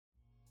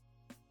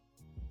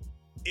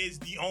is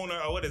the owner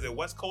of, what is it,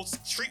 West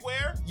Coast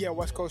Streetwear? Yeah,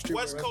 West Coast Streetwear.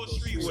 West Coast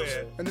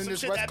Streetwear. And then Some there's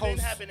shit West that Coast.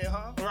 been happening,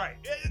 huh? Right.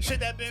 Shit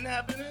that been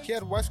happening? He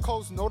had West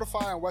Coast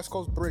Notify and West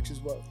Coast Bricks as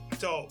well.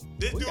 So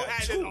this dude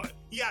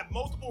he had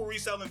multiple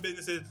reselling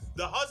businesses.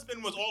 The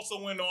husband was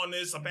also in on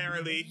this,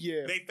 apparently.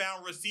 Yeah. They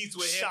found receipts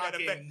with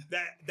Shocking. him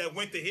that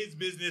went to his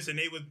business, and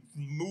they was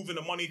moving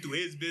the money through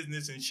his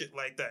business and shit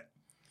like that.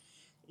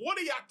 What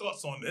are y'all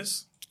thoughts on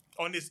this?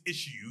 On this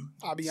issue?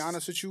 I'll be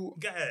honest with you.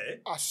 Go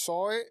ahead. I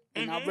saw it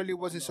and I really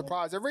wasn't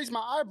surprised. It raised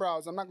my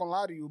eyebrows. I'm not gonna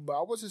lie to you, but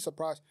I wasn't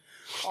surprised.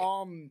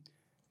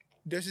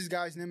 This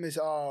guy's name is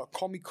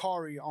Call Me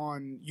Kari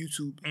on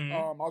YouTube.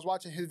 I was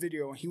watching his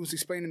video and he was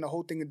explaining the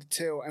whole thing in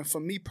detail. And for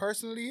me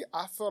personally,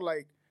 I felt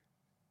like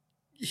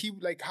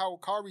how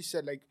Kari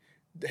said, like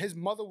his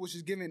mother was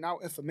just giving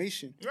out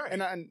information. Right.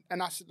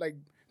 And I said, like,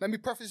 let me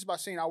preface this by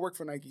saying I work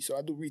for Nike, so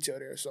I do retail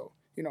there. So,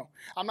 you know,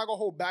 I'm not gonna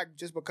hold back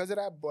just because of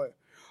that, but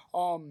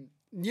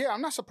yeah,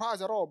 I'm not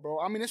surprised at all, bro.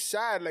 I mean, it's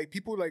sad. Like,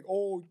 people like,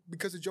 oh,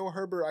 because of Joe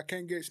Herbert, I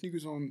can't get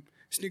sneakers on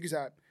Sneakers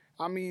app.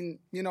 I mean,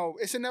 you know,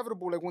 it's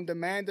inevitable. Like, when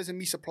demand doesn't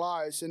meet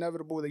supply, it's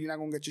inevitable that you're not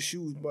going to get your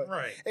shoes. But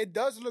it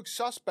does look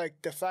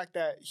suspect, the fact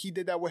that he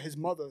did that with his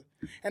mother.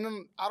 And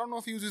then, I don't know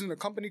if he was using a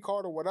company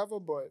card or whatever,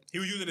 but... He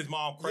was using his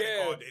mom's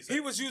credit card, they said. He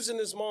was using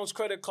his mom's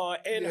credit card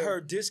and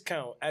her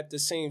discount at the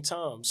same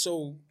time.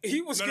 So,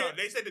 he was... No,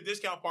 they said the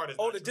discount part is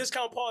not true. The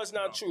discount part is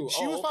not true.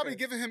 She was probably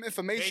giving him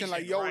information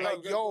like, yo,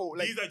 like...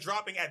 These are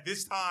dropping at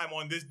this time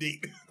on this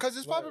date. Because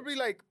it's probably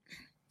like...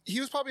 He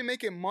was probably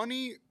making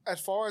money as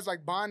far as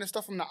like buying the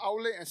stuff from the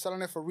outlet and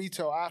selling it for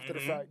retail after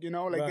the fact, you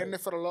know, like getting it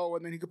for the low,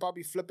 and then he could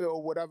probably flip it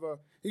or whatever,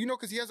 you know,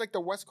 because he has like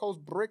the West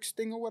Coast Bricks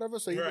thing or whatever,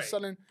 so he was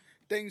selling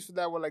things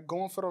that were like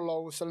going for the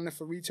low, selling it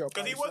for retail.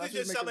 Because he wasn't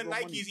just selling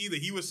Nikes either;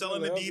 he was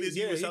selling Adidas,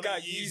 he was selling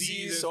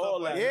Yeezys, all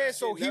that. Yeah,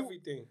 so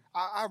everything.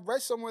 I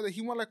read somewhere that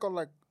he went like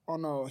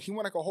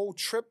a whole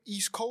trip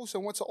East Coast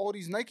and went to all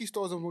these Nike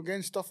stores and was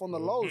getting stuff on the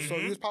low. So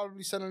he was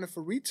probably selling it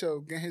for retail,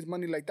 getting his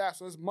money like that.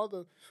 So his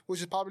mother was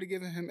just probably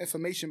giving him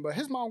information. But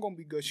his mom gonna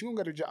be good. She gonna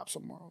get a job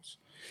somewhere else.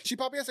 She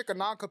probably has like a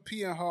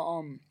non-compete in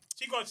her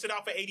She gonna sit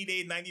out for 80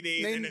 days, 90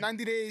 days.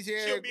 90 days,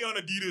 yeah. She'll be on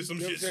Adidas some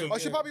shit soon. Or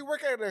she'll probably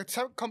work at a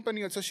tech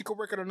company until she could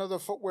work at another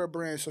footwear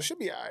brand. So she'll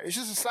be alright. It's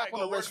just a slap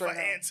on the wrist right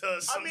now.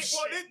 I mean,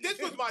 well, this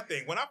was my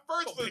thing. When I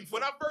first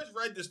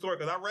read this story,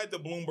 because I read the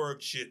Bloomberg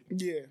shit.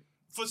 Yeah.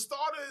 For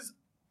starters,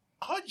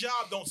 her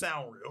job don't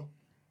sound real.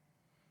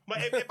 But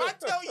if I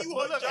tell you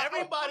her job,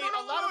 everybody,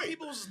 a lot of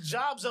people's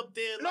jobs up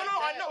there.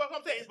 I know what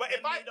I'm saying. But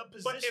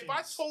if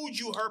I told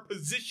you her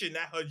position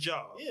at her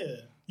job,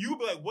 you would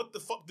be like, what the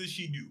fuck does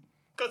she do?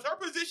 Because her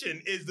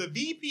position is the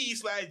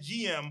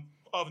VP/GM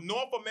of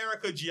North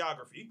America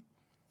Geography.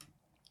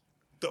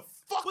 The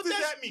fuck does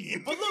that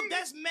mean? But look,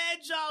 that's mad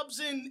jobs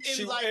in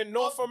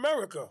North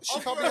America. She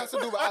probably has to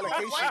do with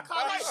allocation. White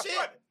collar shit.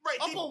 Right.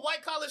 Upper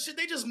white collar shit,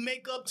 they just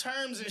make up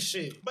terms and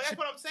shit. But that's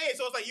what I'm saying.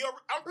 So it's like,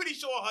 I'm pretty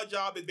sure her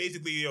job is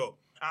basically, all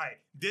right,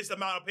 this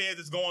amount of pairs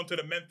is going to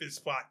the Memphis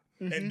spot.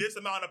 And this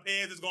amount of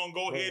pairs is going to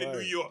go here to New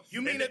York.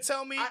 You mean to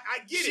tell me I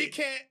get she it.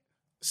 can't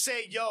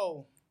say,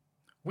 yo,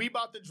 we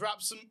about to drop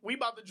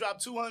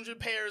 200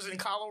 pairs in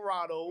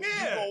Colorado.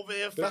 Yeah. You go over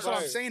here. That's what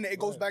I'm saying. It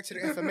goes back to the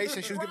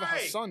information she was giving her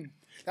son.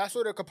 That's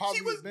what it could probably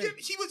be.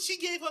 She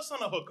gave her son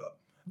a hookup.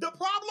 The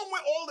problem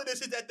with all of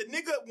this is that the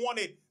nigga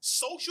wanted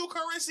social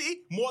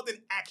currency more than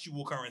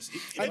actual currency.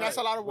 And that's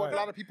a lot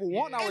of people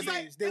want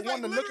nowadays. They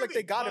want to look like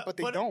they got it, but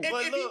they don't.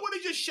 If he would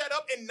have just shut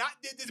up and not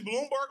did this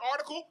Bloomberg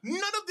article,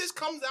 none of this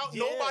comes out.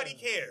 Yeah. Nobody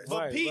cares.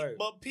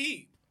 But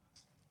Pete,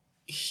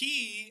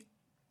 he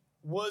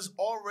was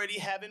already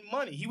having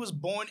money. He was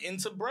born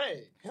into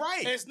bread.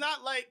 Right. And it's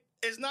not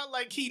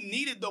like he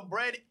needed the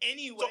bread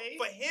anyway.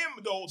 So for him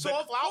though, so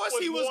of course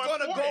he was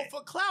going to go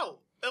for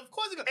clout. Of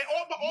course he's going to.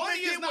 Money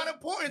is not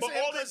important to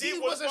him because he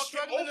wasn't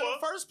struggling in the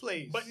first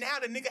place. But now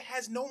the nigga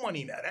has no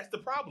money now. That's the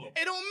problem.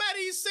 It don't matter.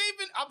 He's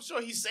saving. I'm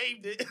sure he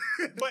saved it.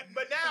 but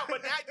now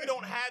you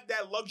don't have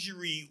that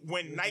luxury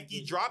when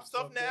Nike drops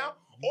stuff now.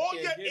 All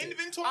your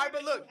inventory. All right,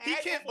 but look, he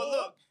can't. But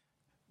look,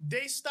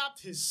 they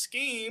stopped his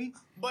scheme,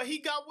 but he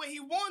got what he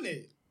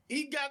wanted.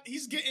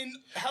 He's getting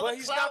hella But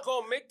he's clout. not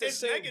going to make the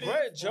same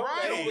bread, Joe.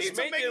 Right. You don't need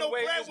to make no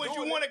bread when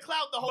you want to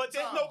clout the whole time. But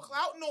there's no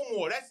clout no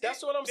more.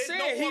 That's what I'm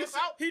saying.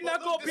 He's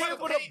not going to be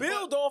able to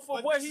build off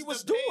of what he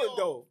was doing,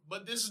 though.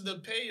 But this is the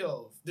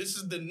payoff. This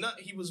is the nut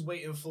he was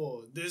waiting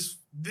for. This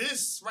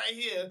right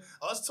here,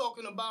 us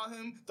talking about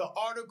him, the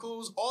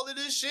articles, all of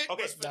this shit.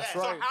 Okay, was for that.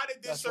 So how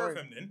did this serve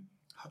him then?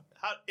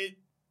 How did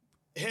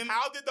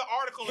the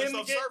article and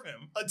stuff serve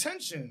him?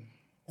 Attention.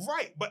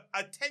 Right, but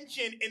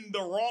attention in the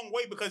wrong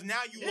way because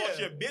now you lost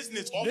your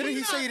business. Didn't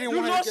he say he didn't you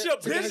want lost to your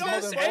get to his business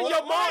mother and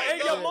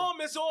involved? your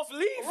mom is off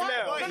leave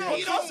now. No,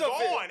 he don't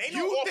gone.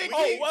 You think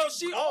all right.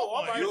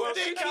 You well,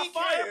 think she he got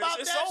fired. care about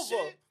It's that over.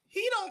 shit?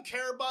 He don't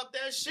care about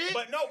that shit.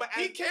 But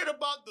he cared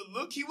about the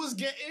look he was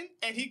getting,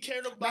 and he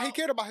cared about. Now he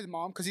cared about his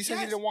mom because he said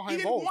he didn't want her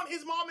involved. He didn't want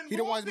his mom involved. He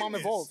didn't want his mom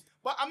involved.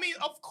 But I mean,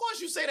 of course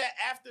you say that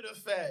after the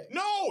fact.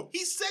 No,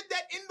 he said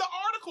that in the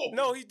article.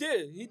 No, he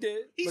did.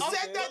 He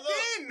said that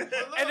then.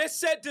 And it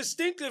said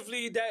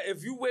distinctively that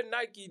if you wear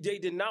Nike, they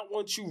did not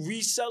want you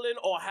reselling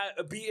or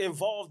be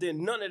involved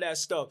in none of that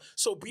stuff.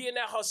 So being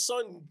that her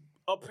son,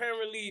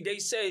 apparently they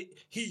said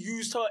he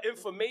used her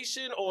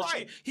information or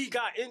he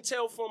got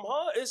intel from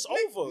her, it's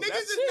over. Niggas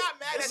That's is it. not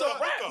mad It's at a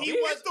wrap. He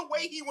was the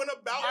way he went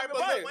about it.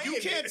 But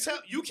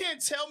you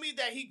can't tell me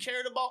that he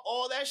cared about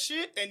all that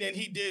shit and then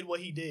he did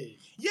what he did.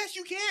 Yes,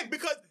 you can,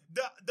 because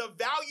the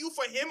value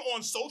for him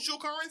on social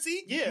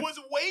currency was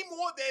way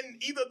more than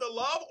either the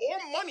love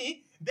or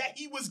money that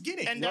he was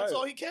getting. And that's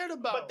all he cared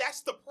about. But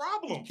that's the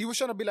problem. He was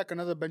trying to be like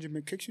another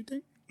Benjamin Kicks, you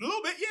think? A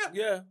little bit, yeah.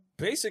 Yeah,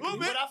 basically.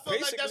 But I feel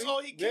like that's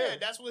all he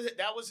cared. Yeah.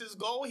 That was his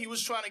goal. He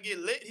was trying to get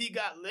lit. He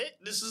got lit.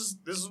 This is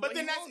But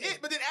then that's it.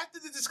 But then after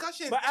the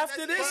discussion. But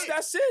after this,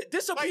 that's it.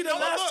 This will be the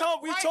last time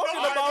we talking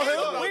about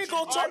him. We ain't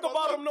gonna talk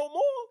about him no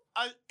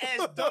more.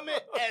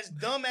 As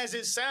dumb as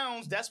it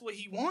sounds, that's what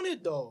he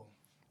wanted, though.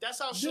 That's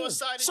how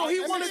short-sighted. So he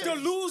wanted to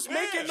lose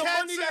making the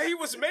money that he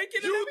was making.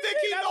 You think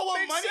he know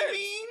what money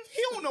mean?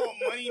 He don't know what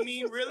money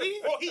mean, really.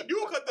 Well, he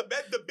do,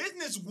 because the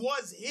business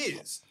was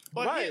his.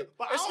 But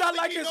it's not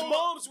like his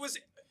mom's was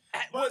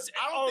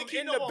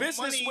in the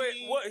business with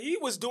what he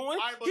was doing.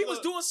 He was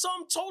doing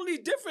something totally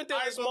different than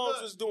his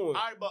mom's was doing. All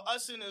right, but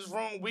us in this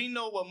room, we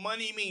know what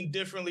money mean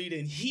differently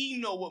than he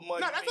know what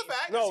money mean. No, that's a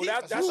fact. No,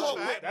 that's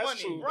true.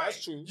 That's true. Right.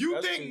 That's true.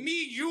 You think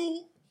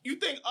you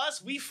think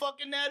us, we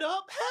fucking that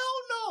up?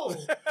 Hell no.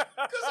 Because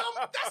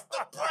that's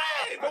the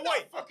bread. But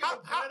wait,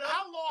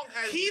 how long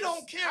has he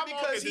don't care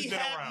because he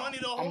had around? money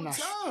the whole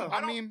time. I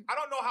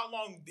don't know how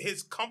long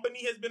his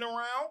company has been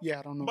around. Yeah,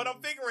 I don't know. But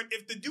I'm figuring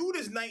if the dude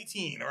is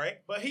 19, right?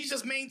 But he's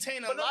just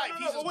maintaining life.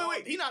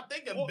 Wait. He's not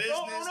thinking business.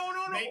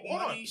 No. Make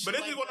Hold money, on. But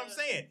this is what I'm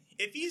saying.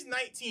 If he's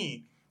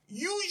 19,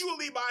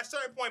 usually by a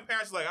certain point,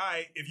 parents are like, all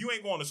right, if you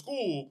ain't going to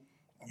school,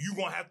 you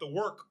gonna have to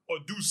work or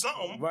do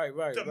something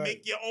to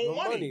make your own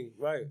money.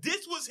 Right.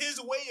 This was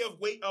his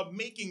way of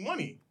making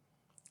money.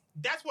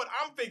 That's what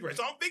I'm figuring.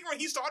 So I'm figuring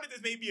he started this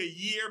maybe a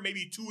year,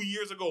 maybe 2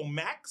 years ago,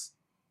 max.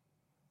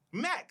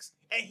 And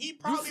he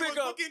probably was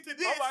looking to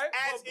this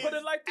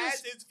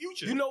as his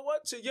future. You know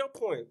what? To your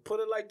point,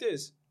 put it like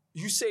this.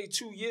 You say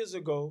 2 years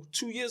ago.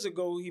 2 years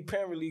ago, he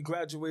apparently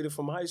graduated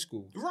from high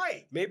school.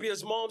 Right. Maybe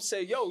his mom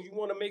said, yo, you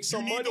want to make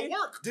some money? You need to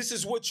work. This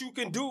is what you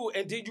can do,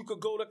 and then you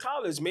could go to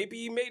college. Maybe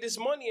he made his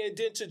money, and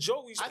then to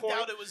Joey's point. I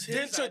doubt it was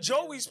his idea.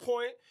 Joey's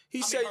point,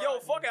 he said, yo,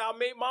 fuck it, I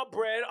made my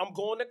bread. I'm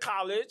going to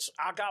college.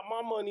 I got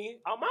my money.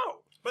 I'm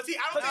out. But see,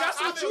 I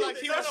don't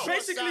think that's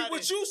basically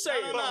what you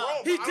saying.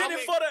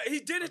 He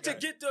did it to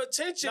get the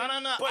attention.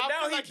 No. But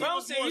now he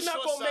bouncing. He's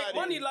not gonna make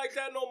money like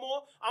that no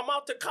more. I'm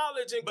out to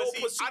college and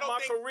pursue my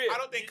career. I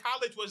don't think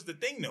college was the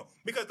thing though,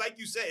 because like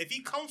you said, if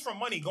he comes from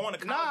money, going to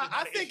college.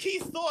 I think he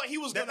thought he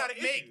was gonna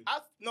make.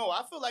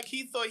 I feel like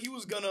he thought he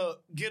was gonna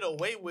get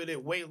away with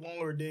it way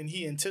longer than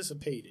he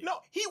anticipated. No,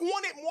 he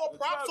wanted more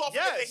props off of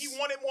it, and he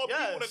wanted more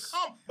people to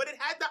come, but it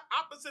had the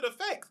opposite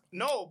effect.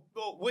 No,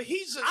 but what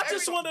he's just. I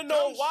just want to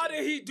know why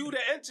did he do the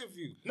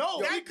interview?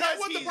 No, that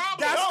was the problem.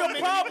 That's the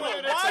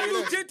problem. Why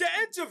you did the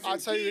interview? I'll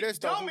tell you this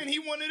though. Dumb and he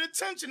wanted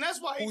attention. That's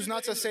why. Who's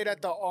not to say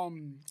that the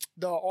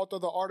author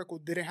of the article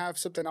didn't have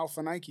something out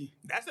for Nike?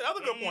 That's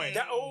another good point.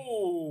 That's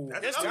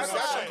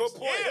a good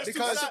point. Yeah,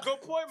 because that's a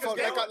good point.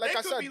 Like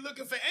I said, be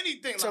looking for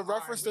anything. To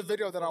reference the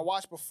video that I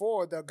watched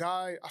before, the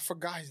guy, I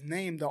forgot his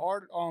name. The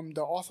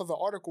author of the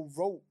article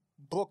wrote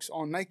books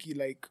on Nike.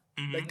 Like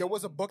there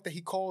was a book that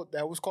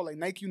was called like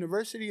Nike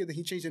University, and then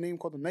he changed the name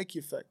called the Nike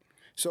Effect.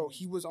 So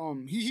he was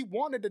he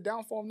wanted the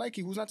downfall of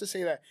Nike. Who's not to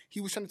say that he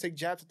was trying to take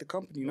jabs at the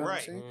company? You know what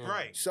I'm saying?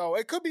 Right. So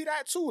it could be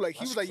that too. Like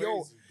he was like, crazy,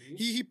 yo,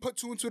 he put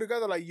two and two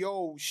together. Like,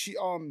 yo,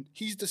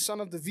 he's the son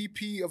of the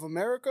VP of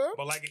America.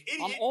 But like an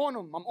idiot, I'm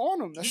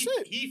on him. That's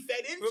it. He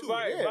fed into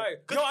it. Right.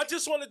 Yo, I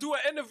just want to do an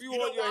interview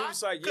on you. And he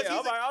was like, yeah,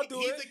 all right, I'll do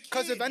it.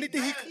 Because if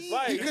anything,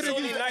 he could have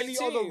used any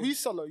other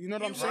reseller. You know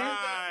what I'm saying?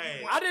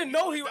 Right. I didn't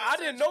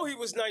know he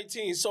was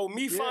 19. So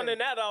me finding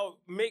that out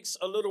makes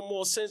a little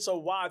more sense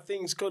of why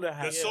things could have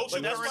happened. The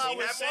social that's why I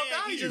was saying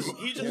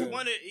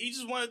he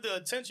just wanted the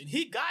attention.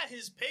 He got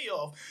his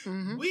payoff.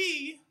 Mm-hmm.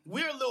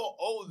 We're a little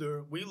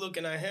older. We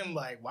looking at him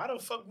like, why the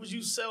fuck would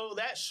you sell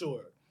that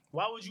short?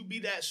 Why would you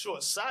be that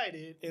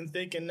short-sighted in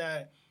thinking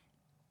that,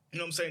 you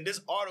know what I'm saying, this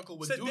article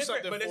would do something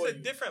for you? But it's a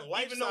different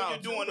lifestyle. Even though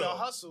you're doing the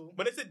hustle.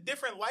 But it's a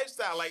different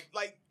lifestyle.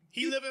 Like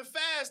he living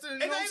faster. You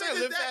know what I'm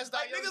saying? Live fast,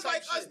 like niggas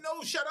like us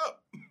know, shut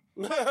up.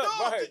 Right.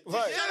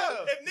 Shut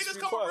up. If niggas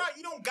come around,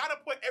 you don't gotta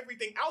put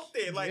everything out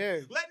there. Like,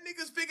 let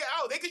niggas figure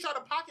out. They can try to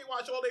pocket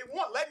watch all they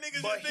want. Let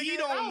niggas just figure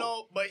it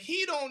out. But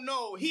he don't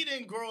know. He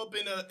didn't grow up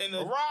in an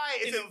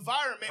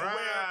environment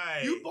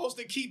where you supposed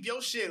to keep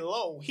your shit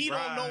low. He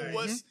don't know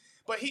what's.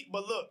 But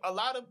look,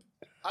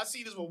 I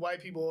see this with white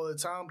people all the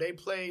time. They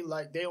play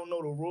like they don't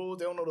know the rules.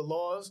 They don't know the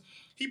laws.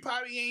 He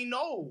probably ain't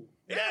know.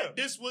 That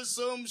this was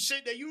some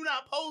shit that you're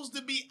not supposed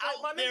to be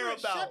out there about.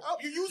 Shut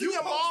up. You're using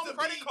your mom's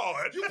credit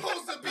card. You're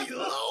supposed to be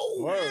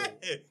low.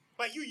 Yeah.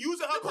 Like, you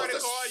using her credit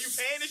card, you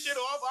paying the shit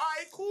off. All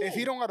right, cool. If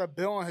he don't got a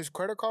bill on his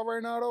credit card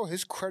right now, though,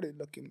 his credit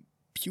looking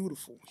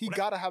beautiful. He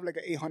gotta have like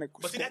an 800.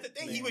 But see, that's the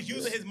thing. He was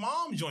using his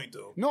mom joint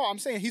though. No, I'm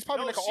saying he's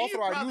probably like an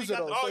authorized user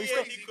though. So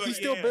he's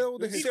still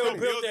building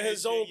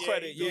his own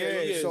credit.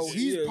 Yeah, so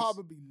he's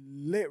probably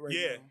lit right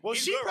now. Well,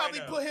 she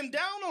probably put him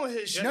down on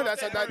his shit. No,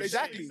 that's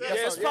exactly.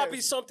 Yeah, it's probably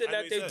something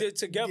that they did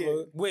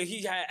together where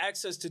he had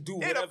access to do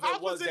whatever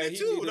it was that he needed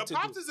to do. The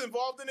Pops is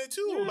involved in it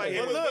too. Like,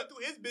 it was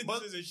through his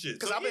businesses and shit.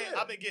 Because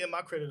I've been getting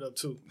my credit up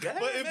too.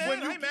 But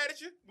when you, I ain't mad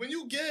at you.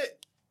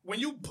 When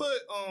you put,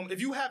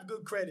 if you have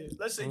good credit,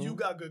 let's say you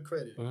got good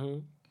credit,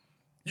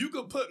 you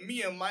could put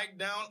me and Mike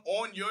down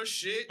on your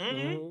shit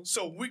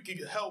so we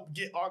could help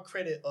get our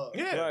credit up.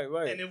 Yeah.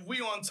 Right. And if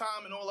we on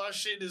time and all our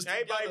shit is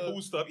everybody together,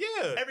 boost up.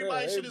 Yeah.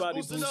 Everybody shit is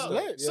boosted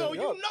up. So you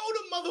know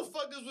the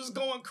motherfuckers was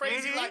going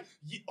crazy like,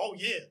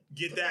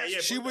 get that. Yeah,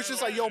 she was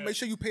just like, yo, make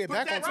sure you pay it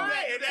back on time.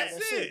 Right, and that's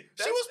it.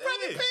 She was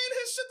probably paying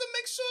his shit to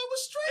make sure it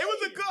was straight. It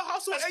was a good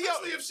hustle.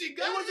 Especially if she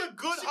got it. It was a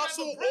good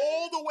hustle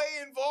all the way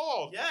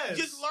involved. Yes.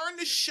 Just learn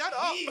to shut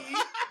up. He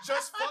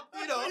just fucked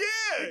it up.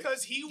 Yeah.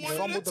 Because he wanted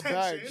fumbled the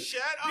attention. bag.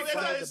 Shut up.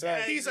 Because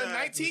he's a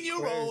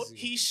 19-year-old.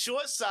 He's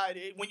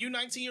short-sighted. When you're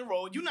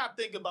 19-year-old, you're not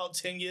thinking about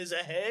 10 years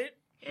ahead.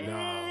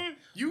 No.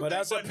 But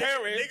as a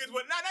parent, niggas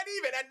would not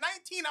even at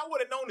 19. I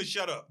would have known to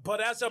shut up.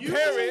 But as a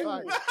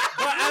parent,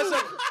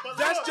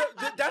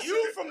 that's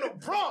you from the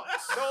Bronx.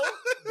 No,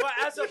 but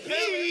as a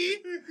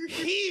parent,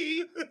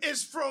 he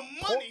is from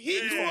money.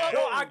 He grew up.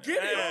 No, I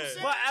get it.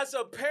 But as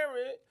a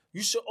parent,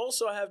 you should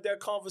also have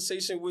that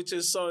conversation with your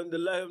son to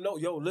let him know,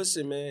 yo,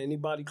 listen, man,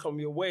 anybody come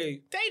your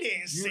way, they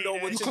didn't say you know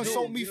that. what You to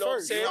consult do. me you know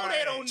first. What I'm saying? No,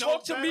 they don't know.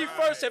 Talk to me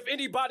first if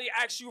anybody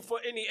asks you for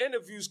any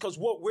interviews, because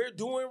what we're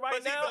doing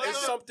right now is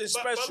something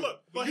special.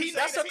 But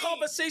that's a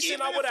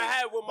conversation I would have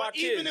had with my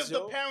kids. Even if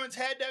the parents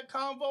had that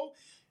convo,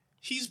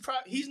 he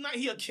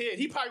a kid.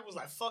 He probably was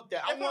like, fuck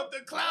that. I want the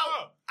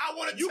clout. I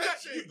want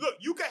attention.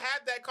 You can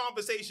have that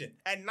conversation.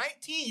 At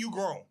 19, you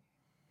grown.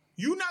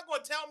 You're not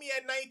going to tell me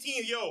at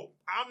 19, yo,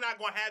 I'm not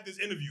going to have this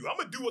interview. I'm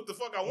going to do what the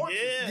fuck I want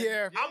to.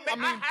 Yeah. I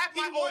have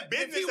my own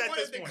business at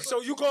this point.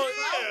 So you going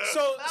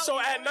so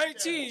at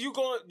 19, you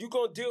going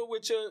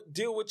to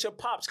deal with your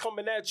pops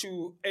coming at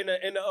you in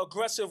an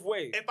aggressive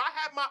way. If I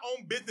have my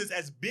own business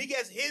as big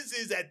as his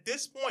is at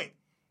this point,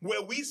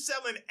 where we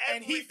selling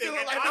everything,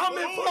 and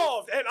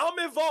I'm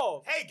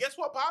involved. Hey, guess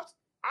what, Pops?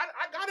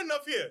 I got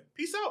enough here.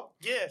 Peace out.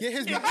 Yeah.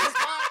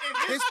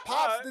 His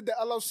pops did the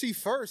LLC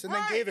first and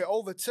then gave it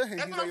over to him.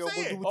 That's He's like, yo, go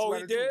do what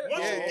you gotta do.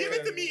 Once you give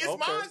it to me, it's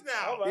mine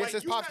now. Right.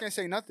 His pops can't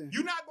say nothing.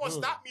 You're not going to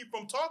stop me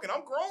from talking.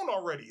 I'm grown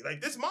already. Like,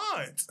 this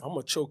mine. I'm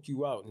going to choke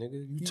you out,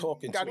 nigga. You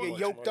talking too much. You gotta get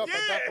yoked up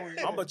at that point.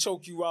 I'm going to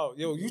choke you out.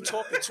 Yo, you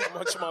talking too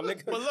much, my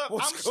nigga. But look,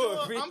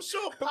 I'm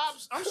sure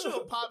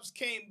Pops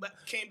came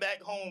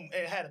back home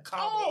and had a convo.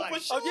 Oh, like, for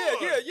sure.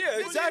 Yeah,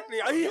 exactly.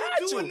 He had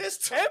to. And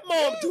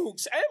Mom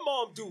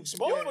Dukes.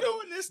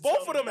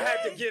 Both of them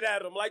had to get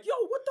at him. Like, yo,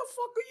 what the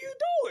fuck are you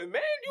doing,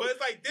 man? But it's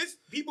like this,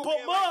 people.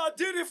 But Ma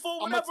did it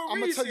for whatever reason. I'm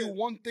gonna tell you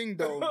one thing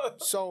though.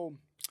 So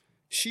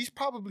she's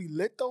probably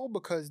lit though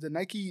because the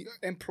Nike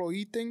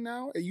employee thing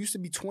now, it used to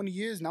be 20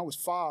 years, now it's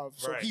 5.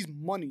 So he's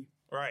money.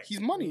 Right. He's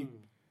money.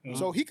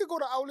 So he could go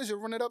to outlets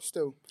and run it up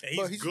still.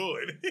 And he's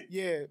good.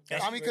 Yeah.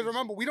 I mean, because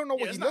remember, we don't know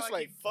what he looks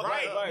like.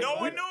 Right. No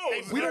one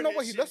knows. We don't know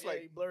what he looks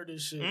like. He blurred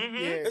his shit.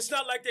 Yeah. It's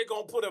not like they're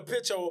going to put a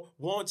picture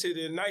wanted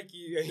in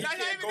Nike and he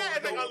can't go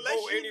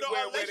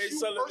anywhere where they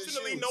sell it. Unless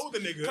you personally know the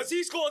nigga. Because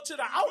he's going to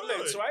the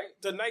outlets, right?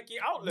 The Nike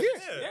outlets.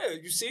 Yeah,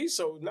 you see?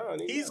 So,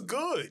 he's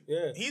good.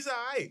 Yeah. He's all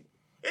right.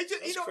 It's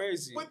just, That's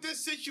crazy. But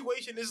this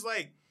situation is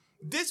like,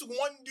 this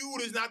one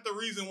dude is not the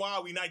reason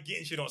why we not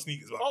getting shit on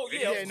sneakers. Oh,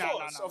 yeah,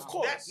 of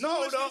course.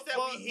 But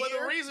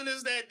the reason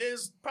is that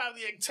there's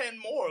probably like 10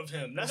 more of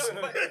him. That's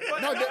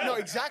No,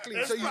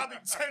 exactly. So you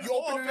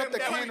opening up the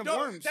can of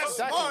worms. That's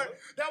smart.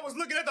 That was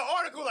looking at the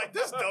article like,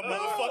 this dumb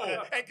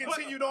motherfucker, and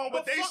continued on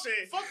with they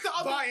shit.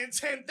 Buying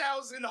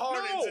 10,000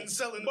 Hardens and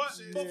selling them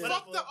shit. But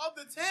fuck the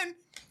other 10.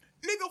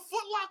 Nigga,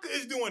 Foot Locker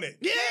is doing it.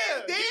 Yeah,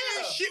 they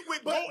did shit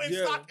with Go and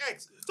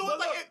StockX. So it's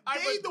like,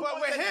 they the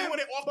ones that doing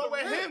it off the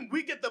rip. With him,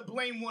 we get to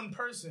blame one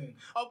person.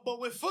 But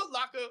with Foot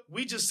Locker,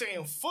 we just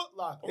saying Foot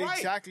Locker. Right?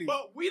 Exactly.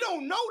 But we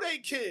don't know they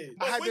kid.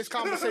 I had this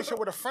conversation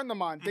with a friend of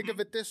mine. Think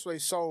of it this way.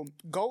 So,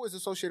 Go is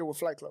associated with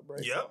Flight Club,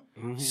 right?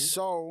 Yep.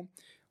 So,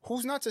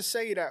 who's not to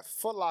say that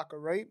Foot Locker,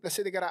 right? Let's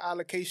say they got an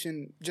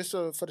allocation, just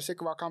for the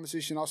sake of our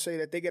conversation, I'll say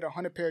that they get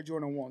 100 pair of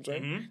Jordan 1s,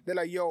 right? They're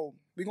like, yo,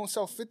 we're going to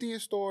sell 50 in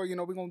store, we're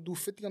going to do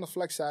 50 on the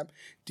Flex app.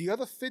 The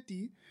other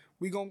 50,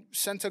 we're going to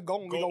send to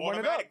Go and we're going to run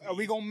it up. And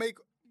we're going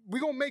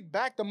to make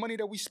back the money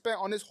that we spent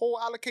on this whole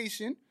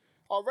allocation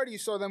already.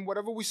 So then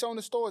whatever we sell in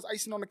the store is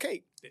icing on the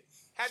cake.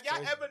 Have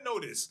y'all ever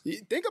noticed?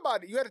 Think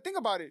about it. You got to think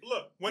about it.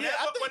 Look, whenever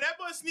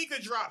a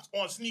sneaker drops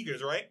on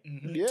sneakers, right?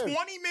 Mm-hmm. Yeah.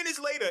 20 minutes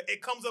later,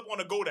 it comes up on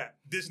a Go App.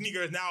 This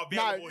sneaker is now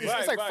available.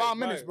 It's like 5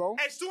 minutes, bro.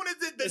 As soon as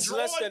the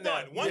draw is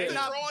done, once the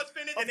draw is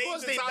finished, and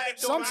they decide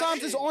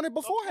sometimes it's on it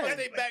beforehand.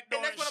 They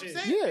backdooring that's what I'm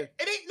saying. Yeah.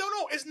 It ain't no.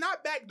 It's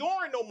not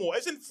backdooring no more.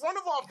 It's in front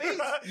of our face.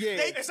 Yeah.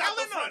 They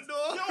telling us,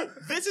 yo,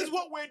 this is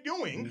what we're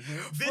doing.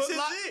 Mm-hmm. This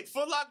is it.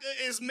 Foot Locker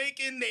is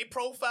making their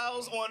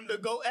profiles on the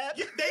Go App.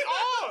 Yeah, they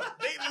are.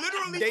 They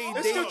literally are.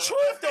 It's the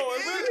truth, though.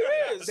 It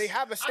really is. They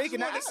have a stake in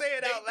that. I just want to say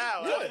it out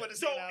loud.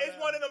 So it's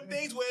one of them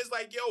things where it's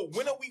like, yo,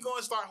 when are we going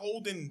to start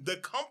holding the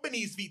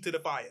company's feet to the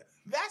fire?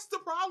 That's the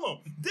problem.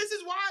 This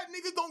is why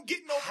niggas don't get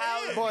no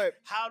how. But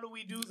how do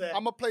we do that?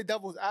 I'm gonna play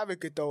devil's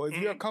advocate though. If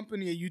you're a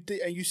company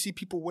and you see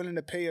people willing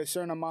to pay a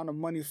certain amount of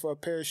money for a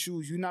pair of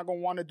shoes, you're not gonna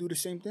want to do the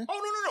same thing.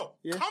 Oh no.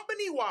 Yeah.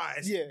 Company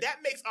wise, that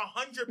makes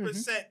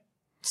 100%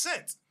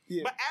 sense.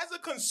 Yeah. But as a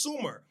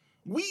consumer,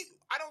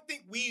 I don't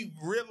think we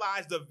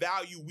realize the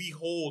value we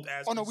hold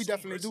as. Oh no, we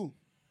definitely do.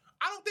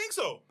 I don't think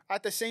so.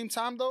 At the same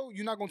time though,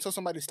 you're not gonna tell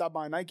somebody to stop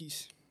buying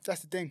Nikes. That's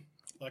the thing.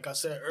 Like I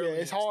said earlier.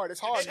 Yeah, it's hard. It's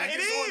hard. It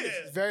is.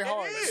 It's very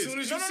hard. As soon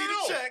as you see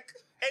the check,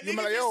 and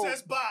nigga just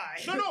says buy.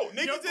 No,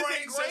 niggas is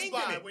ingrained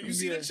in it. When you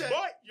see the check,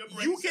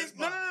 but you can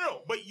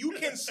no. But you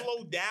can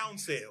slow down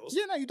sales.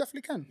 Yeah, no, you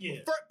definitely can. Yeah.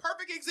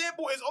 Perfect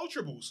example is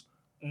Ultra Boost.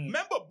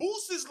 Remember,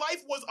 Boost's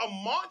life was a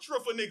mantra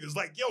for niggas.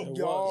 Like,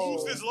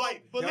 Boost's life.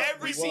 But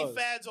we see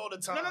fads all the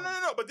time.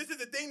 No. But this is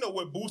the thing, though,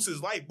 with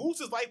Boost's life.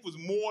 Boost's life was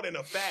more than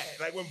a fad.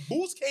 Like, when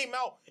Boost came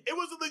out, it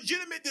was a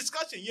legitimate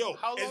discussion. Yo,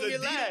 how long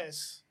it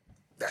lasts?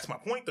 That's my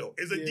point, though.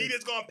 Is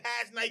Adidas going to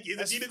pass Nike?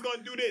 Is Adidas going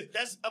to do this?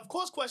 That's, of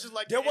course, questions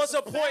like that. There was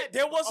a point.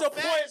 There was a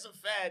point. Is a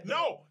fad,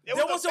 no.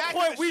 There was a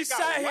point we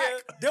sat here.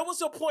 There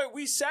was a point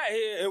we sat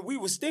here and we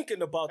was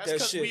thinking about that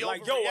shit.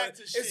 Like, yo,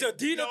 is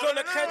Adidas going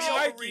to catch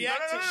Nike?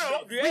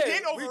 No. We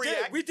didn't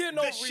overreact. We didn't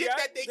overreact. The shit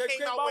that they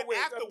came out with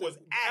after was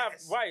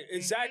ass. Right,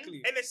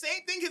 exactly. And the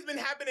same thing has been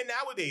happening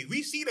nowadays.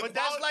 We see the But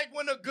that's like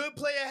when a good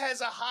player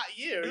has a hot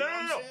year.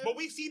 No. But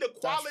we see the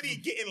quality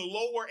getting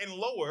lower and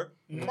lower.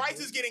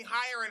 Prices getting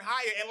higher and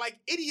higher. And like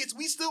idiots,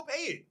 we still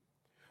pay it.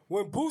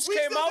 When Boost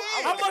came out,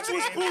 how much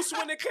was Boost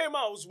when it came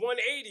out? It was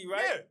 $180,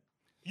 right? Yeah.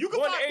 You can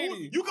buy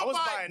Boost. You can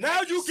buy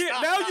now you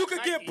can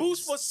get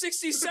Boost for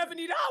 $60,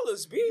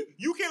 $70, B.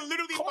 You can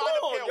literally buy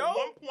a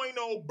pair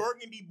 1.0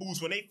 Burgundy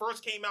Boost when they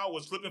first came out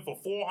was flipping for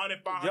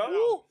 $400,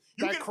 $500.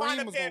 You can find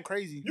a pair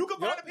crazy. You can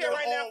find a pair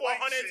right now for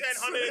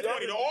 $110,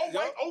 $120. The all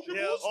white Ultra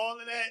Boost. All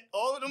of that,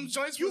 all of them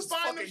joints was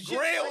fucking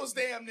grails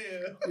damn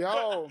near.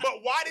 Yo.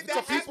 But why did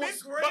that happen?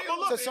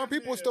 So some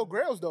people still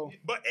grails though.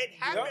 But it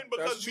happened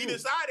because we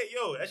decided,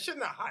 that shit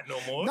not hot no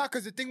more. Nah,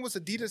 because the thing was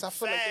Adidas, I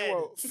feel like they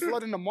were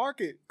flooding the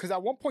market. Because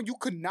at one point you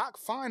could not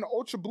find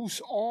Ultra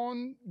Boost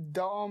on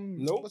the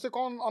what's it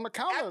called on the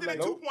counter. After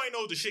the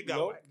 2.0, the shit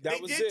got whack. They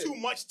did too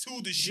much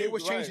to the shoe. They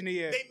was changing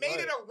the air. They made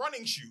it a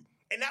running shoe.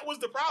 And that was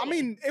the problem. I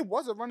mean, it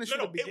was a running shoe.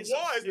 No, it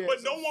was,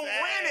 but no one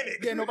ran in it.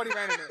 Yeah, nobody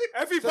ran in it.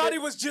 Everybody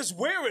was just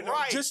wearing them,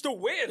 just to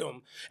wear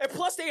them. And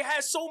plus, they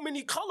had so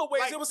many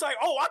colorways. It was like,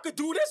 I could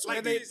do this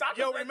with these.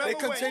 Remember they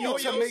continue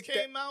to make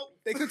came out?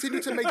 They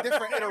continue to make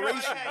different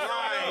iterations.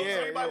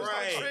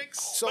 Right.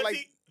 So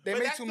like, they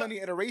made too many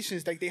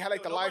iterations. Like they had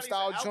like the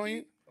lifestyle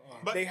joint.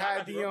 But they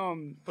had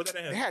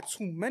they had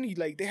too many.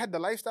 Like they had the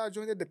lifestyle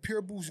joint, they had the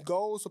Pure Boost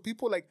Gold. So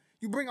people like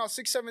you bring out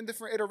 6-7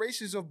 different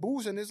iterations of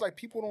Boost, and it's like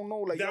people don't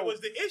know like that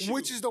was the issue.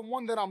 Which is the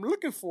one that I'm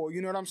looking for.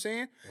 You know what I'm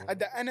saying?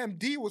 The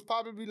NMD was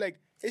probably like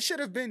it should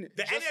have been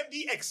the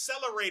NMD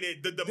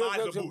accelerated the demise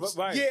of Boost.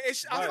 Right. Yeah,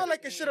 I feel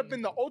like it should have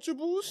been the Ultra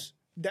Boost,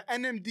 the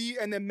NMD,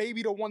 and then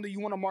maybe the one that you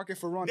want to market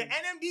for running. The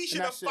NMD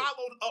should have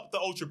followed up the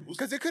Ultra Boost.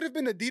 Because it could have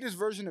been Adidas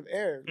version of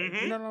Air.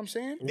 You know what I'm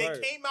saying? They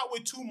came out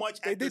with too much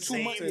at the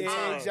same time.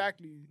 Yeah,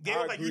 exactly. They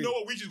were like, you know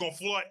what, we just going to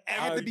flood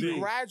everything. It had to be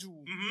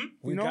gradual.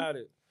 We got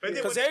it.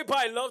 Because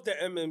everybody loved the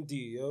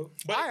MMD, yo.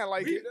 But I didn't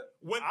like it.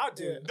 I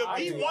did. The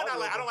V1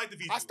 I don't like the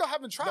V2. I still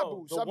haven't tried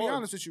Boost. I'll be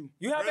honest with you.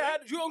 You haven't had?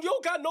 You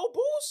don't got no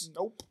Boost?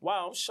 Nope.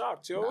 Wow, I'm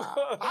shocked, yo.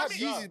 I have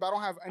Yeezys, but I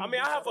don't have any. I mean,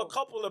 I have a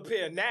couple of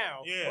pair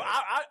now. Yeah.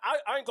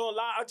 I ain't gonna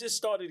lie. I just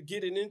started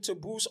getting into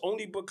Boost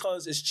only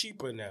because it's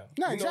cheaper now.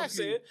 No, you know exactly. What I'm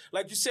saying?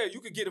 Like you said,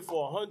 you could get it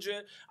for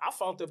 $100. I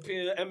found a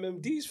pair of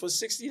MMDs for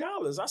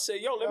 $60. I said,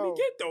 let me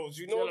get those.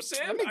 You know what I'm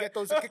saying? Let me get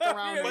those to kick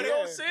around. You know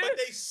what I'm saying? But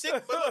they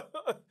sick.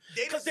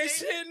 Because they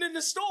sitting in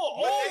the store.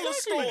 All the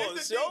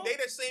stores, yo. They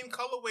the same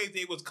colorways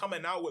they was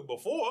coming out with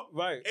before.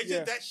 Right. It's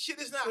just that shit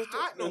is not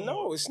hot no more.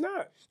 No, it's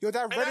not. Yo,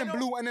 that red and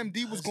blue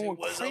NMD was going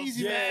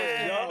crazy. No,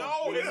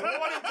 it's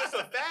more than just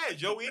a fad,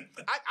 Joey.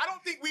 I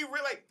don't think we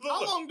really like. Look,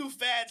 how long do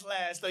fads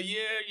last? A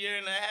year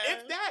and a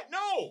half? If that,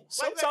 no.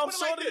 Sometimes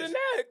shorter than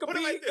that.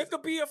 It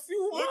could be a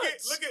few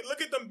months.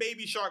 Look at them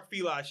Baby Shark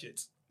Fila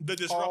shits. The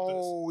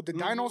disruptors. Oh, the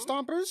Dino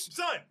Stompers?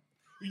 Son.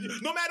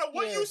 No matter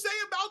what you say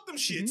about them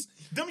shits,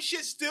 them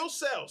shits still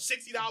sell.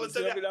 $60,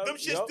 $70. Them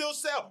shits still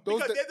sell.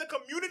 Because there's a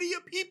community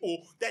of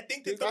people that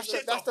think that them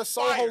shits That's the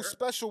Soho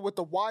special with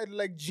the wide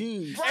leg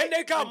jeans. Right. And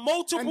they got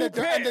multiple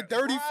pairs. And the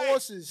dirty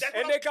forces.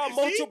 And they got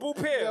multiple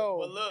pairs.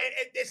 But look,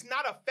 it's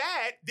not a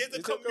fad. There's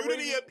a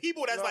community of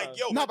people that's like,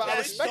 yo. No, but I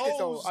respect it,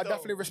 though. I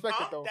definitely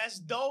respect it, though. That's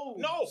dope.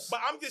 No, but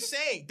I'm just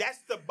saying, that's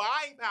the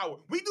buying power.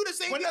 We do the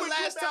same thing with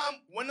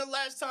When the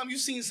last time you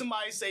seen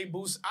somebody say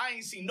boost, I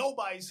ain't seen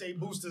nobody say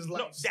boosters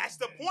like. No, that's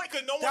the point,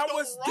 because no one that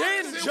was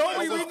then,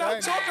 Joey. We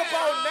not talking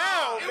about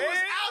now, man. It was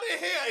out of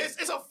here.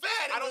 It's a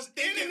fad. I don't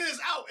think it is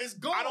out. It's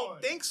gone. I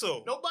don't think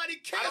so. Nobody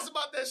cares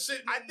about that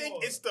shit anymore. I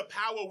think it's the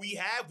power we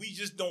have. We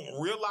just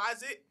don't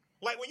realize it.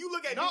 Like when you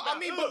look at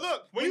but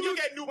look, when you look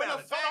at New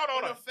Balance,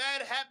 when a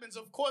fad happens,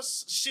 of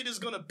course, shit is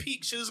gonna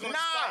peak. Shit is gonna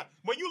stop.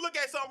 When you look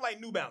at something like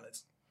New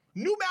Balance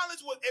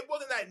it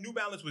wasn't that New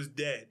Balance was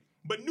dead.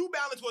 But New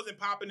Balance wasn't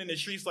popping in the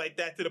streets like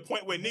that to the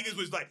point where niggas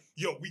was like,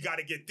 yo, we got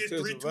to get this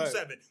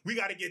 327. We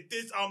got to get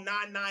this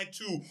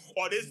 992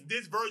 or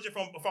this version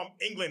from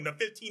England, the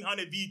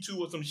 1500 V2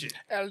 or some shit.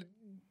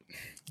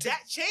 That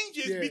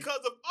changes because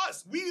of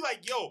us. We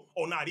like, yo,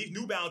 these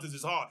New Balances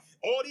is hard.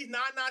 All these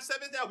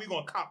 997s now, we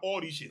going to cop all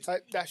these shits.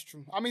 That's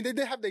true. I mean, they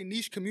did have their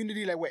niche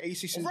community like with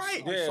ASICs and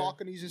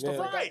Sauconys and stuff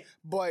like that.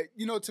 But,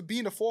 to be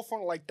in the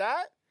forefront like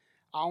that,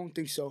 I don't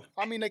think so.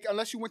 I mean, like,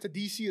 unless you went to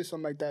DC or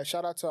something like that.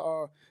 Shout out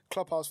to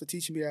Clubhouse for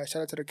teaching me that.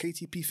 Shout out to the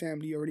KTP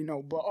family. You already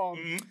know. But,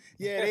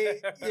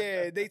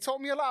 they told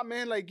me a lot,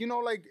 man. Like,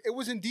 it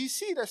was in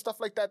DC that stuff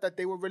like that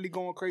they were really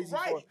going crazy for.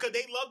 Right, because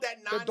they love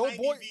that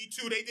 990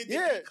 V2. They did the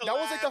collab, that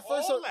was like the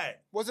first.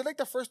 that. Was it like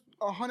the first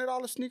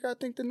 $100 sneaker, I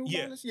think, the New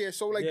Balance? Yeah,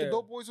 so, like, the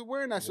dope boys were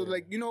wearing that. So,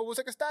 like, it was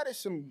like a status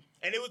symbol.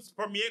 And it was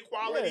premier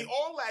quality,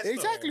 all that stuff.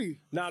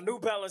 Exactly. Now, New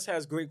Balance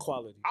has great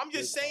quality. I'm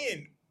just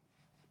saying...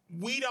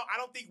 I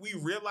don't think we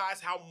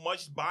realize how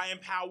much buying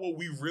power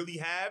we really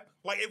have.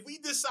 Like, if we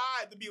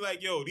decide to be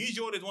like, yo, these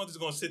Jordans ones is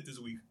going to sit this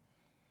week.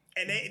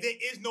 And there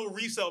is no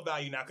resale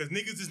value now because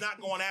niggas is not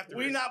going after it.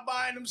 We not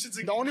buying them shits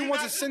again. The only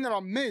ones that's sitting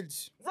on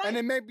mids. Right. And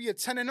it may be a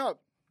 10 and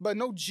up. But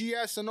no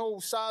GS or no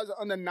size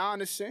under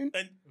 9 is sitting.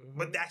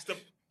 But that's the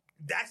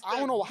I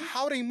don't know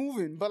how they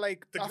moving, but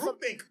like the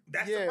group think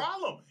that's the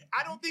problem.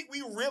 I don't think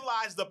we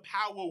realize the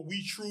power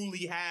we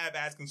truly have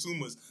as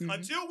consumers.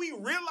 Until we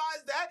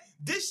realize that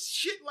this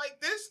shit like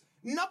this,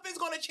 nothing's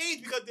gonna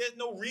change because there's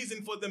no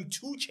reason for them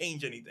to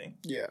change anything.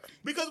 Yeah.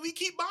 Because we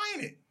keep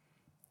buying it.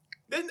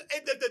 Then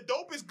the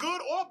dope is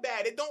good or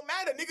bad. It don't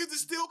matter. Niggas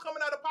is still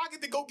coming out of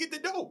pocket to go get the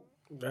dope.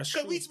 That's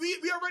true. Because we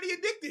already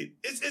addicted.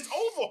 It's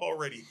over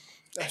already.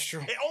 That's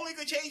true. It only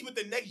could change with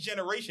the next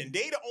generation.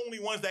 They the only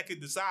ones that could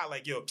decide,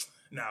 like, yo,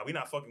 we're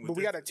not fucking with But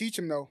we got to teach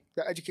them, though.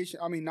 The education,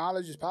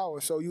 knowledge is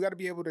power. So you got to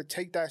be able to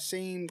take that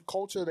same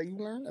culture that you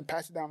learned and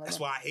pass it down. That's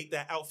why I hate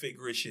that outfit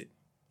grid shit.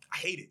 I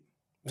hate it.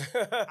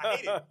 I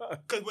hate it.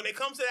 Because when it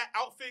comes to that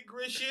outfit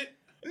grid shit,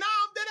 I'm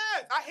dead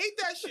ass. I hate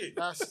that shit.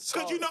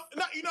 Because you know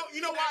why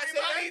I say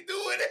that? I ain't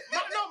doing it.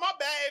 No, my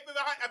bad.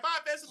 If I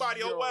offend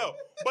somebody, oh well.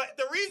 But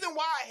the reason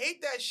why I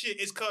hate that shit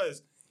is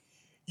because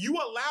you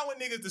allowing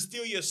niggas to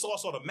steal your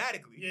sauce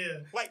automatically. Yeah.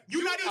 Like,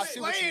 you're not even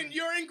explaining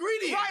your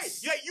ingredients. Right.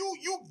 Yeah,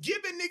 you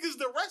giving niggas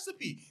the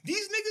recipe.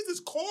 These niggas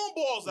is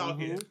cornballs out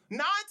here. 9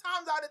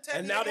 times out of 10.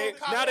 And now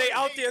they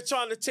out there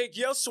trying to take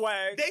your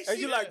swag. And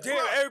you like,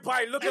 damn,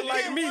 everybody looking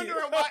like me.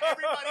 Wondering why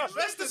everybody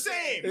dressed the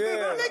same.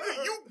 Yeah.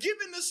 Nigga, you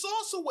giving the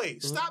sauce away.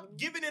 Stop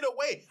giving it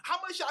away. How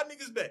much y'all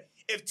niggas bet?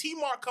 If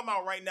T-Mark come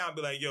out right now and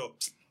be like, yo,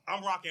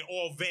 I'm rocking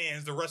all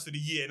Vans the rest of the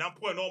year, and I'm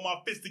putting all my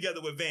fists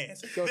together with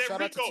Vans. Yo, shout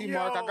out to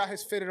T-Mark. I got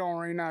his fitted on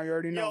right now. You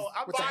already know.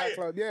 With the hat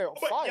club. Yeah,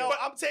 fire. Yo,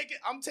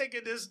 I'm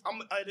taking this. I'm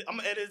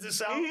gonna edit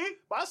this out.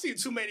 But I see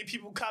too many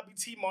people copy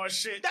T-Mark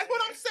shit. That's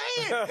what I'm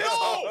saying.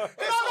 No,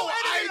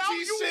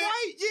 IG shit.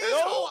 Right. Yeah.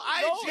 No,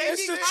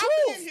 it's the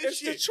truth. It's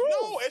the truth.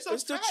 No,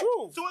 it's the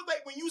truth. So it's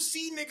like when you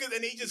see niggas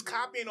and they just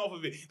copying off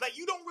of it, like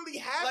you don't really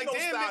have no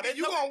style. Nigga,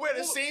 you gonna wear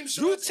the same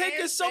shit. You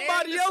taking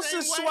somebody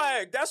else's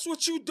swag. That's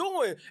what you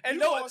doing. And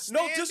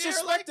no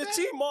disrespect to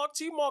T-Mark.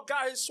 T-Mark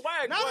got his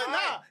swag. Nah.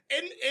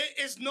 And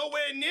it's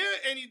nowhere near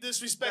any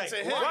disrespect to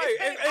him. Right,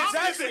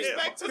 exactly.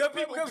 Disrespect to the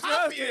people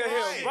copying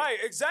him. Right,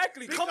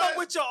 exactly. Come up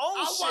with your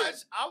own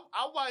shit.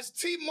 I watched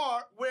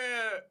T-Mark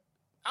wear,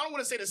 I don't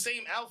want to say the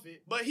same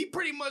outfit, but he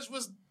pretty much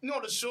was,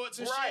 the shorts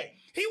and shit.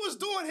 He was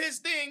doing his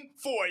thing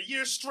for a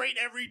year straight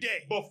every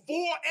day.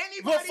 Before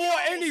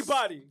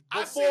anybody.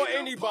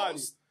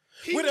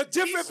 With a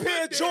different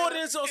pair of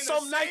Jordans or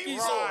some Nikes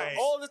on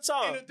all the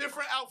time. In a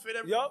different outfit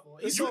every day.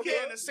 You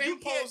get in the same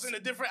pose in a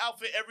different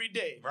outfit every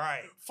day.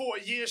 Right. For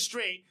a year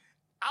straight.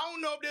 I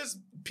don't know if there's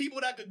people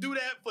that could do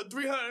that for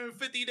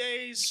 350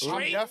 days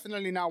straight. I'm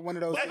definitely not one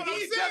of those. That's what I'm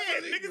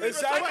saying.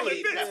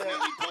 Exactly.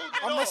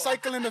 I'm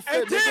recycling the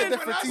fit. Make a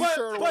different t-shirt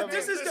or whatever.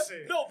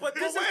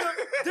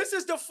 This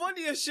is the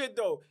funniest shit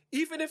though.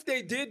 Even if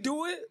they did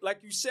do it,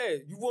 like you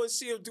said, you wouldn't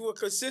see them do it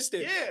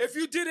consistent. Yeah. If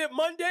you did it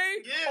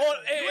Monday or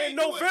in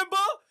November,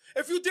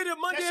 If you did it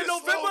Monday in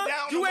November,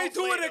 you ain't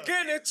do it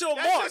again until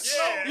March.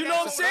 You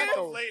know what I'm saying?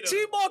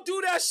 T-Ball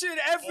do that shit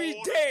every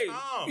day.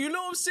 You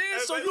know what I'm saying?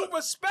 So you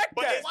respect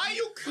that. Why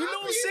you You know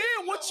what I'm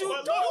saying? What you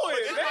But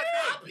doing, man?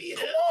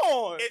 Come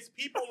on. It's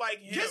people like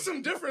him. Get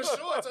some different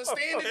shorts or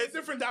stand in a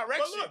different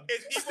direction.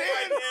 It's people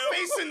stand like him.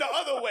 facing the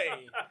other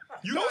way.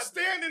 Don't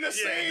stand in the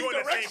same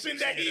direction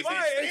that he's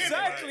standing.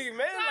 Exactly,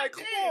 man. Like,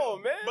 come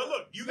on, man. But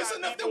look, you got It's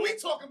enough that we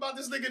talking about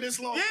this nigga this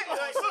long. Yeah,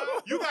 like,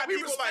 look, you got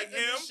people like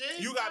him.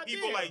 You got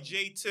people like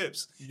Jay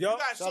Tips. You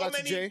got so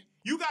many.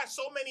 You got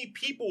so many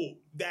people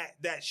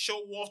that show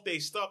off their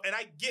stuff, and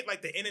I get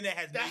like the internet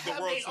has made the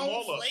world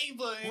smaller,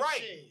 right?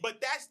 Shit.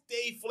 But that's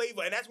their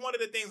flavor, and that's one of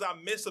the things I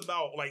miss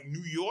about like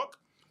New York,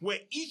 where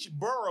each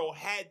borough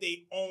had their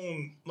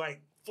own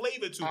like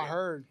flavor to it. I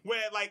heard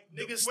where like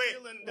niggas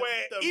stealing the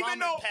even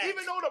though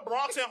the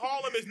Bronx and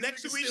Harlem is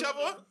next to each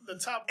other,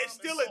 it's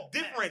still a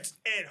difference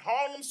in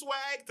Harlem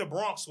swag to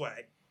Bronx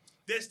swag.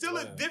 There's still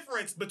a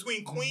difference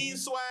between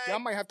Queens swag. Y'all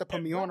might have to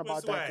put me on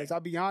about that because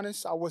I'll be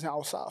honest, I wasn't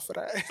outside for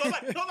that. So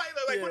like put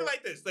it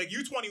like this: like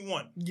you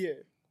 21. Yeah.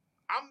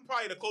 I'm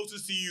probably the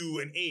closest to you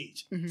in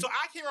age. So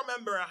I can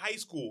remember in high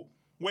school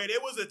where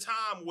there was a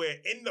time where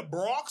in the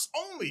Bronx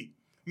only,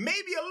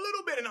 maybe a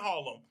little bit in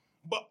Harlem,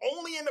 but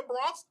only in the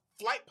Bronx,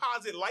 flight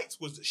posit lights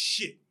was the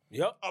shit.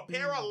 Yep. A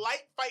pair of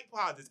light flight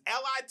posits,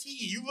 LITE.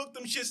 You look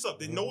them shits up.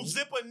 There's no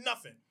zipper,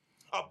 nothing.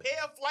 A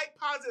pair of flight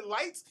posit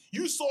lights,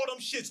 you saw them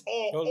shits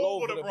all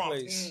over the Bronx.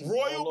 Place.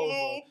 Royal blue,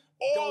 all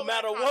don't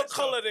matter what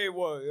color they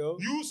were, yo.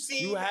 You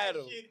seen that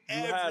shit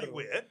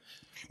everywhere.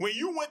 When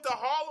you went to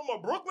Harlem or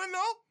Brooklyn,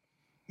 though,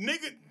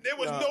 nigga, there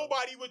was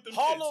nobody with them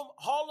Harlem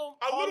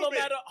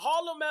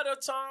at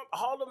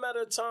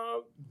a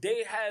time,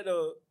 they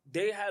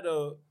had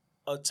a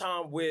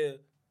time where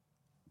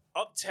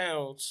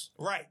uptowns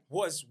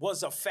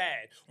was a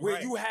fad.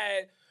 Where you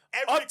had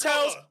every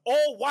uptowns color.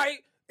 All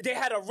white. They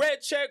had a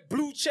red check,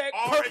 blue check,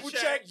 purple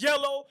check,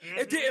 yellow.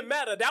 It didn't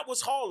matter. That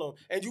was Harlem,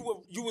 and you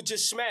were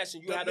just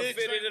smashing. You had to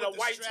fit it in a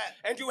white,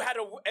 and you had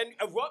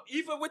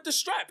even with the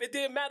strap. It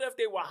didn't matter if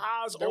they were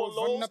highs or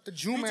lows. Up the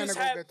Juma to go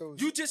get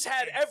those. You just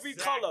had every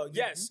color.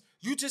 Yes,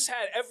 you just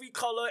had every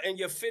color, and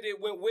your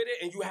fitted went with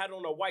it, and you had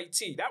on a white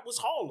tee. That was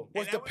Harlem.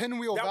 Was the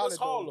pinwheel valid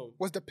though?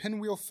 Was the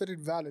pinwheel fitted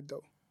valid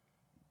though?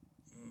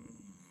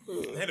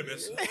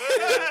 Cannabis. Right,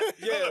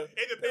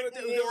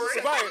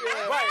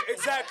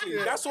 exactly.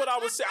 That's what I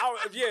was saying.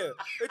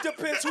 It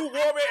depends who wore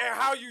it and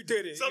how you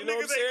did it. Some you know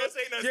niggas ain't gonna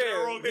say nothing.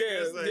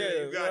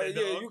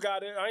 You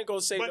got it. I ain't gonna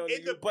say nothing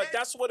to you, but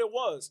that's what it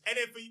was. And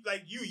if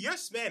like you're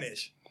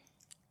Spanish,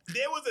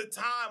 there was a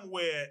time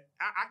where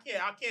I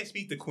can't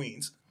speak to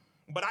Queens,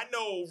 but I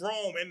know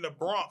Rome and the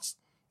Bronx.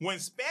 When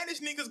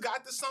Spanish niggas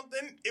got to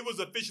something, it was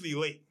officially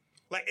late.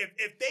 Like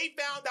if they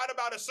found out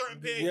about a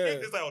certain pair of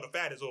kicks, it's like, oh, the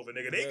fad is over,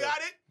 nigga. They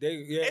got it.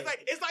 It's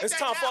like it's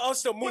time for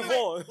us to move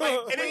on.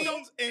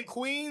 In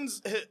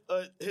Queens,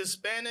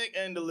 Hispanic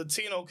and the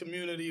Latino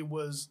community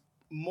was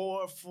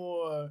more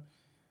for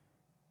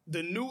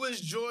the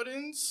newest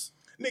Jordans.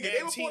 Nigga,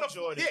 they were Team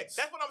Jordans. Yeah,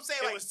 that's what I'm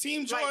saying. It was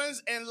Team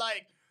Jordans and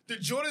like the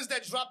Jordans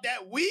that dropped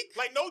that week.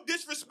 Like no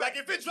disrespect.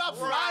 Like if it dropped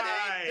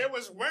Friday, it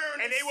was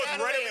wearing and they was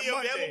readily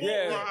available.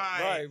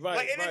 Yeah, right.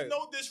 Like it is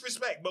no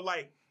disrespect, but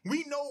like.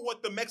 We know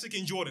what the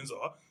Mexican Jordans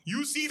are.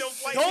 You see them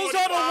flight. Those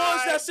are the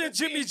ones that's in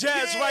Jimmy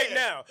Jazz right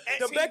now.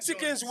 The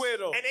Mexicans wear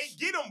them. And they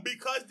get them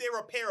because they're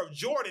a pair of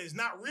Jordans,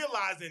 not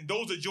realizing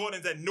those are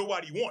Jordans that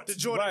nobody wants. The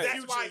Jordans,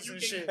 that's why you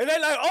can. And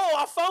they're like, oh,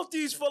 I found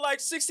these for like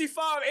 $65,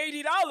 $80,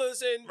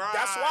 and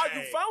that's why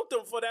you found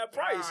them for that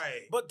price.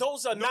 Right. But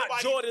those are not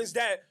Jordans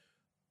that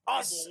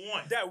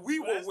we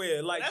will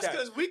wear like that.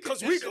 That's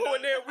because we go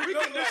in there, we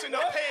conditioned to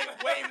pay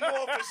way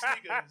more for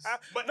sneakers.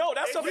 But no,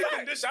 that's a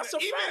fact. That's a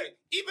fact.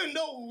 Even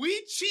though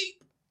we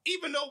cheap,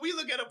 even though we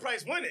look at a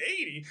price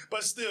 $180,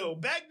 but still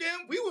back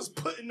then we was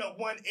putting up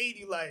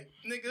 $180 like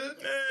nigga.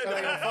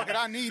 Fuck it,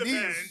 I need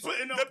these.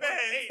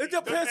 It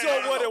depends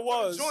on what it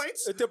was.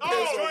 It depends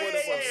on what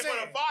it was.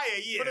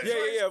 For the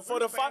fire, for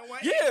the fire,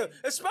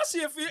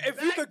 especially if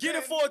you could get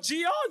it for a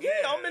GR.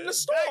 I'm in the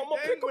store. I'm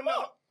gonna pick them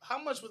up. How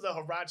much was the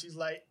Harachis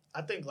like?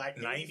 I think like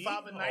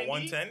 95 and 90?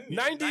 110?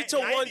 90 to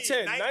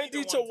 110.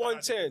 90 to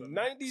 110.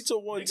 90 to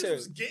 110. Niggas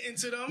was getting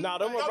to them. Nah,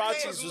 them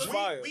Harachis was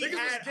fire. Niggas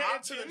was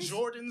getting to the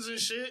Jordans and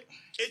shit.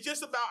 It's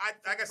just about,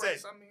 like I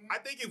said, I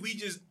think if we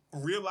just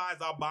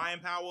realize our buying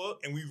power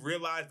and we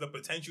realize the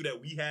potential that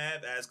we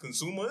have as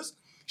consumers,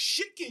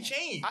 shit can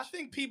change. I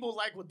think people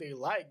like what they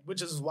like,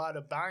 which is why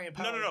the buying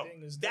power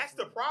thing is different. That's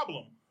the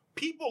problem.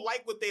 People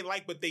like what they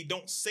like, but they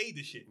don't say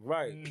the shit.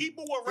 Right.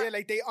 People were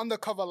like they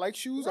undercover like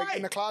shoes, like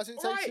in the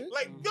closet type shit.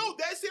 Like, yo,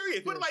 that's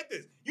serious. Put it like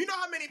this. You know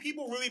how many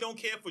people really don't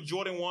care for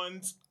Jordan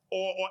 1s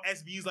or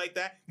SBs like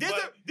that? They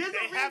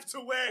have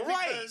to wear it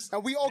because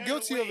and we all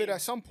guilty of it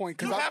at some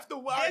point. You have to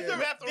ride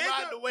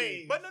the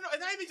wave. But no, it's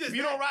not even just if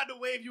you don't ride the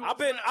wave, I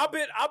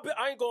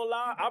ain't gonna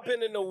lie. I've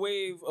been in the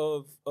wave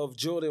of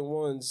Jordan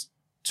 1s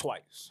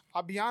twice.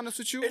 I'll be honest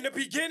with you. In the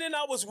beginning,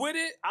 I was with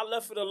it. I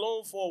left it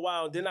alone for a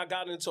while, and then I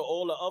got into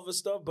all the other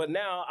stuff. But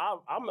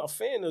now I'm a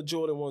fan of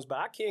Jordan ones, but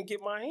I can't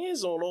get my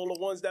hands on all the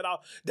ones that I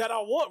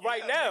want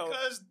right now.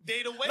 Because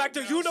they the way like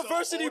the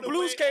University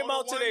Blues came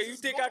out today. You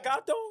think I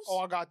got those? Oh,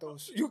 I got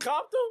those. You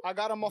copped them? I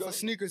got them off of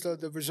sneakers,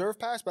 the reserve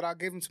pass, but I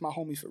gave them to my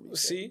homies for resale.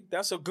 See,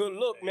 that's a good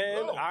look,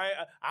 man.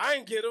 I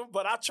ain't get them,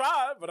 but I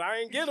tried, but I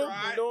ain't get them.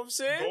 You know what I'm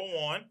saying? Go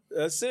on.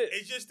 That's it.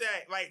 It's just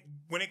that, like,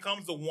 when it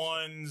comes to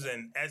ones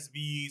and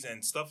SBs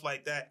and stuff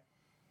like that,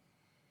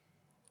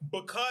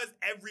 because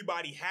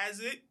everybody has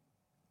it,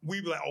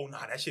 we be like, oh,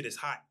 nah, that shit is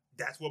hot.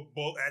 That's what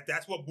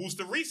boosts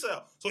the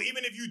resale. So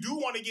even if you do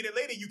want to get it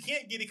later, you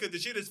can't get it because the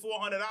shit is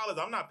 $400.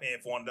 I'm not paying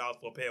 $400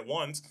 for a pair of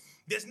ones.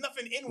 There's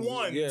nothing in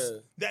ones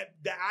that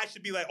I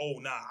should be like, oh,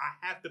 nah, I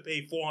have to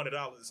pay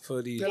 $400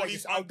 for these. They're like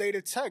it's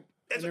outdated tech.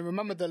 And then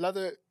remember, the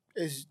leather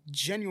is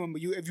genuine,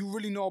 but if you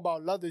really know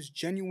about leathers,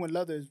 genuine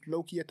leather is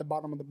low-key at the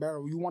bottom of the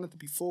barrel. You want it to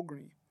be full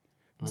green.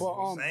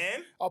 But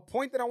a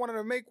point that I wanted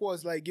to make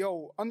was like,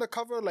 yo,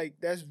 undercover, like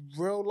that's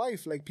real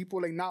life. Like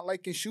people like not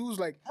liking shoes.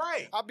 Like,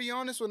 right. I'll be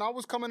honest, when I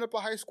was coming up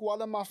in high school, I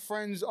let my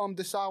friends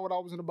decide what I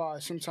was gonna buy.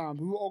 Sometimes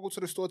we would all go to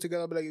the store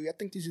together, be like, I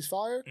think this is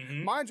fire.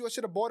 Mm-hmm. Mind you, I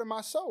should have bought it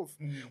myself.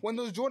 Mm-hmm. When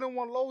those Jordan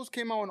 1 lows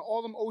came out in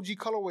all them OG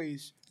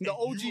colorways, the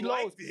OG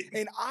lows,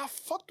 and I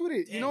fucked with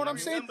it. You know what I'm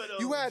saying?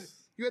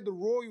 You had the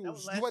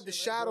Royals, you had the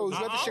Shadows, you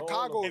had the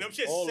Chicago's, and them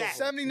shit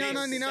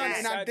 $79.99,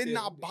 and I did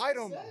not buy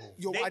them.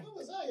 Yo,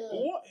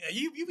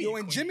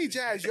 and Jimmy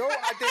Jazz, yo,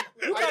 I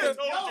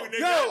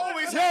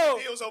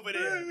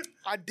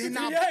did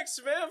not.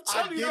 PX, man, I'm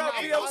telling you about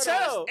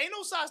PXL. Ain't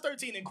no size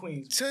 13 in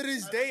Queens. To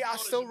this day, I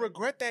still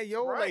regret that,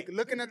 yo. Right. Like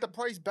looking at the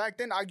price back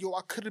then, I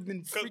could have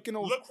been freaking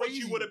over. Look what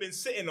you would have been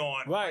sitting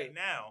on right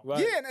now.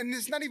 Right. Yeah, and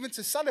it's not even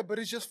to sell it, but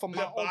it's just for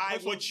my own. Buy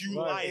what you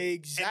like.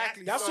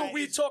 Exactly. That's what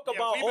we talk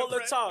about all the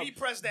time.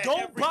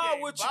 Don't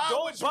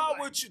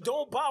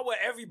buy what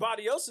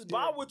everybody else is.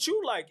 Buy what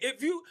you like. If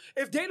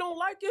they don't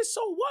like it,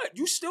 so what?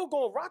 You still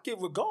gonna rock it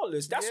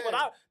regardless. That's what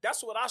I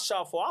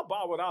shop for. I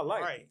buy what I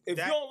like. Right. If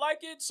you don't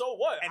like it, so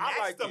what? And I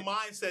that's the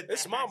mindset.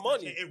 It's my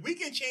money. If we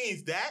can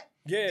change that,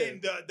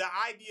 then the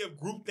idea of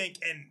groupthink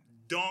and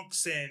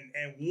dunks and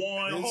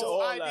one, the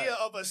whole idea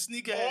of a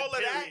sneaker, all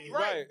of that,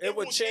 right? It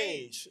would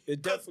change.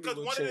 It definitely would change.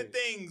 Because one of the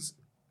things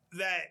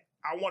that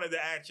I wanted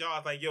to ask y'all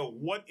is like, yo,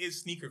 what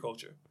is sneaker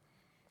culture?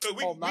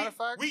 Matter of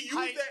fact, we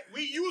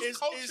use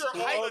culture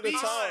all the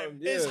time.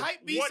 Yeah. It's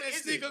hype beats and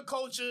sneaker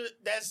culture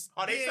that's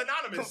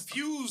synonymous,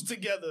 confused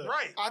together.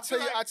 Right. I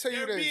tell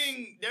you this.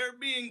 They're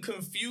being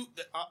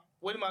confused.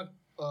 What am I?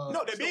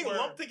 No, they're being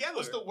lumped together.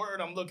 What's the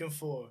word I'm looking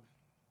for?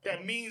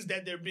 That means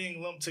that they're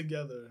being lumped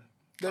together.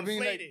 They're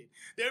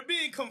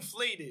being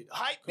conflated.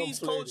 Hype beats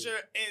culture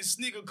and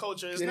sneaker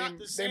culture is not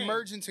the same. They're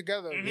merging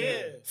together. Mm-hmm.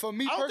 Yeah. For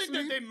me personally, I don't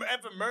personally, think that they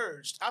ever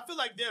merged. I feel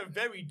like they're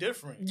very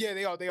different. Yeah,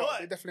 they are. They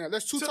definitely are.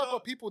 There's two type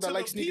of people that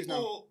like sneakers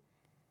now.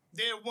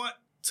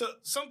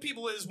 Some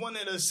people is one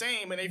and the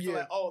same, and they feel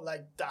like, oh,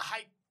 like the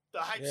hype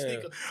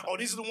sneaker. Oh,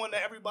 these are the one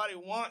that everybody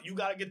want. You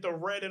gotta get the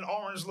red and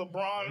orange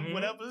LeBron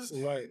whatever's.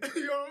 Right.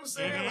 You know what I'm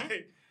saying? Mm-hmm.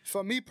 Like,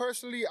 for me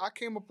personally, I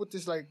came up with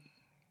this like.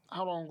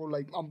 How long ago?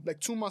 Like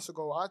 2 months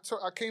ago, I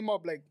came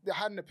up I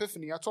had an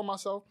epiphany. I told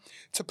myself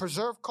to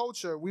preserve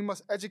culture, we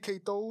must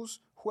educate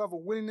those who have a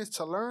willingness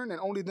to learn, and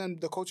only then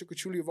the culture could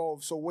truly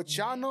evolve. So what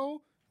y'all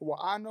know, what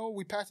I know,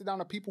 we pass it down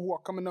to people who are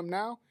coming up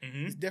now.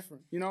 It's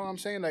different. You know what I'm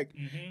saying? Like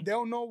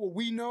they'll know what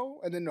we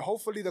know, and then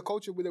hopefully the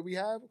culture that we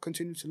have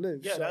continues to live.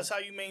 Yeah, so that's how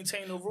you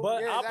maintain the rule.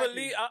 But I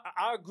believe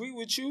I agree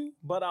with you,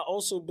 but I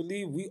also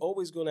believe we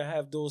always gonna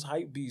have those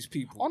hype beast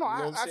people. Oh no, you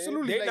know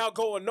absolutely. They're not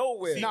going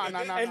nowhere. Nah.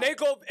 And they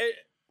go.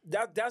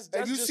 That's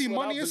if you just see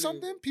money or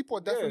something, people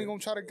are definitely gonna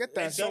try to get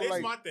that. And so that's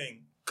my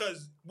thing,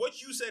 because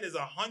what you said is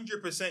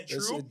 100%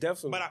 true.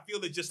 Definitely. But I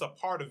feel it's just a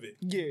part of it.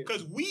 Yeah,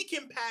 because we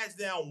can pass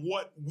down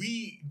what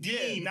we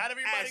deem not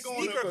everybody as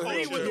going sneaker to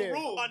agree culture. with the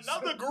rules.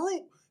 Another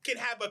group can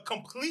have a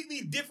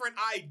completely different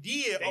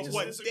idea of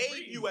what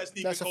they view as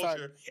sneaker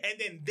culture, and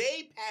then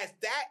they pass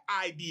that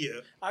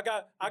idea. I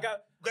got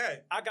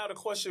a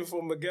question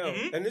for Miguel,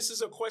 and this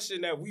is a question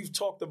that we've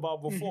talked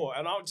about before,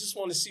 and I just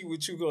want to see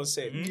what you're gonna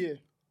say. Yeah.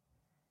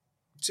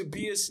 To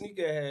be a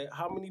sneakerhead,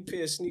 how many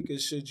pair of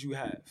sneakers should you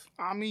have?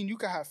 I mean, you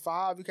could have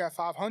 5, you could have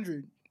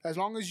 500. As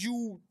long as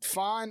you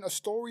find a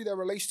story that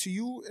relates to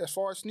you as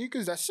far as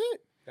sneakers, that's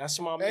it. That's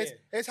my man.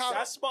 That's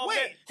my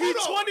man. He's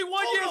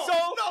 21 years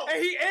old, and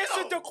he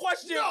answered the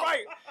question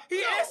right.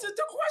 He answered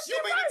the question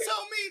right. You mean to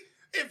tell me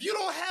if you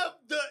don't have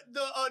the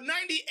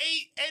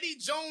 98 Eddie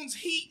Jones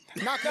Heat?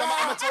 Nah, because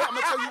I'm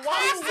gonna tell you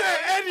why. He said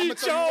Eddie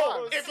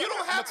Jones. If you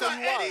don't have the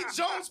Eddie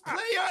Jones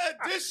Player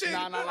Edition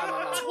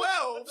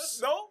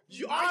 12s, no, are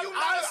you not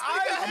a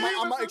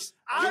sneakerhead?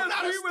 I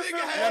agree with him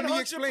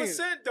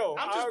 100%, though.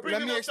 I'm just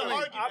bringing up the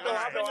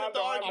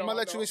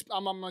argument.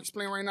 I'm gonna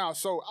explain right now.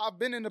 So I've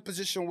been in a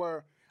position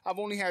where I've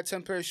only had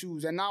 10 pair of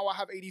shoes, and now I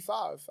have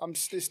 85. I'm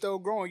still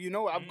growing. You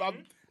know,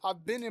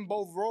 I've been in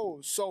both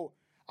roles. So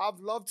I've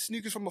loved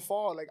sneakers from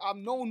afar. Like I've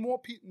known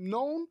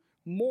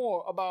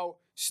more about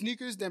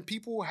sneakers than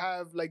people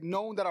have like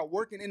known that are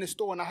working in the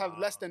store, and I have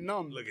less than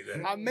them. Look at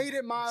that. I made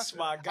it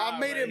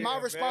my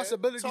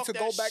responsibility to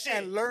go back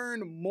and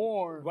learn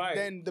more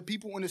than the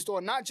people in the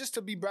store, not just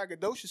to be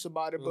braggadocious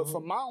about it, but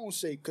for my own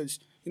sake, because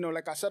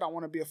like I said, I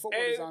want to be a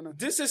footwear designer.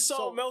 This is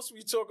something else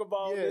we talk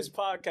about on this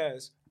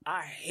podcast.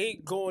 I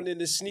hate going in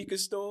the sneaker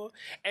store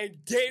and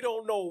they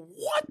don't know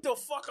what the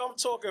fuck I'm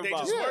talking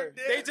about. Just work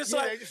there. They just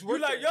you're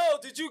like, yo,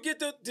 did you get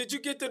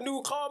the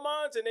new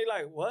Carmines? And they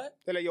like, what?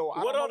 They're like, yo,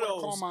 what are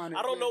those?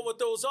 I don't know what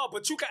those are,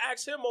 but you can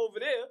ask him over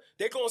there.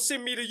 They're gonna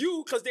send me to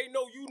you because they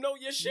know you know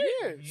your shit.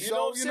 Yeah. You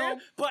know what I'm saying?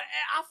 But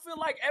I feel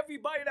like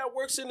everybody that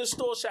works in the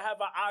store should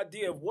have an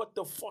idea of what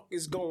the fuck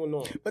is going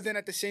on. But then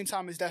at the same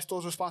time, it's that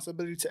store's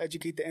responsibility to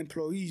educate the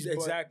employees.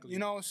 Exactly.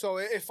 But, so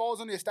it falls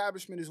on the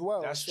establishment as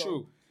well. That's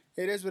true.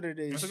 It is what it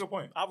is. That's a good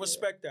point. I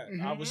respect that.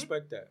 I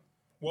respect that.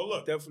 Well,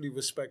 look, definitely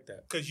respect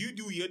that because you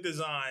do your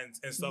designs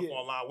and stuff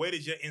online. Where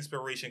does your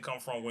inspiration come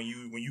from when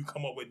you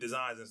come up with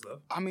designs and stuff?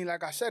 I mean,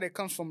 like I said, it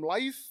comes from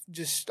life,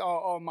 just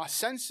my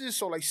senses.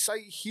 So like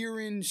sight,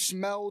 hearing,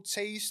 smell,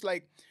 taste.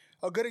 Like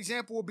a good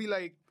example would be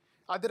like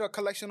I did a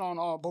collection on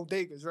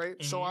bodegas, right?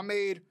 Mm-hmm. So I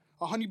made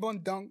a honey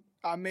bun dunk.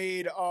 I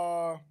made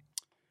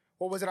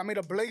what was it? I made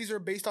a blazer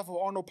based off of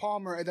Arnold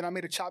Palmer, and then I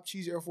made a chopped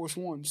cheese Air Force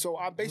One. So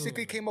I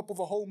basically came up with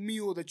a whole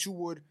meal that you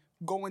would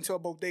go into a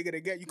bodega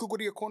to get. You could go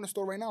to your corner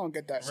store right now and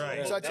get that.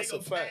 Right. So that's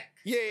a fact.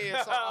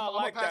 Yeah. So I'm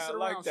like gonna pass it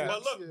around. Like that.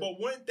 But look, but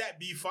wouldn't that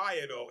be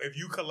fire though if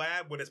you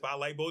collab with a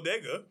spot like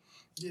Bodega?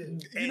 Yeah.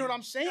 You know what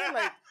I'm saying?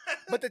 Like,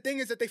 but the thing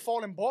is that they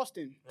fall in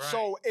Boston,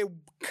 so it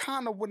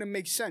kind of wouldn't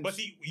make sense. But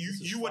see,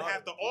 you would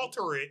have to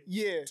alter it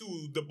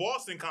to the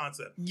Boston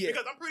concept. Yeah.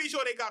 Because I'm pretty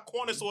sure they got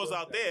corner stores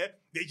out there.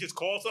 They just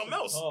call something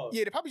else.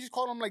 Yeah, they probably just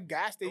call them like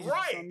gas stations.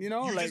 Right. Or something,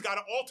 you just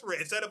gotta alter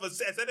it. Instead of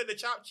the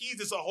chopped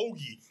cheese, it's a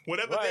hoagie.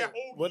 Whatever their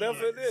hoagie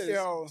whatever it is.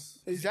 Yo,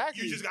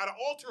 exactly. You just gotta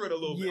alter it a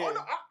little bit. Oh no,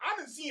 I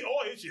done seen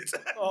all his shit.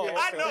 Okay.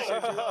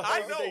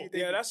 I know.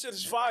 Yeah, that shit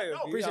is fire.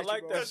 I like that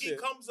shit. Because he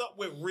comes up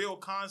with real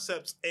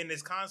concepts, and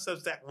it's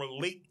concepts that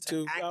relate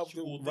to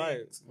actual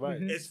things. Right.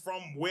 It's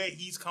from where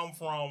he's come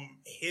from,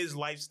 his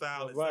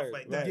lifestyle and stuff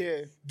like that.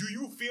 Yeah. Do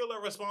you feel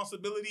a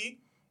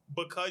responsibility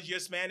because you're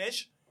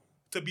Spanish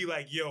to be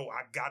like, yo,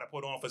 I gotta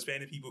put on for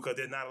Spanish people because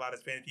there's not a lot of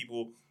Spanish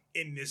people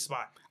in this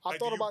spot? Do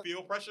you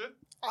feel pressure?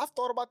 I've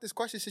thought about this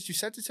question since you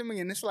sent it to me,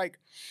 and it's like,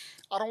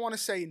 I don't want to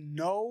say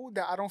no,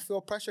 that I don't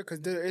feel pressure, because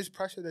there is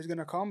pressure that's going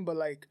to come, but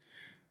like,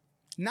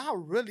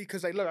 not really,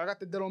 because like, look, I got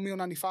the Dillo Mio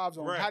 95s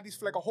on. I had these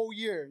for like a whole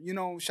year,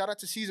 shout out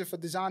to Caesar for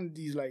designing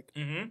these, like,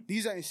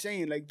 these are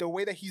insane, like, the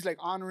way that he's like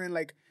honoring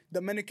like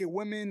Dominican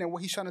women and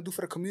what he's trying to do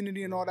for the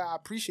community and all that, I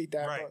appreciate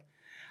that, but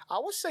I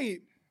would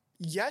say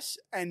yes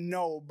and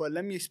no, but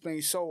let me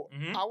explain. So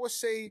I would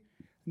say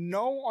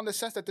no on the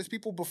sense that there's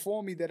people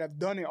before me that have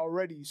done it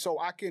already. So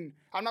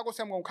I'm not going to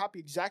say I'm going to copy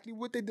exactly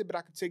what they did, but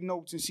I can take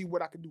notes and see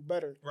what I can do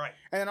better. Right.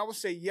 And then I would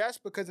say yes,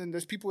 because then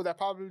there's people that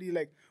probably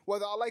like,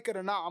 whether I like it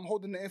or not, I'm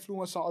holding the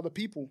influence on other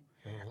people.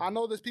 I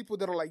know there's people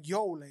that are like,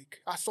 yo,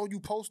 like, I saw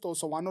you post those,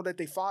 so I know that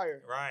they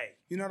fire. Right.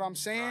 You know what I'm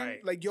saying?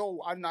 Right. Like,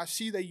 yo, I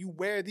see that you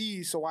wear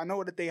these, so I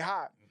know that they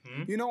hot.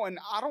 And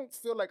I don't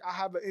feel like I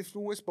have an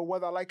influence, but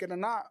whether I like it or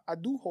not, I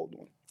do hold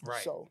one.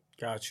 Right. So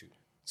got you.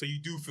 So you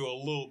do feel a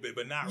little bit,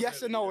 but not yes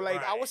really. And no.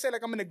 Like, I would say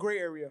like I'm in a gray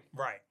area.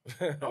 Right.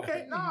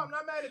 Okay. No, I'm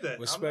not mad at that.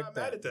 Respect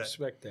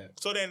that.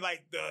 So then,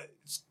 like,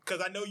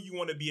 because I know you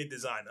want to be a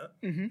designer.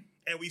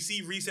 And we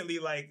see recently,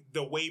 like,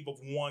 the wave of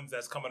ones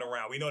that's coming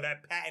around. We know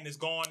that patent is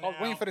gone now. I was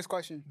waiting for this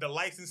question. The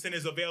licensing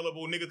is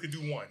available. Niggas could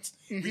do ones.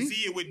 We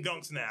see it with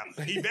dunks now.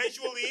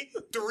 Eventually,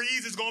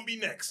 threes is going to be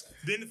next.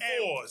 Then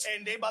fours.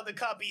 And they about to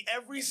copy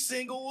every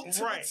single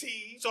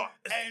T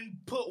and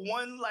put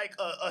one, like,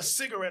 a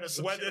cigarette or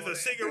something. Whether it's a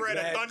cigarette,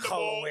 a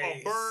thunderbolt,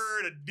 a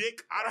bird, a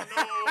dick, I don't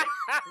know,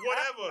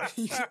 whatever.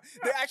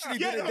 They actually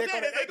did a dick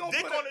on it. They going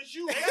to put on the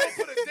shoe. They going to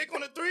put a dick on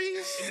the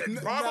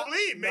threes?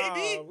 Probably,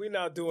 maybe. Nah, we're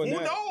not doing that.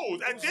 Who knows?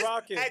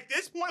 At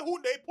this point,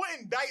 who they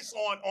putting dice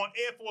on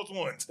Air Force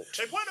Ones?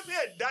 They putting a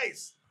pair of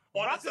dice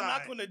on the side.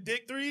 Not gonna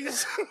dick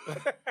threes.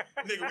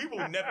 Nigga, we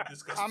will never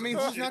discuss. I mean,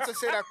 who's not to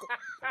say that?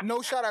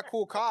 No shot at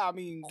Cool Car. I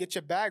mean, get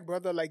your bag,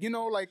 brother. Like,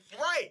 like.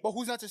 Right. But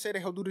who's not to say that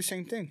he'll do the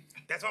same thing?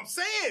 That's what I'm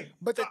saying.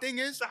 But the thing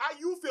is, so how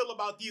you feel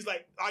about these?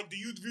 Like, do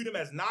you view them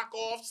as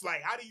knockoffs?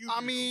 Like, how do you?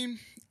 I mean,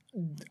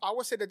 I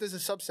would say that there's a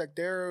subsect.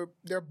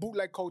 They're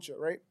bootleg culture,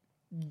 right?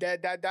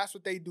 That's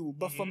what they do.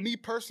 But for me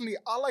personally,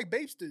 I like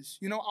Bapesters.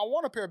 I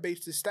want a pair of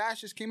Bapesters. Stash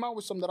just came out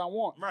with some that I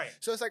want. Right.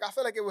 So it's like, I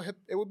feel like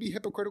it would be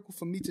hypocritical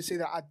for me to say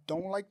that I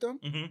don't like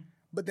them.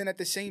 But then at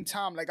the same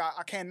time, like,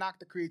 I can't knock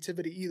the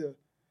creativity either.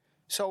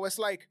 So it's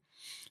like,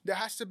 there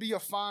has to be a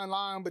fine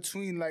line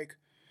between like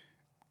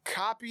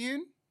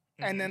copying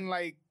and then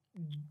like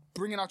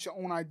bringing out your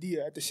own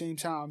idea at the same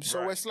time.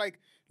 So it's like,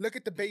 look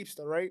at the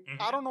Bapester, right?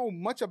 I don't know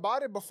much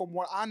about it, but from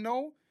what I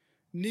know,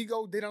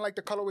 Nigo didn't like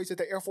the colorways that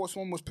the Air Force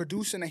One was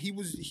producing, and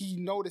he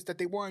noticed that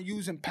they weren't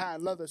using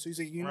patent leather. So he's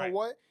like, you know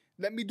what?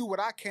 Let me do what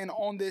I can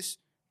on this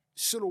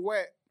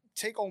silhouette,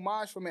 take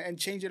homage from it, and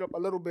change it up a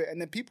little bit. And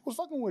then people was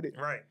fucking with it.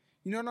 Right.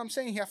 You know what I'm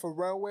saying? He had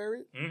Pharrell wear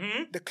it.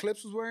 The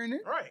Clips was wearing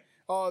it. Right.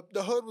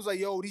 The Hood was like,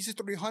 yo, these is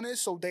 300,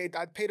 so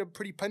I paid a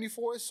pretty penny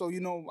for it, so,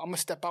 you know, I'm going to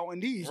step out in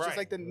these. Just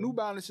like the New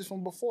Balances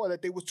from before,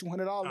 that they was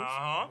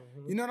 $200.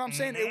 You know what I'm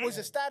saying? It was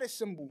a status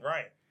symbol.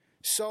 Right.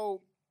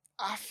 So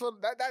I feel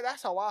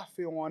that's how I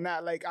feel on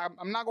that. Like,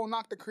 I'm not going to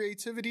knock the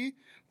creativity,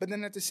 but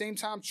then at the same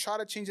time, try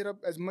to change it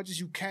up as much as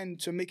you can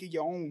to make it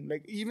your own.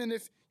 Like, even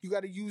if you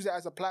got to use it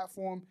as a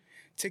platform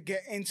to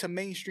get into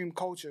mainstream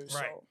culture.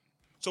 Right.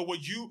 So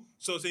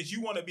since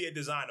you want to be a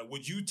designer,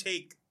 would you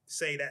take,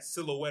 say, that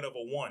silhouette of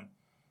a one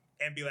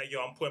and be like,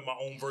 yo, I'm putting my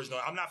own version on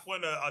it? I'm not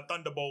putting a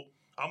Thunderbolt.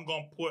 I'm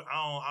going to put,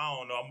 I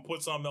don't know, I'm going to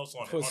put something else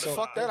on it.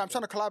 Fuck that. I'm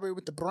trying to collaborate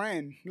with the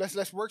brand.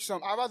 Let's work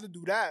some. I'd rather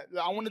do that.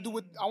 I want to do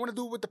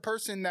it with the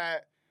person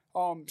that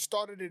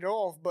started it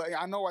off, but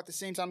I know at the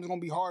same time it's going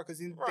to be hard because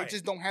they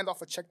just don't hand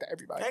off a check to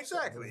everybody.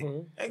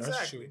 Exactly.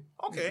 Exactly.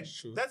 Okay.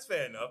 That's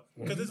fair enough.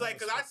 Because it's like,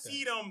 because I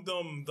see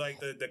them like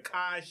the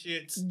Kai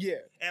shits. Yeah.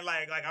 And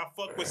like I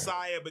fuck with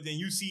Saya, but then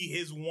you see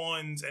his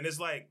ones and it's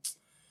like,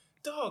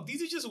 dog,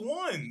 these are just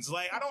ones.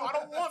 Like I don't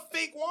want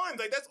fake ones.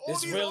 Like that's all.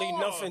 It's these really are.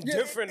 nothing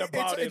different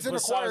about it. It's an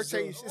acquired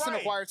taste. It's an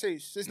acquired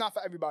taste. It's not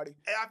for everybody.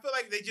 And I feel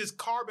like they just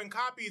carbon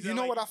copies. You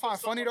know what I find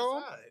funny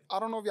though? I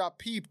don't know if y'all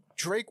peep.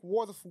 Drake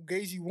wore the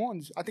Fugazi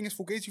ones. I think it's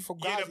Fugazi.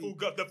 Yeah,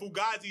 the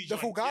Fugazi joint. The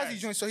Fugazi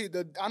joint. So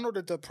I know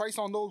that the price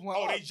on those went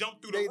up. They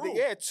jumped through the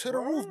roof. To the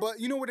roof. But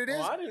you know what it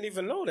is? I didn't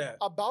even know that.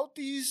 About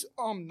these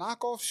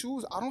knockoff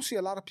shoes, I don't see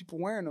a lot of people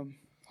wearing them.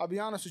 I'll be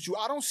honest with you.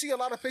 I don't see a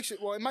lot of pictures.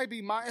 Well, it might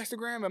be my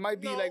Instagram. It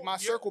might be like my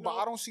circle, but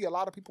I don't see a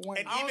lot of people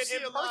wearing them. And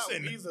even in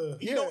person.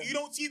 You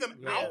don't see them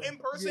out in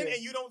person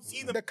and you don't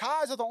see them. The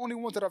Kais are the only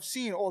ones that I've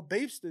seen, or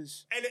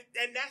Babesters. And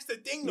that's the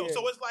thing, though.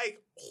 So it's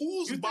like,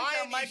 who's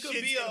buying these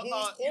shits and who's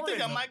pouring You think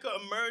that might could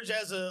emerge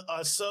as a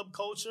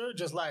subculture?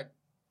 Just like...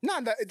 No,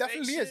 it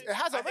definitely is. It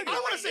has already. I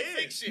don't want to say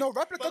fake shit. No,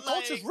 replica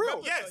culture is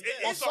real. Yes,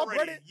 it is on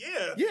already.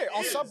 Subreddit. Yeah,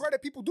 on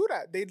subreddit, people do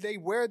that. They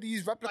wear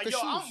these replica shoes.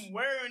 I'm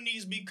wearing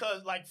these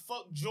because, like,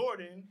 fuck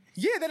Jordan.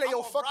 Yeah, they're like,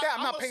 yo, fuck that.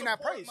 I'm not paying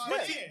that price.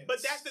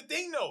 But that's the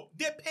thing, though.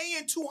 They're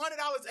paying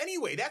 $200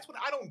 anyway. That's what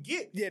I don't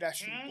get. Yeah, that's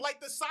true. Like,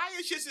 the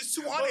Saya shits is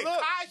 $200.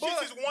 Kai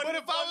shits is $1. But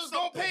if I was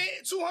going to pay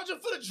 $200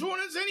 for the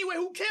Jordans anyway,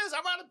 who cares?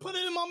 I'd rather put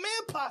it in my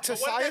man pocket. To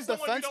Saya's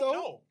defense,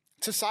 though.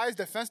 To Saya's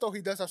defense, though, he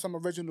does have some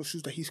original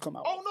shoes that he's come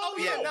out with.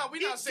 No,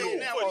 we're not saying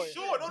that. For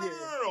sure.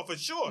 No, for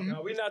sure.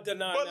 No, we're not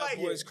denying that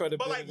boy's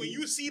credibility. But, like, when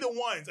you see the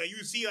ones, and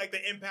you see, like,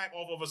 the impact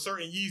off of a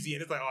certain Yeezy,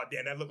 and it's like, oh,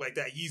 damn, that looked like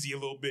that Yeezy a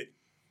little bit.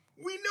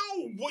 We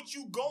know what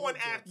you going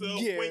after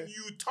when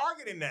you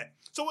targeting that.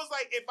 So it's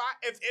like,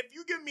 if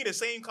you give me the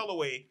same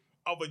colorway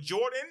of a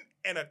Jordan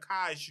and a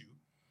Kai shoe,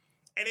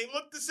 and they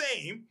look the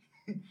same,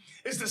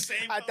 it's the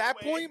same At that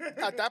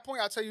point,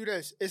 I'll tell you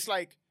this. It's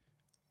like,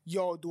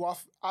 yo,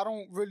 I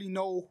don't really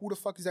know who the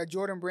fuck is that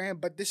Jordan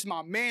brand, but this is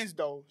my man's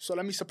though, so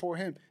let me support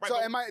him. Right, so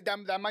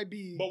that might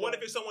be. But what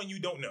if it's someone you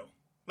don't know?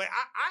 Like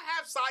I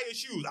have Saya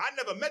shoes. I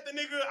never met the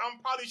nigga. I'm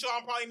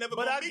probably never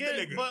gonna meet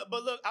the nigga.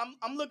 But look,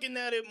 I'm looking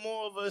at it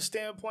more of a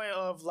standpoint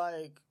of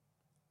like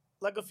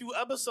a few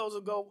episodes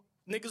ago,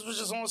 niggas was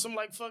just on some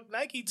like fuck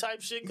Nike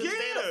type shit because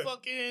they're the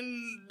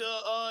fucking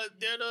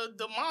they're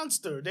the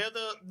monster. They're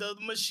the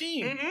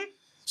machine. Mm-hmm.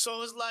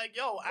 So it's like,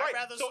 yo, I'd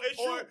rather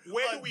support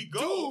where do we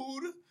go?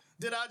 Dude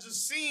that I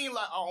just seen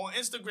like on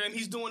Instagram,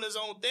 he's doing his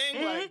own thing.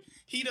 Mm-hmm. Like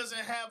he doesn't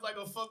have like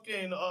a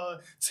fucking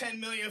 10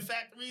 million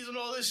factories and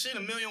all this shit,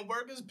 1 million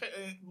workers,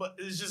 but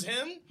it's just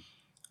him.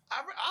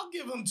 I'll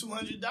give him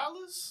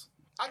 $200.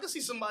 I can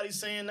see somebody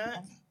saying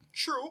that.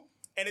 True.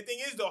 And the thing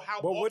is though, how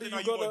often are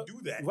you going to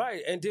do that?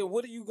 Right. And then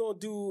what are you going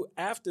to do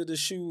after the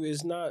shoe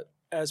is not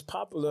as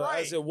popular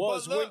as it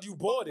was when you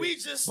bought it?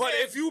 But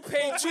if you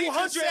pay $200,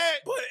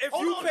 for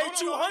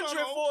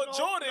a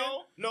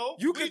Jordan,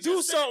 you could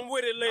do something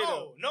with it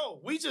later. No,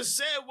 we just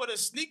said what a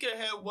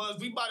sneakerhead was.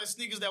 We buy the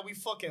sneakers that we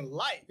fucking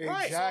like.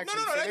 Exactly.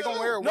 No, they gonna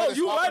wear it. No,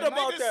 you right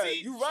about that.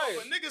 You right.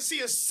 So if a nigga see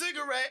a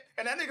cigarette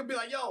and that nigga be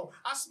like, yo,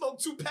 I smoke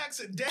 2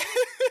 packs a day.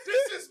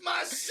 This is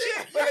my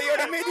shit. Yo,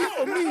 they made these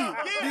for me.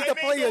 These the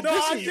player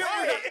editions.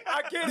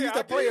 I get it. These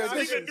the player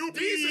editions.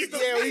 These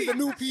the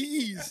new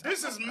PEs.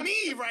 This is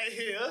me right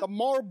here. The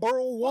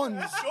Marlboro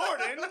ones.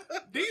 Jordan.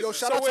 Yo,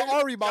 shout out to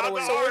Ari, by the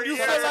way.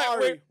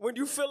 So when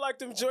you feel like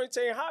them joints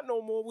ain't hot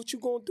no more, what you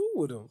gonna do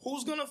with them?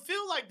 Who's gonna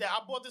feel like that?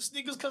 I bought the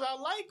sneakers because I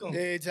like them.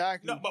 Yeah,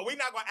 exactly. No, but we're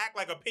not gonna act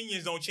like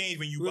opinions don't change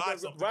when you buy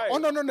something. Right. Oh,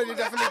 no, they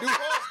definitely do.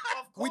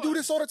 Of course. We do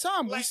this all the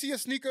time. We see a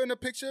sneaker in the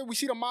picture. We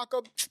see the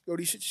mock-up. Yo,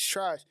 these shit is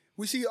trash.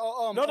 We see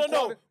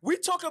No. We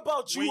talk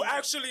about you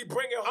actually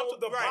bringing home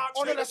the box.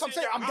 Oh no, that's what I'm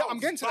saying. I'm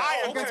getting to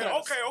that.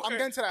 Okay. I'm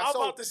getting to that. I'm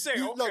about to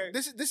say. Look,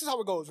 this is how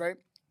it goes, right?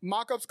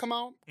 Mock-ups come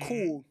out,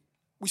 cool.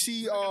 We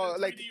see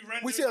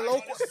we see a low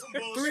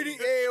 3D.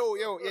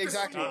 Yo,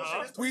 exactly.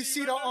 We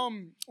see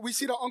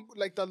the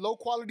like the low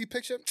quality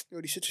picture. Yo,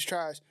 these shit is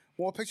trash.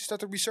 More pictures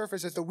start to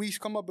resurface as the weeks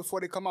come up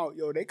before they come out.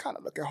 Yo, they kind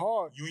of looking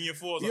hard. Union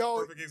 4 is a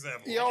perfect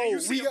example. Yo,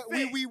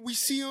 we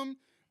see them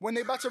when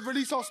they about to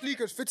release on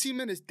sneakers. 15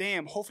 minutes.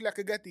 Damn. Hopefully I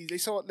could get these. They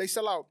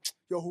sell out.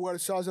 Yo, who had a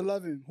size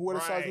 11? Who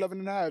had a size 11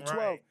 and a half?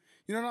 12.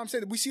 You You know what I'm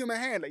saying? We see him in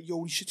hand, like,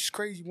 yo, this shit is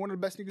crazy. One of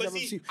the best niggas I've ever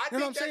seen. You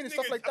know what I'm saying? And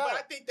stuff like that. But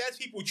I think that's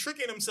people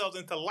tricking themselves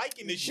into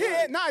liking this shit.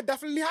 Yeah, nah, it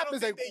definitely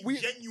happens. I don't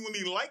think they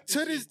genuinely like this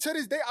shit. To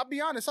this day, I'll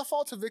be honest, I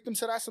fall to victim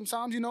to that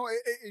sometimes. You know,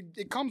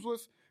 it comes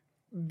with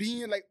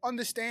being like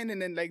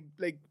understanding and like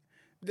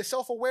the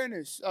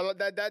self-awareness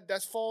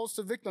that falls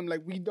to victim.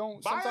 Like we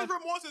don't. Buyer's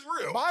remorse is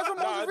real. Buyer's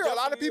remorse is real. A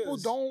lot of people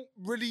don't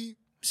really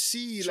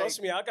see.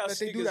 Trust me, I got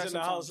sneakers in the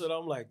house that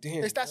I'm like,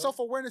 damn. It's that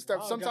self-awareness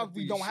that sometimes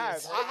we don't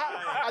have.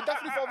 I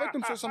definitely fall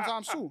victim to it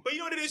sometimes too. But you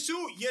know what it is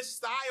too? Your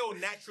style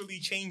naturally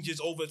changes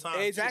over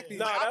time. Exactly.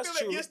 Like, I feel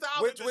like your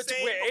style is the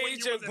same with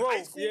age and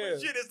growth. Yeah.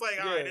 Shit, it's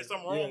like, all right, there's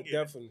something wrong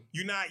here. Definitely.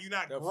 You're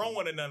not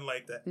growing or nothing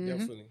like that.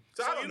 Definitely.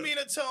 So you mean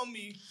to tell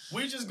me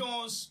we just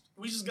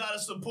gotta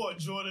support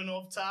Jordan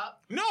off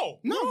top? No,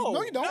 you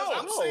don't.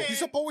 No. You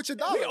support with your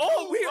dollar.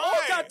 We all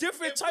got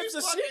different types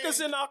of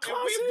sneakers in our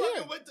closet. If we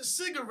fucking with the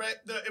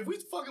cigarette, if we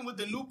fucking with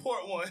the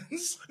Newport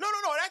ones. No,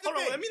 that's the thing.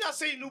 Hold on, let me not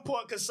say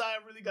Newport because Sai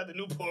really got the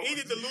Newport. He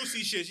did the Lucy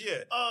shit,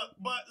 yeah.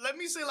 But let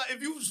me say, like,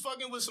 if you was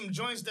fucking with some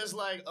joints that's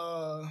like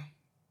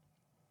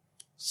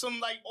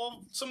some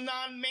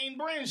non-main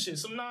brand shit,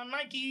 some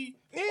non-Nike.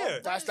 Yeah,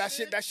 that's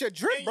shit. That shit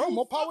drip, bro.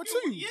 More power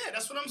to you. Yeah,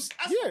 that's what I'm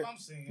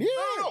saying. Yeah,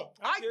 no,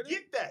 I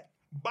get that.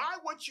 Buy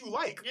what you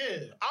like.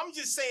 Yeah, I'm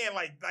just saying,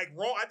 like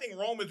Rome. I think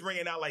Rome is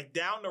bringing out like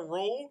down the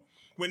road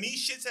when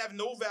these shits have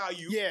no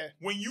value. Yeah,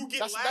 when you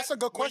get that's a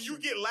good question.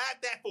 When you get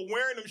laughed at for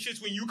wearing them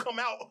shits when you come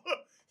out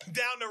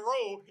down the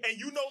road and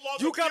you no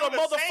longer you got a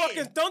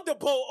motherfucking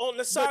Thunderbolt on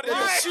the side of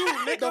your shoe,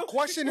 nigga. The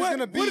question is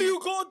gonna be, what are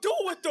you gonna do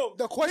with them?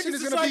 The question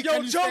is gonna be,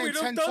 can you stand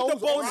 10 toes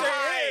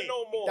down?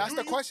 No more. That's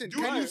the question.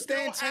 Can you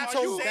stand 10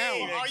 toes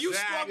down? Are you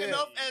strong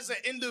enough as an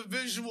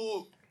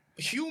individual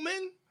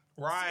human?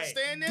 Right.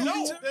 Stand there?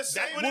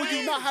 Will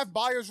you not have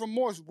buyer's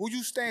remorse? Will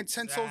you stand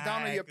 10 toes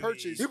down on your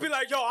purchase? You'll be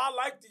like, yo, I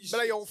like these. Be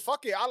like, yo,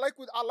 fuck it. I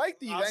like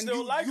these. And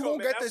you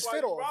won't get this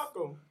fit off.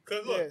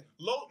 Cause look,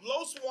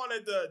 Los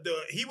wanted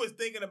he was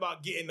thinking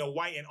about getting the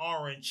white and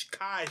orange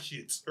Kai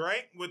shits,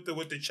 right? With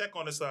the check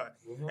on the side.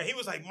 Mm-hmm. And he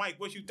was like, Mike,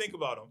 what you think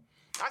about them?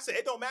 I said,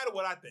 it don't matter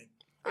what I think.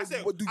 I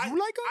said, do you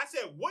like them? I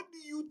said, what do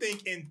you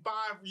think in 5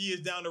 years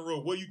down the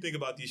road? What do you think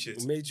about these shits?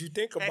 What made you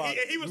think about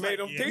it? He was made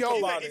like, him think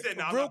about it. He said,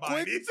 nah, real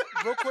quick.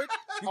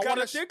 You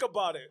gotta think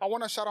about it. I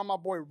want to shout out my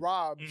boy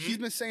Rob. Mm-hmm. He's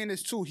been saying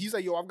this too. He's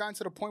like, yo, I've gotten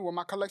to the point where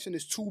my collection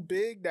is too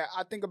big that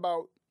I think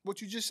about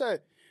what you just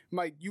said.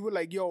 Mike, you were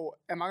like, yo,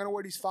 am I going to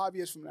wear these 5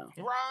 years from now?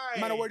 Right. Am I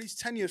going to wear these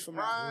 10 years from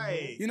now?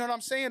 Right. You know what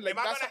I'm saying? Like, am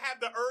I going to have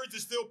the urge to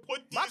still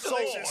put these on? My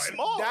collection's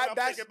small. I'm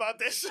thinking about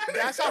this shit.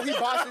 That's how he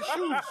buys his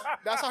shoes.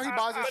 That's how he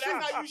buys his shoes.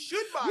 That's how you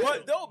should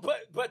buy them.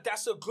 But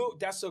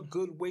that's a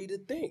good way to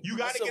think. You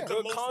got to get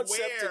the most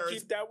concept wears. to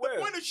keep that wear.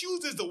 The point of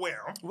shoes is to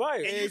wear them.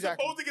 Right. And you're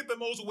supposed to get the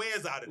most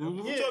wears out of them.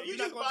 Mm-hmm. Yeah, so if you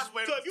just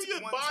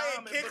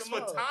buying kicks for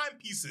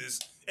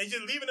timepieces and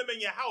just leaving them in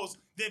your house,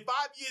 then 5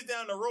 years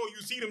down the road,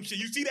 you see them shit.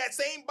 You see that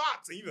same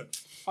box. And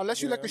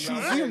unless you like the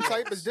museum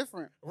type, it's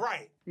different.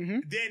 Right. Mm-hmm.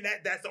 Then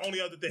that's the only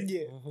other thing.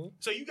 Yeah. Mm-hmm.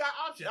 So you got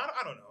options.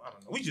 I don't know.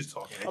 We just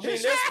talking. I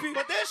mean,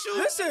 but there's shoes.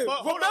 Listen,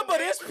 remember,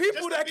 there's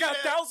people that got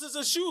thousands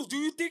of shoes. Do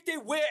you think they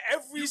wear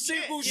every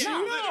single shoe?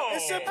 No.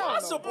 It's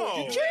impossible. No.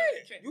 You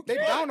can't. They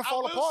bound to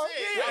fall apart.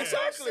 Yeah,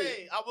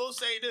 exactly. I will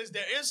say this.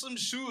 There is some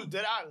shoes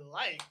that I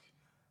like.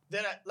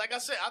 Like I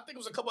said, I think it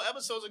was a couple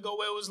episodes ago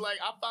where it was like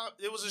I found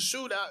it was a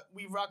shoe that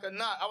we rock or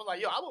not. I was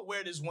like, yo, I would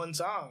wear this one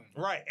time.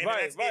 Right.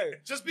 Right.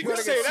 Just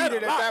because you say that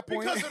at that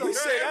point. We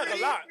say that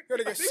a lot. You're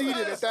gonna get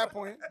seated at that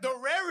point. The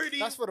rarity.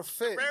 That's for the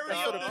fit.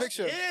 That's for the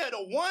picture. Yeah,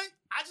 the one.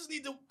 I just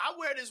need to. I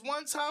wear this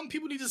one time.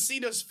 People need to see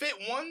this fit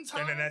one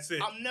time. And then that's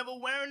it. I'm never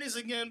wearing this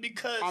again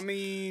because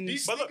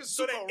these sneakers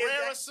super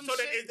rare or some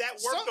shit. Is that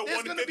worth the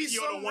 150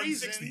 or the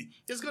 160?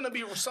 There's gonna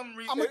be some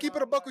reason. I'm gonna keep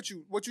it a buck with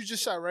you. What you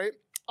just said, right?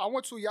 I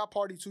went to a yacht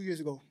party 2 years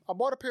ago. I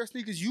bought a pair of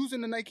sneakers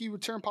using the Nike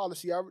return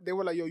policy. They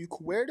were like, yo, you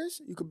could wear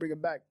this, you could bring it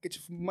back. Get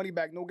your money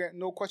back,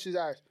 no questions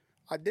asked.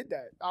 I did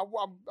that. I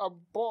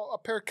bought a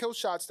pair of kill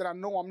shots that I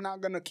know I'm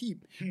not going to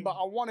keep, but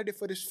I wanted it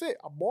for this fit.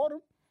 I bought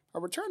them. I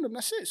returned them.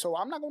 That's it. So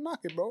I'm not going to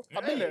knock it, bro.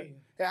 I've been there.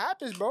 It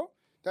happens, bro.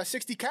 That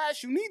 60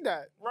 cash, you need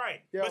that.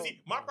 Right. Yo. But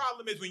see, my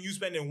problem is when you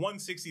spending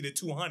 160 to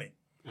 200.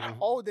 Mm-hmm.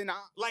 Oh, then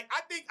I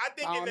think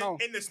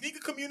in the sneaker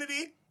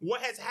community,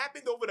 what has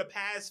happened over the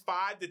past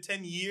 5 to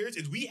 10 years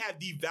is we have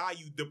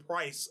devalued the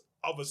price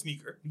of a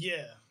sneaker.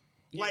 Yeah.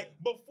 Like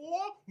before,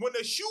 when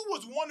the shoe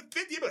was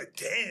 150, you'd be like,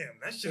 damn,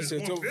 that shit is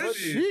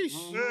 150.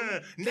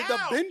 Sheesh. The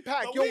bin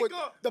pack,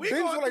 the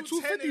bins were like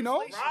 250, no?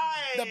 Right.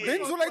 The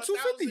bins were like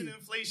 250.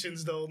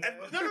 Inflations though. Man.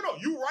 No.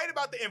 You're right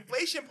about the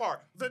inflation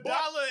part. The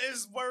dollar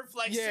is worth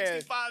like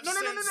 65 cents.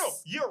 No.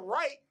 You're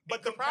right.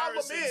 But the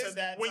problem is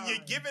when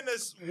you're giving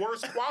us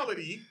worse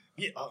quality.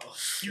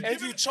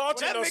 And you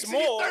charging us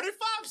more.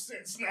 35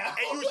 cents now.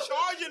 And you're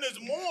charging us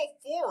more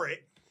for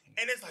it.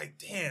 And it's like,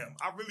 damn,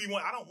 I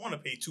don't want to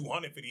pay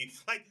 $200 for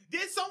these. Like,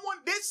 there's someone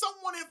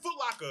in Foot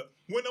Locker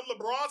when them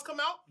LeBrons come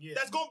out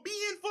that's gonna be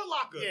in Foot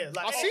Locker. Yeah,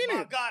 like, I've seen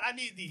it. God, I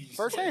need these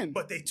firsthand.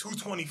 But they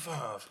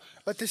 $225.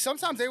 But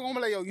sometimes they won't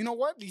be like, yo, you know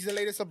what? These are the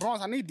latest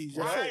LeBrons. I need these.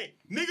 Right.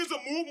 Niggas will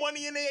move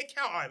money in their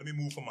account. All right, let me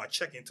move from my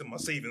checking to my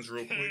savings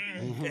real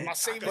quick. My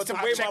savings But to the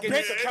my way my checking.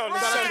 bank account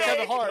is set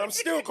up, but I'm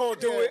still gonna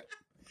do it.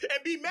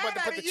 And be mad But to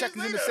at put it the years checkings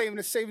in later.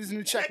 the savings in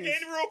the Check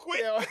checkings. in real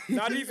quick. Yeah.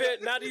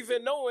 Not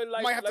even knowing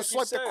like Might have like to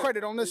swipe you said. the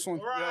credit on this one.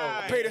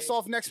 Right. Pay this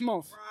off next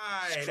month.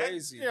 Right. It's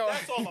crazy.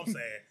 That's all I'm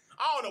saying.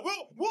 I don't know.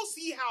 We'll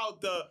see how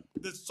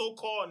the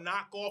so-called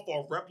knockoff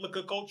or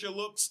replica culture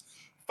looks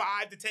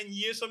 5 to 10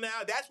 years from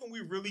now. That's when we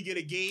really get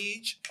a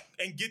gauge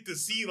and get to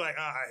see like,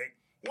 all right,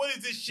 what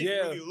is this shit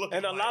really looking like?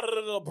 And a lot of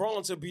the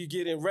LeBrons will be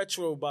getting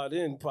retro by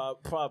then,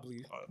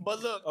 probably.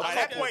 But look, at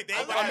that point,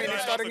 they're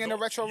starting in the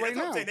retro right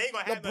now. They ain't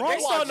gonna have LeBron They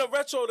starting to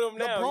retro them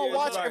now. LeBron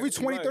watch right, every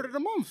 23rd right. of the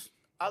month.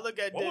 I look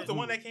at What was the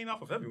one that came out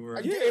for February?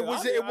 Yeah, it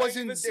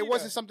wasn't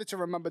that. something to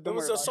remember. It Don't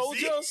was worry a about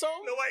soldier or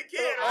something? Nobody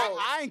cared.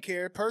 I ain't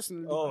care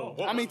personally. Oh.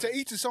 I mean, to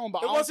each his own,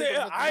 but It I don't wasn't. think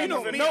it was I ain't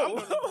even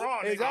know.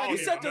 Exactly.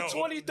 You said the No.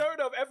 23rd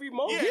of every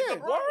month. Yeah,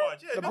 LeBron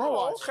watch. Yeah, LeBron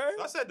watch. Okay.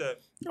 I said that.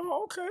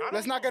 Oh, okay.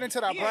 Let's not get into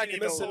that bracket.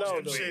 Listen though.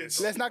 out,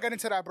 though. Let's not get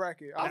into that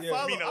bracket. I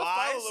follow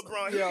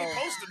LeBron. He Yo. ain't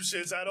post them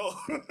shits at all.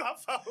 I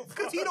follow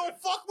Because he don't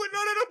fuck with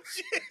none of them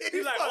shit.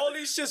 He's like, all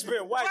these shit's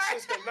been whacked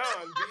since the 9.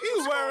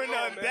 He's wearing the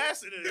on, man.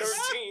 ambassadors.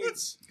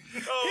 13s.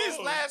 His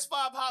last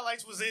 5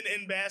 highlights was in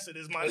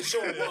ambassadors, my It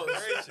sure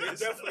was. It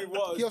definitely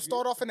was. He'll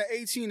start off in the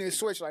 18 and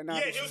switch like now.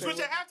 Yeah, he'll switch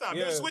at halftime.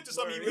 Yeah. He'll switch to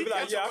something. He'll be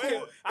like,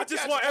 yeah, I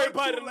just want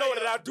everybody to know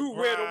that I do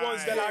wear the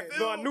ones that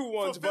my new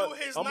ones, but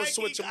I'm gonna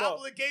switch them up.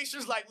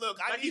 Obligations, like, look,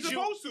 I Like need he's you.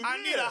 supposed to,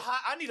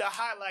 I need a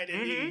highlight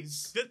in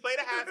these. Just play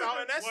the half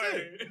out and that's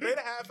Word. it. Play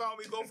the half out and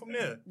we go from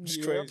there. It's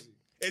crazy.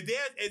 Is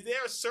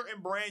there a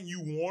certain brand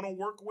you want to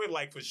work with?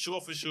 Like for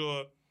sure.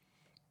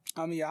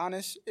 I mean,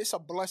 honest, it's a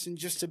blessing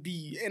just to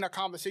be in a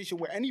conversation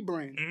with any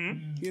brand.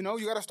 Mm-hmm. You know,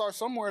 you got to start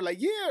somewhere.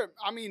 Like, yeah,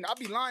 I mean, I'd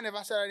be lying if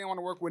I said I didn't want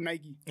to work with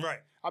Nike. Right.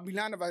 I'd be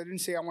lying if I didn't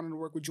say I wanted to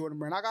work with Jordan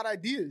Brand. I got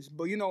ideas,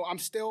 but you know, I'm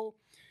still.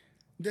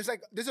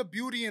 There's a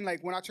beauty in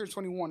like when I turned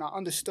 21, I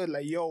understood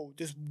like, yo,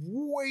 there's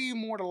way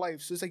more to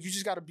life. So it's like you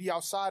just got to be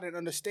outside and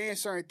understand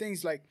certain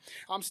things. Like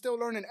I'm still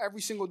learning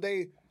every single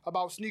day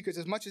about sneakers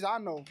as much as I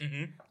know.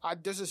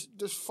 Mm-hmm.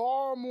 There's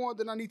far more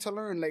than I need to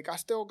learn. Like I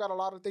still got a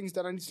lot of things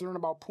that I need to learn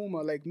about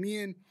Puma. Like me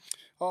and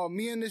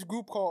this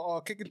group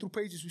called Kicking Through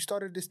Pages, we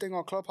started this thing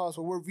on Clubhouse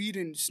where we're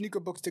reading sneaker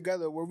books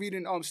together. We're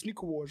reading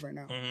Sneaker Wars right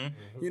now.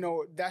 Mm-hmm. You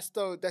know,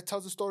 that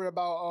tells a story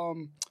about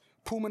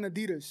Puma and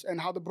Adidas and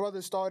how the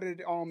brothers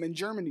started in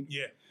Germany.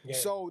 Yeah.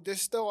 So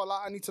there's still a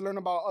lot I need to learn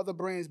about other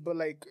brands, but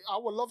like I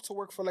would love to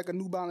work for like a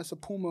New Balance or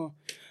Puma.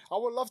 I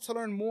would love to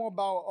learn more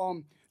about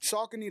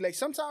Saucony. Like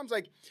sometimes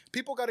like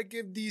people gotta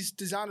give these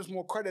designers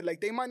more credit. Like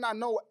they might not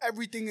know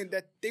everything and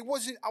that they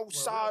wasn't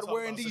outside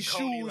wearing these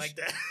shoes. Like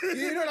that.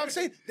 You know what I'm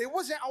saying? They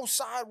wasn't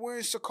outside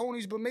wearing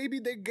Sauconys, but maybe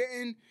they're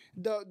getting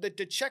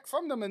the check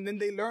from them and then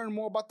they learn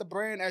more about the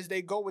brand as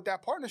they go with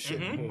that partnership.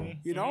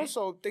 You know,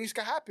 so things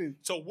can happen.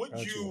 So would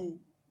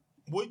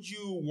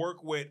you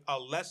work with a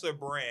lesser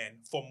brand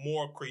for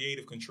more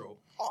creative control?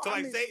 So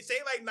like say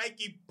like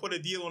Nike put a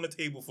deal on the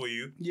table for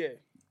you. Yeah.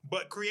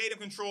 But creative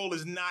control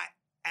is not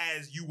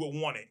as you would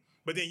want it.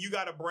 But then you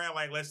got a brand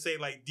like, let's say,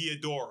 like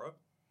Diodora.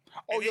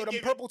 Oh, yo, them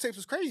purple tapes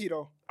was crazy,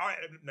 though. All right,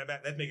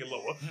 let's make it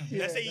lower.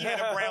 Let's say you had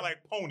a brand like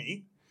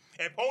Pony,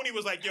 and Pony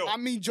was like, yo. I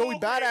mean, Joey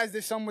Badass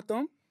did something with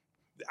them.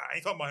 I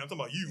ain't talking about him. I'm talking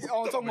about you.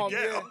 Oh, I'm talking about,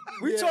 Miguel.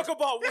 We talk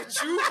about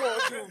what you going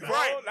through, bro.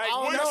 Right.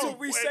 Like, that's what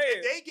we If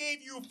saying. they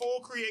gave you full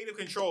creative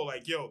control.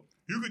 Like, yo,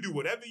 you could do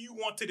whatever you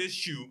want to this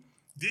shoe.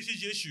 This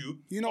is your shoe.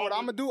 You know what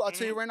I'm going to do? I'll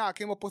tell you right now. I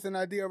came up with an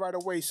idea right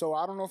away. So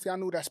I don't know if y'all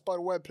knew that Spud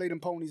Webb played in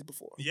Ponies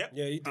before. Yep.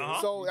 Yeah, he did.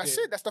 So that's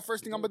it. That's the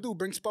first thing I'm going to do.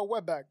 Bring Spud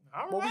Webb back.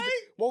 All right.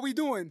 What we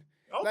doing?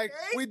 Okay. Like,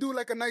 we do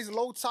like a nice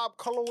low top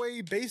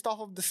colorway based off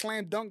of the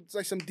Slam Dunk,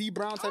 like some D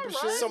Brown type of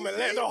shit. Some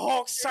Atlanta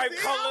Hawks type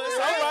colors. All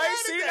right,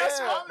 see, that's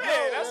what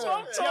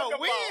I'm talking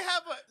about. We ain't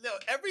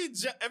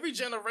have every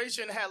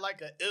generation had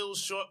like an ill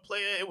short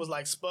player. It was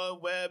like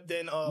Spud Webb,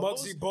 then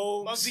Muggsy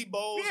Bogues,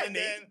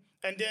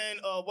 and then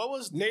what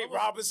was Nate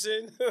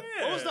Robinson?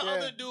 What was the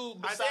other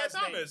dude besides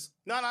Isaiah Thomas?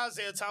 Nate? Not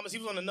Isaiah Thomas. He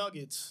was on the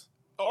Nuggets.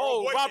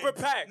 Oh, Robert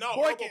Pack. No,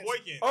 Boykins.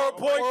 Earl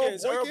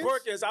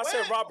Boykins. I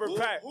said Robert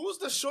Pack. Who's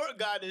the short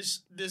guy?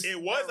 This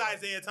it was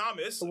Isaiah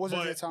Thomas. It was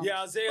Isaiah Thomas.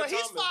 Yeah, Isaiah Thomas. But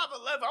he's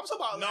 5'11". I'm talking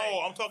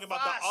about I'm talking about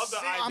the other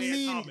 5'6".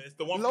 Isaiah Thomas,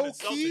 the one from the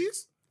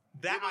Celtics.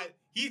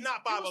 He's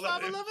not 5'11".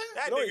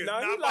 That No, nigga's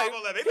not. not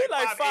 5'11". He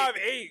like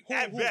 5'8".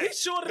 At best.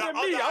 He's shorter The than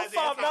me. other I'm Isaiah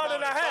 5'9"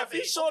 and a half. 5'8".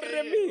 He's shorter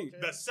than me.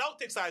 The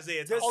Celtics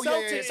Isaiah The Thomas.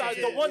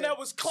 Celtics, the one that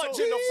was clutch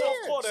in the fourth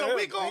quarter. So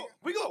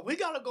we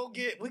gotta go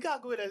get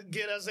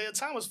Isaiah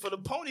Thomas for the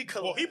Pony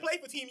color. Well, he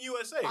played for Team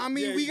USA. I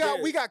mean, we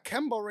got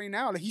Kemba right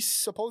now. Like, he's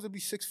supposed to be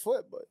 6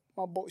 foot, but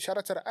my boy, shout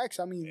out to the X.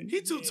 I mean,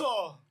 he too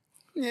tall.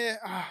 Yeah,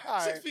 all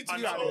right. 6 feet too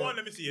Another tall. one.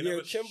 Let me see.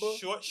 Another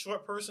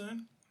short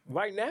person.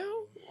 Right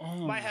now?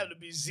 Might have to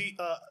be Z.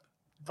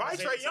 Probably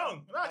Trae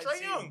Young.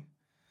 Trae Young.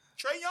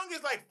 Trae Young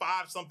is like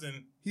 5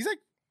 something. He's like.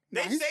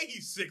 They say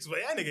he's 6, but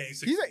that nigga ain't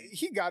 6.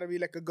 He gotta be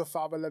like a good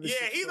 5'11".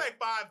 Yeah, he's like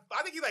 5.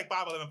 I think he's like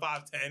 5'11",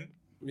 5'10".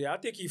 Yeah, I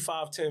think he's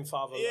 5'10",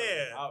 5'11".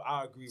 Yeah,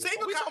 I agree. Same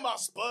we talking about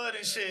Spud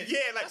and shit.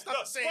 Yeah, like that's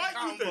not the same Spud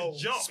combo. used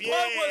to jump. Spud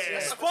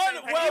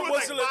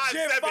was a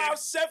legit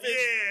 5'7".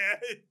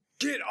 Yeah.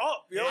 Get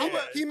up, yo.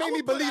 He made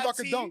me believe I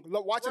could dunk.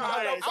 Watching the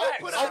highlights, I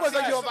was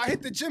like, yo, if I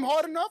hit the gym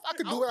hard enough, I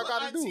could do what I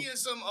gotta do.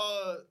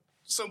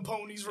 Some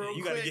ponies real quick.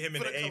 You gotta get him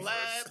in the A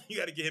first. You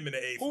gotta get him in the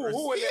A first.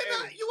 Who in the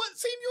A? You want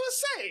Team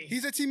USA?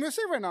 He's a Team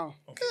USA right now.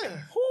 Okay.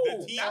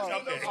 Yeah.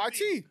 Who?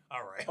 RT.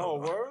 All right. Oh,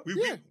 word? We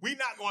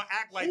not gonna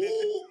act like this.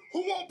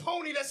 Who want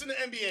Pony that's in the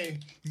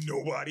NBA?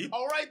 Nobody.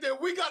 All right, then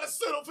we gotta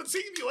settle for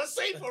Team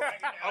USA for right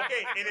now.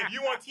 Okay, and if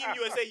you want Team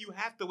USA, you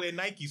have to wear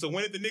Nike. So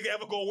when did the nigga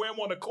ever go wear them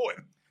on the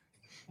court?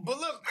 But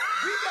look,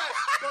 we got.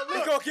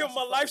 You gonna give him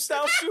a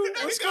lifestyle shoot?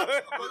 What's good?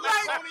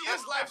 Pony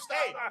is lifestyle.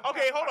 Hey,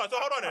 okay, hold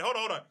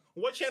on.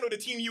 What channel the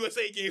Team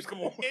USA games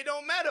come on? It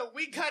don't matter.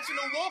 We catching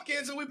the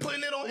walk-ins and we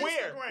putting it on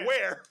Instagram.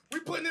 Where? We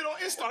putting it on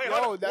Instagram.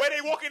 Okay, where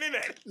they walking in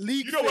at?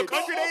 League you know what Fits.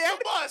 country they at?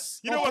 The bus.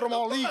 You know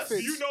what? League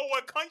Fits. You know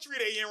what country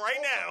they in right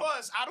now? The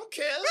bus. I don't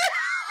care.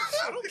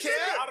 I don't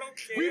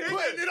care. We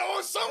putting it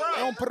on somewhere.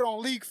 They don't put it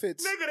on League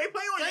Fits. Nigga, they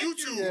play on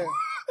YouTube. Yeah.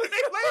 They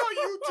play on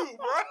YouTube,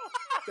 bro.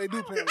 They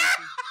do play on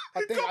YouTube. I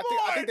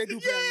think they do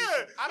play on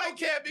YouTube. I don't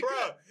care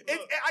because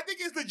I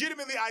think it's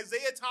legitimately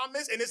Isaiah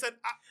Thomas, and it's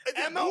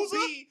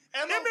MLB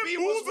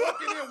was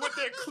walking in with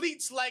their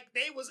cleats like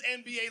they was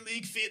NBA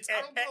League Fits.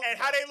 And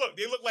how they look?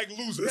 They look like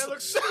losers. They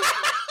look stupid.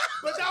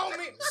 But that don't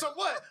mean, so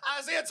what?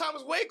 Isaiah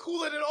Thomas way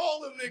cooler than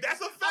all them niggas.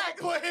 That's a fact.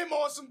 I'm gonna put him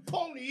on some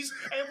ponies,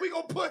 and we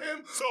gonna put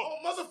him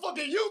on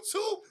motherfucking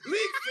YouTube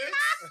League Fits.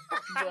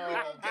 We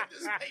gonna get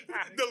this paper.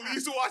 The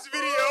least watched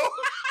video.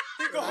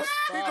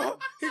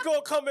 He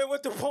gonna come in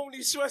with the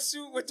pony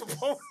sweatsuit with the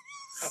pony.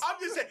 I'm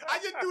just saying, I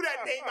just threw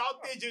that name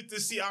out there just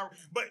to see how.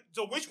 But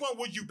so, which one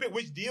would you pick?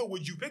 Which deal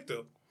would you pick,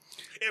 though?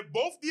 If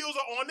both deals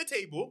are on the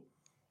table,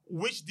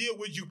 which deal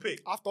would you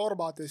pick? I've thought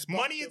about this.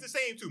 Money is the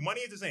same too. Money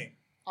is the same.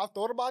 I've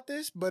thought about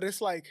this, but it's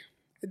like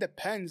it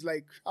depends.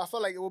 Like I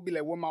feel like it would be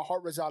like where my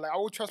heart resides. Like I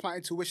would trust my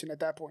intuition at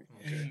that point.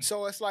 Okay.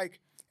 So it's like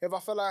if I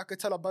feel like I could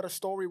tell a better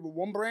story with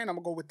one brand, I'm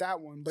gonna go with that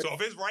one. But so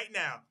if it's right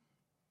now,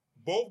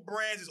 both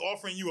brands is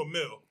offering you $1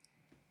 million.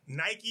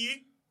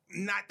 Nike,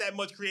 not that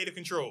much creative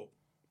control.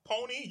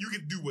 Pony, you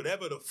can do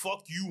whatever the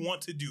fuck you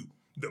want to do.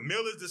 The $1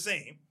 million is the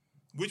same.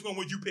 Which one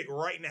would you pick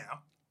right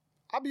now?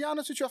 I'll be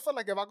honest with you. I feel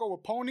like if I go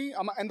with Pony,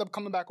 I'm gonna end up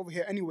coming back over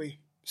here anyway.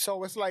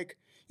 So it's like,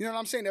 you know what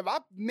I'm saying? If I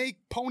make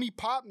Pony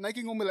pop,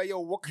 Nike gonna be like,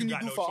 yo, what can you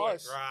do for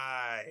us?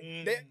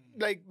 Right.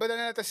 But then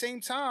at the same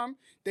time,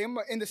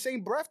 in the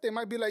same breath, they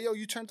might be like, yo,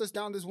 you turned us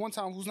down this one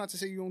time. Who's not to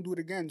say you don't do it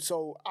again?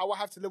 So I will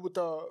have to live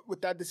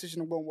with that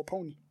decision of going with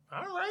Pony.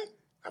 All right.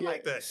 I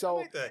like that.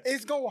 So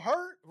it's gonna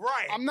hurt.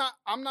 Right. I'm not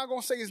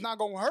gonna say it's not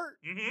gonna hurt.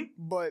 Mm-hmm.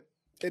 But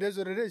it is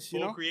what it is.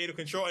 Full creative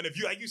control. And if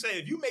you, like you said,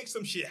 if you make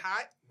some shit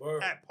hot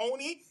at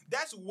Pony,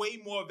 that's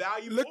way more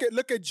valuable.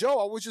 Look at Joe.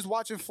 I was just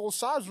watching Full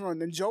Size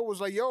Run, and Joe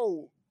was like,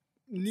 yo,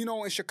 you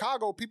know, in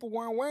Chicago, people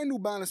weren't wearing New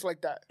Balance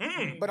like that.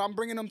 But I'm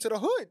bringing them to the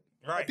hood.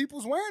 Right. And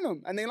people's wearing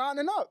them, and they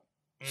lining up.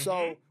 Mm-hmm.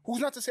 So who's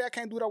not to say I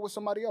can't do that with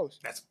somebody else?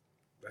 That's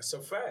a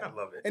fact. I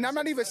love it. And I'm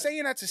not even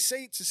saying that to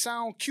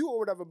sound cute or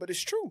whatever, but it's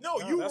true.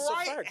 No, you're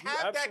right.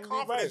 Have that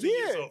confidence in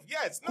yourself.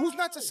 Yes. Who's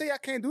not to say I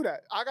can't do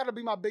that? I gotta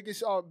be my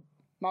biggest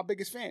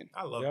fan.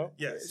 I love it.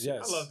 Yes. I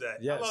love that.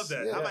 Yes. I love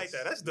that. Yes. I like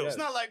that. That's dope. It's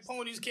not like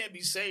ponies can't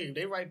be saved.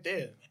 They right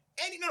there.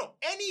 Any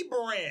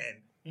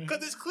brand.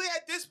 Because it's clear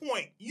at this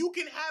point, you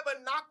can have a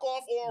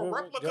knockoff or a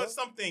replica of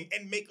something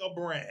and make a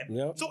brand.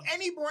 Yep. So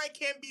any brand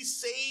can be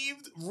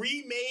saved,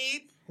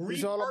 remade, repurposed.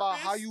 It's all about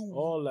how you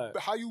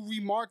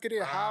remarket it.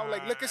 Right. How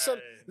look at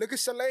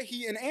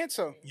Salehi and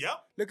Anta.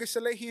 Yep. Look at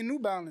Salehi and New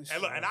Balance.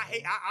 And look, and I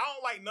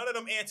don't like none of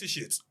them Anta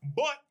shits,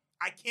 but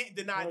I can't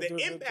deny the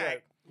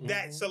impact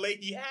that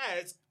Salehi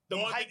has. The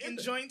hiking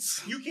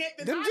joints. You can't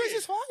deny them joints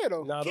is fire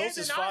though. Nah, those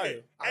is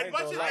fire. As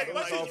much as I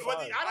personally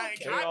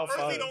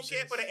don't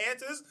care for the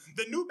Antas.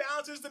 The New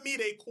Balances to me,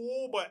 they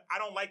cool, but I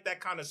don't like that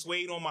kind of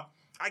suede on my.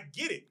 I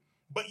get it,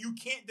 but you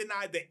can't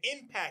deny the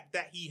impact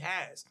that he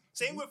has.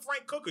 Same with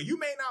Frank Cooker. You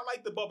may not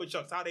like the Bubba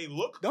Chucks, how they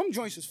look. Them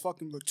joints is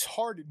fucking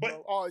retarded,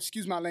 bro. Oh,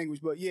 excuse my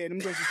language, but yeah, them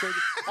joints is crazy.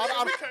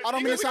 I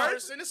don't mean to sound.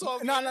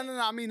 No.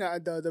 I mean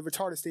the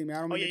retarded statement.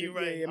 I don't mean to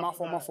be, my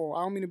fault.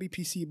 I don't mean to be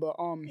PC, but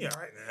Yeah,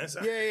 right, man.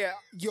 Yeah.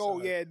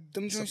 Yo, yeah,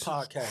 them joints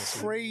is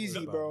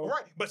crazy, bro.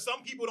 Right, but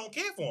some people don't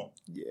care for them.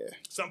 Yeah.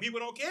 Some people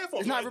don't care for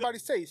them. It's not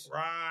everybody's taste.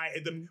 Right.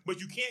 But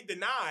you can't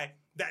deny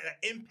that the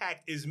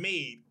impact is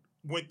made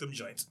with them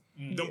joints.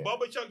 Them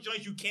Bubba Chuck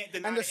joints, you can't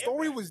deny. And the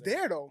story was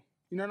there though.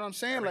 You know what I'm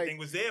saying? Everything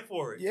was there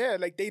for it. Yeah,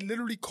 like they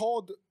literally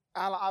called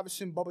Allen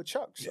Iverson Bubba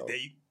Chuck. So.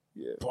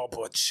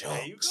 Bubba Chuck.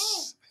 There you go.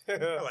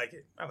 I like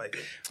it. I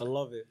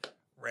love it.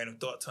 Random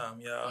thought time,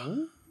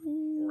 y'all.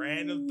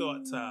 Random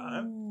thought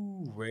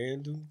time.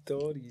 Random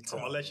thoughty time. I'm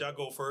gonna let y'all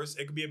go first.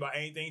 It could be about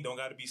anything. Don't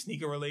got to be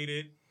sneaker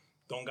related.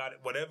 Don't got it.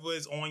 Whatever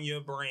is on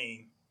your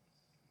brain.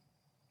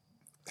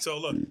 So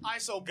look. All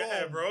right, so go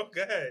ahead, bro.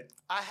 Go ahead.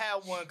 I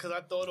had one because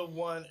I thought of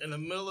one in the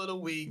middle of the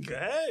week. Go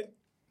ahead.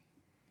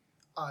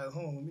 All right,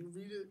 hold on. Let me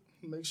read it.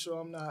 Make sure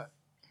I'm not.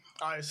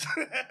 All right,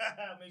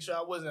 make sure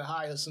I wasn't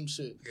high or some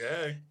shit. Go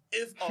ahead.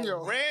 If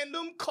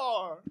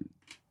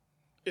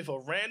a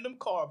random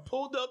car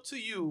pulled up to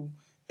you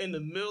in the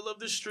middle of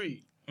the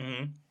street,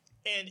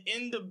 and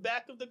in the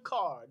back of the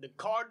car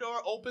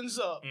door opens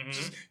up,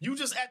 you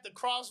just at the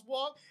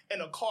crosswalk,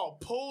 and a car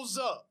pulls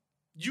up,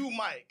 you,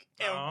 Mike,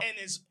 and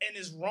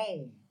it's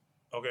Rome.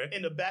 Okay.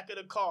 In the back of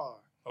the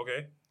car.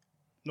 Okay.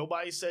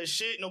 Nobody says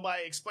shit.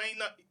 Nobody explained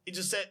nothing. It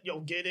just said, "Yo,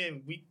 get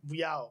in.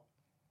 We out."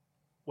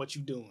 What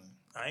you doing?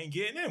 I ain't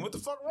getting in. What the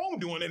fuck Rome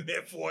doing in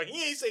there for?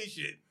 He ain't say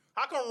shit.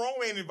 How come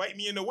Rome ain't invite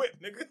me in the whip,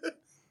 nigga?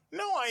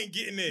 No, I ain't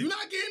getting in. You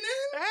not getting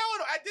in? Hell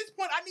no. At this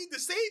point, I need to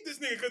save this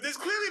nigga because there's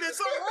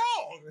something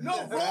wrong.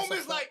 No, Rome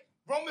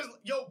is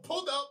yo,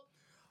 pulled up.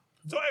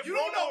 So if you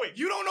don't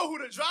know who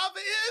the driver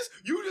is.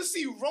 You just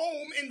see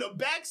Rome in the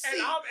back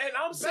seat, and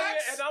I'm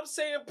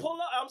saying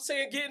pull up. I'm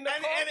saying get in the car,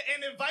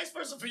 and then vice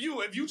versa for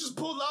you. If you just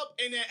pull up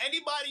and then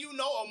anybody you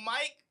know, or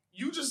Mike,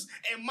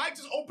 Mike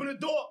just open the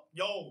door.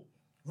 Yo,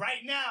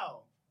 right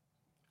now.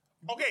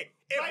 Okay,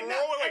 right now,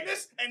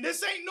 and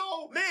this ain't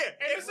no man.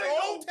 If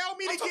Rome tell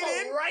me to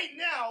get in right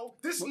now,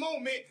 this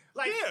moment,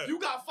 you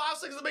got 5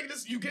 seconds to make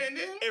this. You getting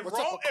in? If What's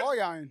Rome, up, car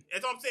y'all in?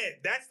 That's what I'm saying.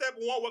 That's step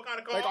one. What kind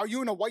of car? Like, are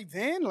you in a white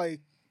van? Like,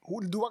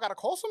 who do I gotta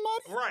call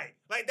somebody? Right.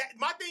 Like that.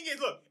 My thing is,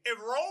 look, if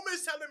Rome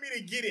is telling me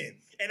to get in,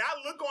 and I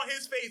look on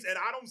his face and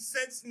I don't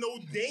sense no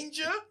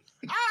danger,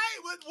 all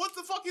right, what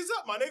the fuck is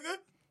up, my nigga?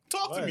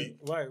 Talk to me.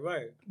 Right.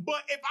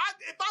 But if I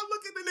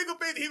look at the nigga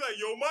face, he like,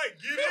 yo, Mike,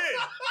 get in.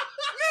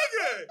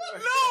 Nigga,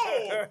 no.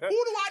 Who do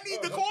I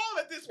need to call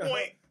at this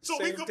point so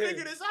we can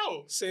figure this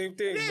out? Same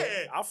thing. Yeah.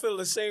 Man. I feel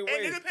the same way.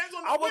 And it depends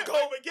on the I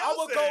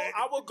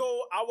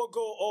would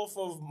go off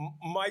of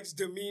Mike's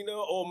demeanor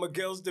or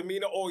Miguel's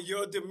demeanor or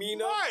your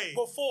demeanor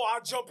before I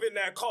jump in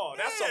that car.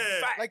 That's a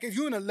fact. Like if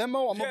you in a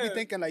limo, I'm gonna be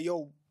thinking like,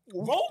 yo,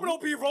 Rome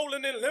don't be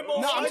rolling in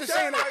limo. No, I'm just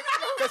saying, like,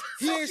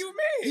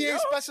 he ain't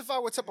specify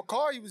what type of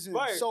car he was in.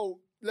 Right. So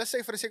let's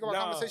say for the sake of our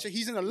conversation,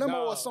 he's in a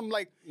limo or something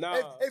like.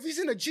 If he's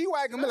in a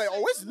G-Wagon, be like,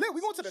 oh, it's lit.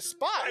 We going to the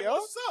spot, yo.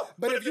 What's up?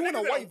 But if you in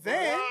a white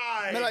van,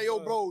 be like, yo,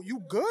 bro,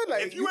 you good?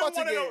 Like, if you about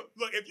to get.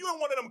 If you in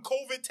one of them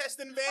COVID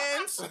testing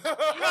vans, nah,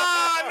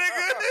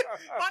 nigga,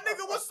 my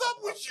nigga, what's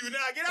up with you? Now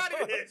get out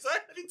of here. So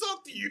let me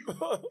talk to you.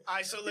 All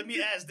right, so let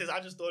me ask this. I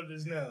just thought of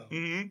this now.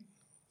 Mm-hmm.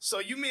 So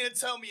you mean to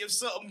tell me if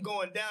something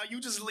going down, you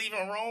just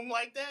leaving Rome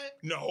like that?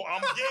 No,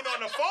 I'm getting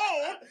on the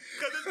phone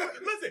because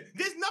listen,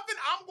 there's nothing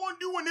I'm going to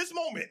do in this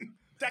moment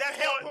that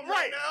help him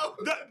right now.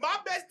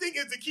 My best thing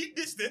is to keep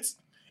distance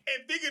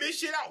and figure this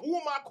shit out. Who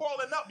am I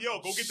calling up? Yo,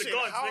 go get the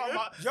guns,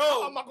 nigga.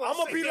 I'm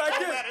gonna be like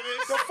this.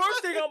 The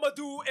first thing I'm gonna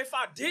do if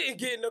I didn't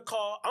get in the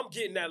car, I'm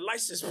getting that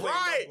license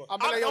plate number. I'm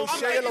like, yo,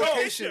 share your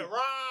location.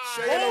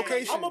 Share your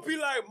location. I'm gonna be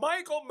like,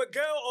 Mike or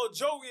Miguel or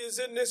Joey is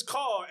in this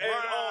car, and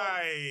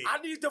I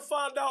need to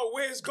find out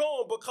where it's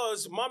going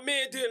because my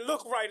man didn't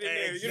look right in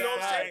there. You know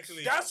what I'm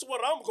saying? That's what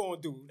I'm gonna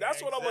do.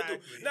 That's what I'm gonna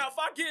do. Now, if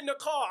I get in the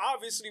car,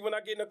 obviously, when I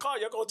get in the car,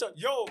 you're gonna tell,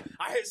 yo,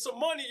 I hit some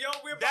money, yo.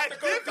 We're about to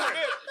go do this.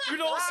 You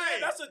know what I'm saying?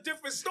 That's a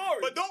different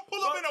story. But don't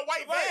pull up in a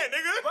white van,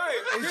 nigga.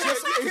 Right.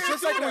 It's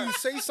just like when you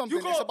say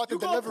something, it's about the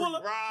delivery. You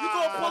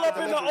gonna pull up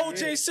in the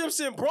O.J.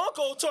 Simpson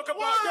Bronco talk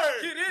about, yo,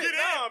 get in.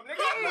 Nah,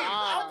 nigga.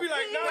 I'll be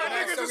like, nah,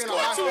 nigga, just go to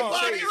a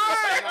body.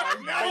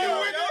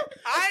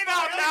 I ain't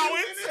out now.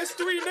 It's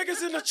 3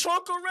 niggas in the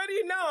trunk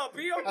already. Nah,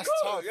 B, I'm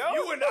good, yo.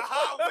 You in the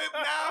hot whip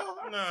now?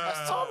 Nah.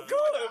 That's tough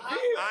good, B.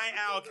 I ain't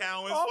Al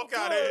Cowens. Fuck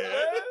out of here.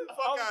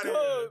 Fuck out of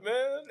here,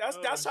 man.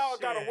 That's how I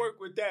gotta work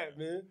with that,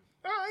 man.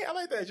 All right, I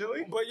like that,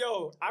 Joey. But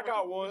yo, I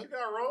got one. You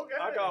got roll,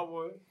 I got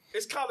one.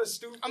 It's kind of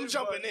stupid. I'm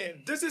jumping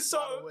in. This is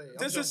something.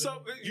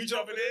 You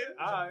jumping in?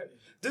 All right.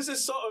 This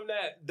is something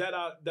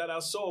that I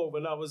saw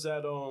when I was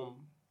at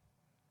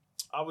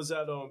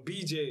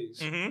BJ's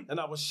and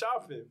I was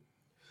shopping.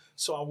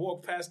 So I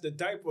walked past the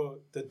diaper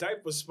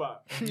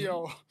spot.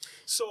 Yo.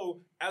 So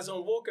as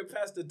I'm walking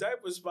past the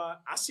diaper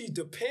spot, I see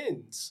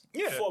Depends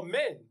for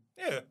men.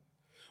 Yeah.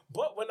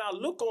 But when I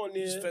look on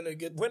there, it ain't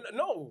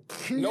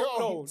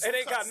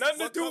got nothing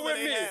to do with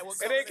me.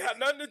 It ain't got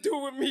nothing to do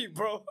with me,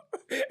 bro.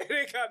 It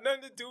ain't got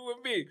nothing to do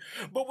with me.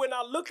 But when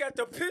I look at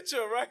the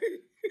picture, right?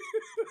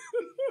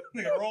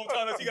 Nigga, wrong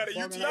time he got a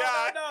UTI.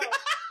 No.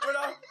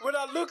 When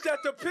I looked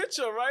at the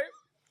picture, right?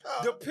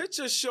 The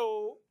picture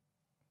show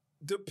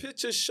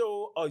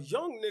a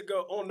young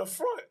nigga on the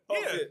front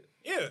of it.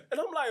 Yeah. And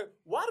I'm like,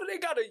 why do they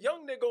got a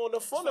young nigga on the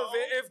front of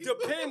it if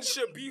Depends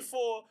should be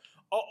for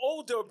an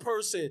older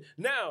person?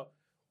 Now,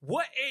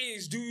 what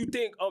age do you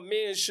think a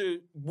man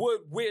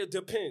would wear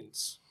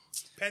Depends?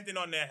 Depending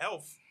on their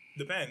health,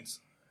 depends.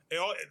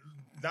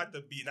 Not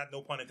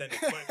no pun intended,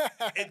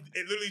 but it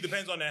literally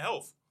depends on their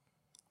health.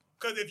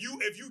 Because if you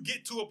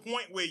get to a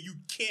point where you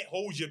can't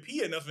hold your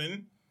pee or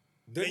nothing,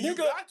 you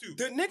got to.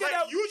 The nigga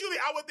usually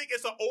I would think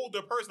it's an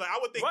older person. Like I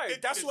would think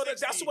 50 that's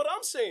what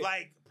I'm saying.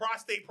 Like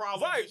prostate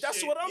problems. Right,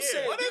 that's what I'm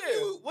saying.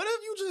 What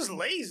if you just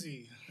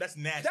lazy? That's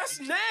nasty. That's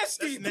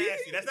nasty, That's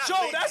nasty. That's not Joe,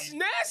 lazy. that's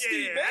nasty,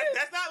 Yeah, man.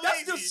 that's not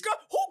lazy. That's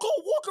disgusting. Who go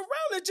walk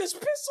around and just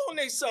piss on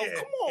themselves?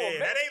 Yeah, Come on, man.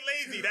 That ain't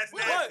lazy. That's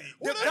nasty.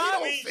 The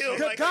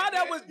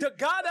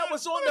guy that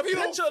was on the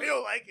picture.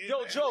 Like it,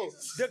 Yo, man. Joe,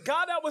 the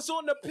guy that was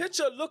on the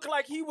picture looked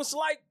like he was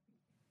like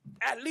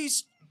at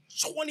least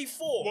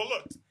 24. Well,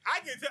 look, I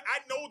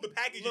know the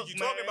packages you're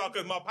talking about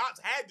because my pops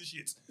had the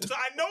shits. So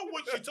I know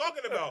what you're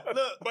talking about.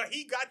 Look, but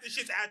he got the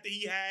shits after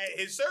he had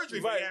his surgery.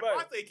 He had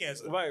prostate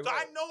cancer. So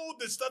I know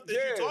the stuff that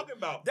you're talking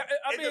about.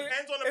 It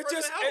depends on the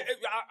person's health.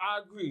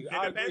 I agree. It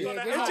depends on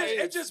the health.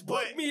 It just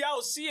bugged me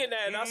out seeing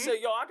that, and I said,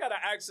 yo, I gotta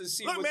ask and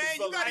see. Look, what man,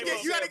 the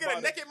you gotta get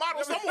a naked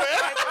model somewhere.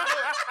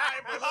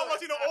 I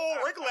want you the old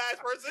wrinkle ass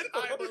person.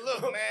 But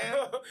look,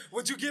 man.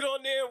 Would you get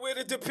on there where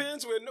it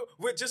depends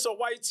with just a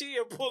white tee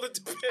and pull it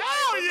depends?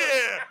 Oh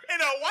yeah.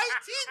 And a white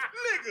tee,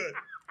 nigga.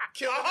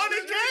 Kill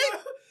 100K?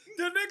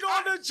 The nigga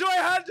on the joint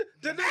had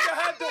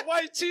the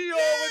white tee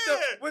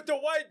on with the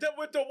white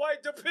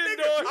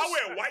depend on.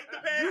 I wear white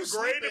depends,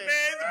 gray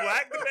depends,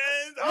 black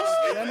depends.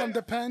 Denim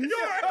depends.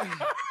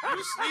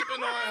 You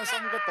sleeping on?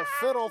 Some got the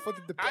fiddle for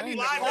the depends. I need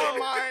the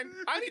Carmine.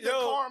 I need the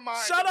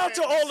Carmine. Shout out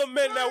to all the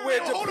men that wear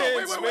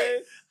depends,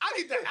 man. I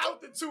need the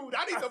altitude.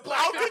 I need the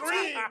black and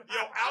green.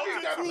 Yo,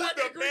 altitude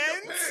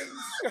depends.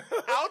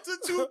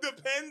 Altitude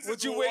depends.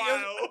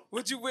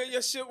 Would you wear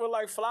your shit with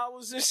like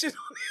flowers and shit?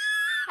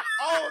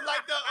 Oh,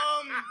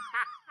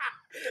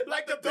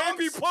 like the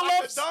baby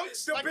pull-ups,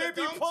 the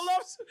baby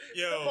pull-ups.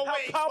 Yo,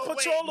 Paw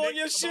Patrol on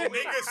your shit.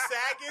 Niggas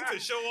sagging to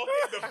show off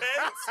their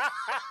defense.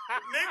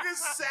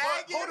 Niggas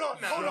sagging. Hold on.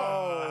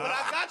 But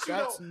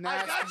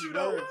I got you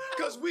though.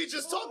 Because we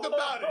just talked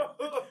about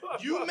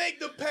it. You make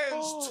the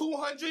pens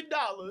 $200.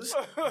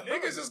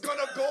 Niggas is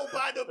gonna go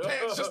buy the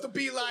pens just to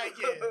be like,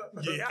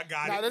 yeah, I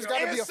got it. Now there's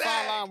gotta be a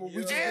fine line where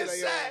we just be like,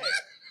 yo.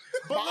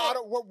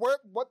 But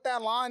what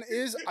that line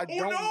is, I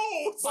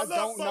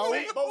don't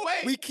know. But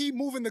wait. We keep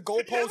moving the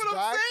goalposts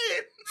back,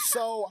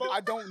 so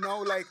I don't know.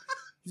 Like,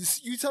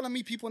 you telling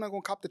me people not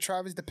gonna cop the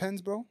Travis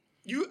Depends, bro?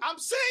 I'm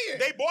saying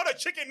they bought a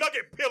chicken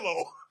nugget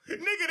pillow,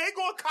 nigga. They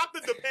gonna cop the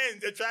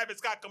Depends if Travis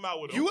Scott come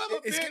out with them.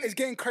 It's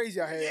getting crazy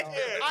out here. Yeah.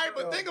 All right,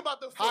 but think about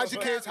the. Hide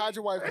your kids, hide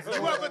your wife.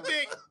 You ever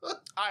think? All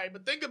right,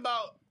 but think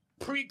about.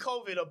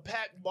 Pre-COVID, a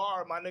packed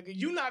bar, my nigga.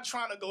 You not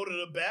trying to go to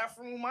the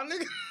bathroom, my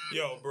nigga.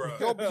 Yo, bro.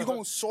 Yo, you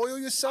gonna soil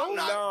yourself? I'm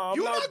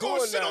not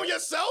gonna shit on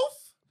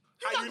yourself.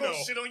 How you know?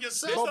 Shit on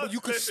yourself. No, but you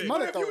can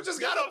smell it though. You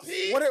just gotta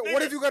pee.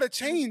 What if you gotta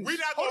change? We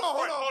not gonna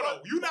front. Hold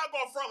on. You not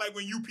gonna front like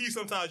when you pee.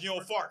 Sometimes you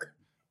don't fart.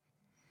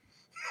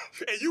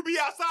 And you be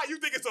outside, you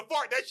think it's a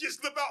fart. That shit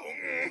slip out.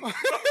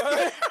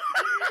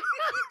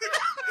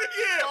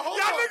 Yeah, y'all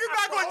niggas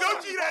not gonna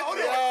don't cheat that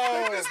shit.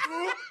 Think this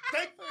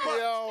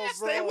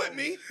through. Stay with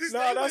me.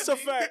 No, that's a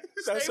fact.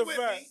 That's a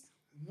fact.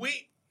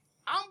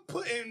 I'm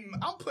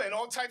putting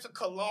all types of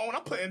cologne.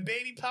 I'm putting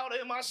baby powder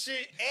in my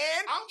shit,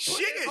 and I'm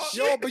shit is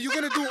shit. Yo, but you're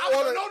gonna do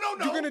all of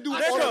no. You're gonna do all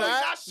of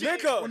that,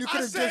 nigga. When you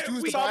could have just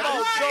used the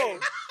bathroom. bathroom.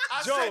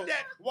 I said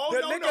that. Well,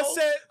 the nigga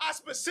said. I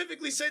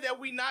specifically said that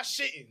we not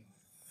shitting.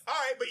 All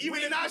right, but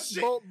even not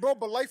shit, bro.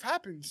 But life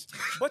happens.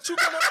 But you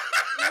gonna.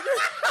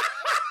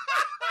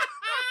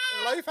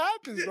 Life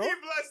happens, bro. He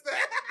blessed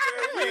that.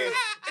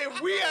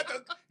 If we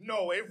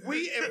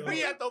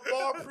at the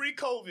bar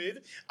pre-COVID,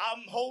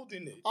 I'm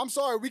holding it. I'm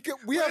sorry, we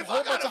have a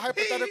whole bunch of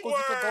hypotheticals we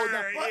could go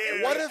down.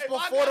 Yeah. What if before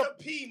I gotta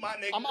pee, my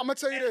nigga? I'm gonna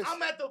tell you this.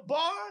 I'm at the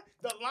bar,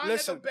 the line at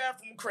the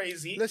bathroom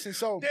crazy. Listen,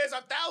 so there's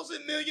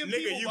 1,000 million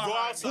people. You go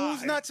outside.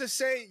 Who's not to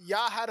say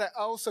y'all had an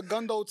El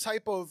Segundo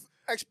type of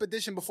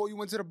expedition before you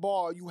went to the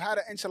bar? You had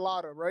an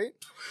enchilada, right?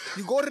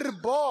 You go to the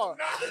bar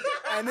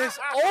and it's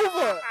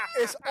over.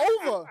 It's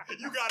over.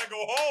 You gotta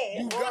go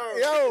home. You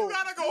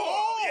gotta go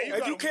home. Yeah,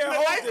 and you can't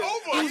hold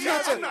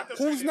it.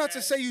 Who's not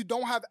to say you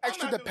don't have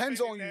extra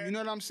Depends on you? You know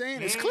what I'm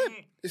saying? It's clip.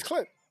 It's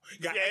clip.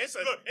 You got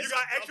extra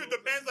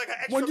Depends like an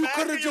extra when you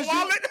bag in your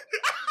wallet.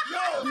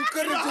 You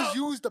could have just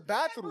used the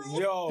bathroom.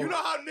 Yo, you know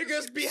how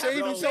niggas be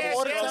saving yourself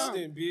all the time.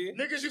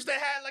 Niggas used to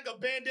have like a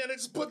bandana,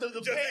 just put the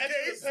pen.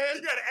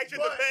 You got an extra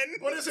pen.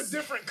 But it's a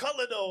different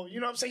color though. You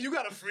know what I'm saying? You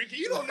got a freaky.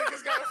 You know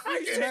niggas got a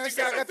freaky. Man, I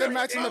got the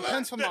matching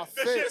Depends for my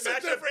fit.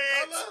 Match your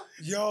pants.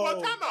 Yo.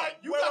 Well, time out.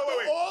 You got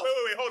the off.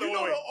 Wait, hold on. You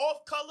know the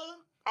off color?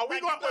 Are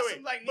we going?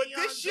 Wait. But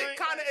this shit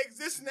kind of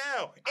exists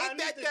now. Ain't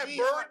that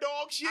bird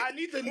dog shit? I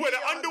need the where the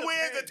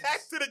underwear is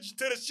attached to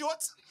the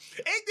shorts.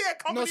 Ain't there a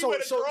company where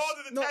the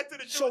drawers is attached to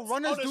the shorts? So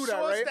runners do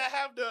that, right? That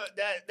have the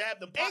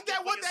ain't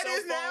that what that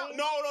is now?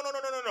 No.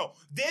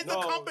 There's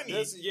a company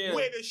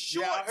where the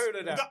shorts,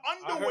 the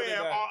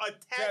underwear are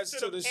attached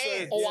to the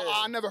pants. Oh,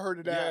 I never heard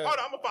of that. Hold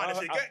on, I'm gonna find this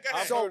shit. Go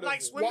ahead. So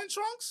like swimming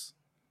trunks?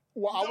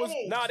 Well,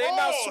 they're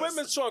not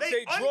swimming trunks.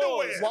 They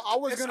drawers.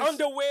 It's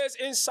underwears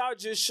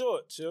inside your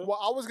shorts. Yo. What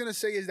I was gonna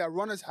say is that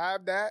runners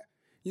have that,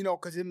 you know,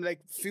 because it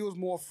like feels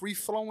more free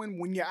flowing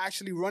when you're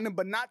actually running,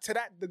 but not to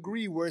that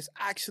degree where it's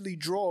actually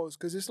draws.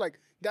 Because it's like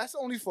that's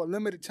only for a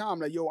limited time.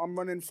 Like, yo, I'm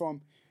running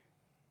from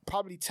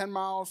probably 10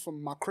 miles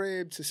from my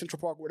crib to Central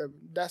Park, whatever.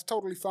 That's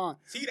totally fine.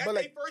 See, that's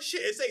their first shit.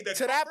 It say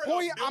to that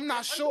point, I'm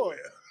not sure.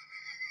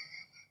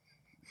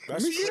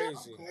 That's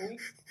crazy.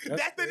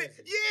 That's the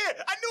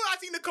yeah. I knew I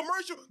seen the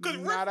commercial because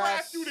Riff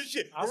Raff do this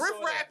shit. Riff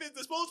Raff is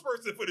the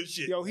spokesperson for this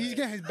shit. Yo, he's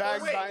getting his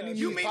bags by any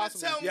means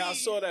possible. Yeah, I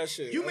saw that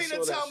shit. You mean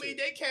to tell me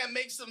they can't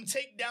make some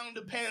takedown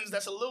the pens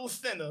that's a little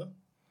thinner,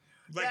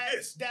 like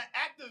this, that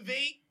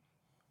activate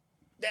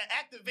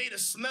a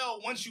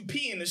smell once you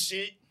pee in the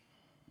shit?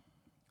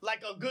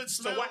 Like a good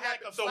smell. So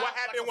what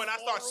happened when I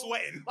start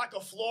sweating? Like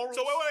a floral. So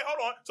wait,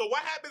 hold on. So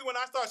what happens when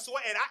I start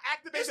sweating? I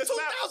activate the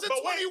smell. It's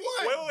 2021.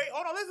 Wait,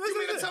 hold on. Listen. You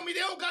mean to tell me they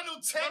don't got no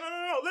tech?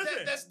 No.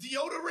 Listen. That's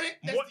deodorant.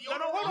 Hold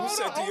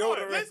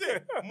on.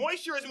 Listen.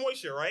 Moisture is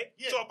moisture, right?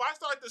 Yeah. So if I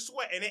start to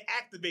sweat and it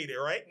activated,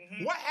 right?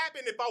 Mm-hmm. What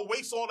happened if I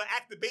waste all the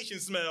activation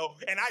smell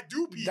and I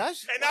do pee?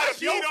 That's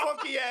your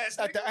funky ass.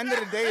 At the end of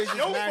the day, it's just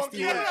nasty.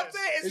 You know what I'm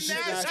saying? It's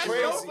nasty. That's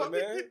crazy,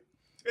 man.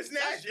 It's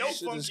nasty.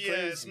 That's your funky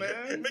ass,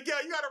 man.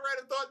 Miguel, you got a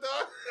random thought,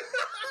 dog?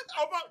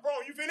 Bro,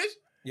 you finished?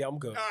 Yeah, I'm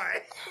good. All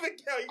right.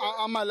 Miguel,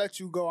 I might let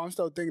you go. I'm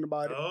still thinking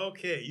about it.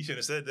 Okay, you should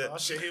have said that. Oh,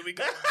 shit, here we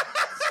go.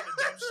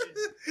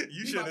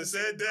 You should have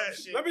said that.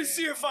 Let me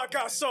see if I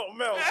got something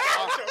else.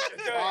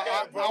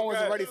 I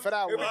wasn't ready for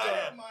that one.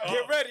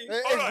 Get ready.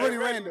 It's really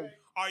random.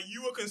 Are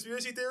you a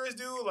conspiracy theorist,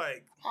 dude?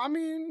 Like, I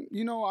mean,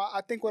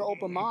 I think with an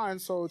open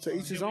mind, so to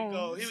each his own.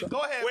 Go ahead,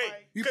 wait,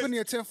 Mike. You putting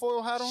your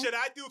tinfoil hat on? Should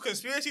I do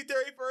conspiracy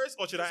theory first,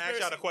 or should I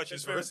ask y'all the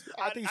questions first?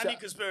 I need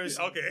conspiracy.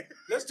 Okay.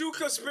 Let's do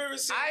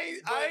conspiracy.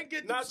 I ain't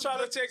get not trying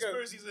to take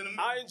conspiracies in a minute.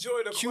 I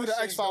enjoy the Cue the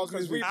questions X-Files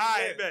because we. All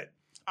right, bet.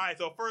 All right,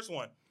 so first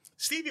one.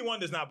 Stevie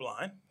Wonder's not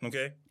blind,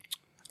 okay?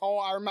 Oh,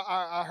 I remember.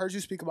 I heard you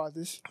speak about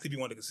this. Stevie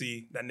Wonder could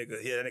see that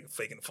nigga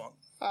faking the funk.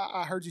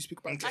 I heard you speak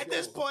about this. At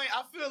this point,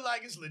 I feel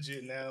like it's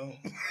legit now.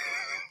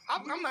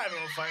 I'm not even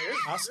gonna fight it.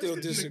 I still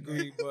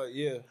disagree, but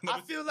yeah. I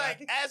feel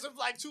like as of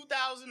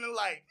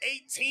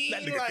 2018,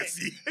 that nigga can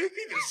see. He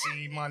can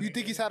see, my nigga. You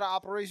think he's had an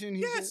operation?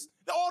 Yes.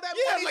 All that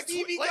money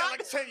Stevie got.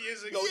 Like 10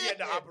 years ago, he had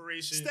the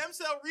operation. Stem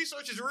cell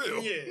research is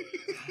real. Yeah.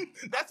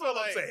 That's what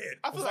I'm saying.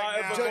 I feel If like I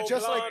ever go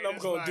just blind, I'm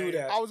gonna do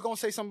that. I was gonna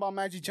say something about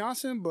Magic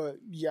Johnson, but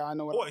yeah, I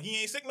know what. What,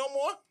 he ain't sick no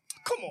more?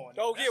 Come on.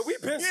 Oh, yeah, we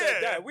been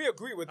said that. We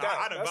agree with that.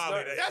 I done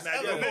violated that.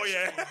 That's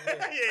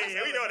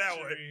yeah, we know that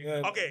one.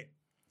 Yeah. Okay.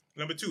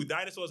 Number 2,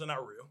 dinosaurs are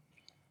not real.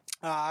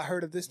 I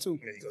heard of this too.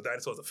 There you go.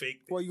 Dinosaurs are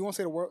fake. Well, you want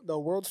to say the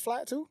world's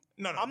flat too?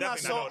 No, I'm not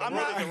definitely not. The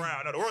world is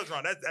around. No, the world's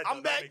around. That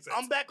makes sense.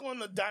 I'm back on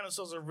the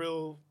dinosaurs are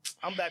real.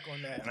 I'm back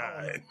on that.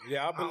 Right.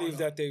 Yeah, I believe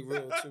that they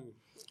real too.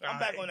 I'm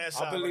back on that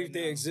side. I believe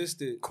they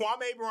existed.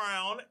 Kwame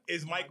Brown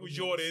is Michael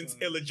Jordan's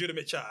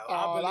illegitimate child.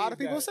 A lot of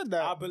people said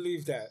that. I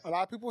believe that. A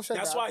lot of people said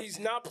That's that. why he's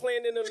not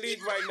playing in the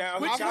league right now.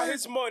 He got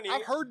his money.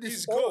 I've heard this.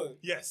 He's good.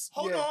 Yes.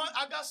 Hold on,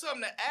 I got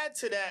something to add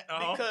to that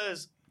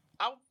because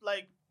I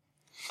like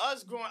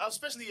us growing,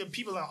 especially the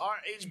people in our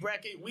age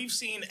bracket. We've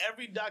seen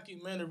every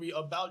documentary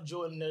about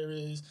Jordan there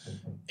is,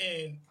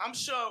 and I'm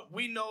sure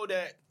we know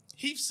that.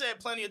 He said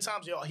plenty of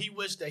times, he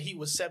wished that he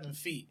was 7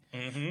 feet.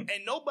 Mm-hmm.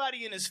 And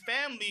nobody in his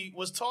family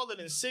was taller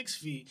than 6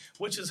 feet,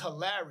 which is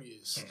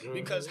hilarious. Mm-hmm.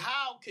 Because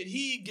how could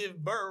he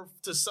give birth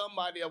to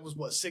somebody that was,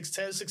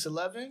 6'10",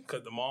 6'11"?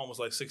 Because the mom was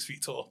like 6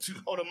 feet tall, too.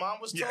 Oh, the mom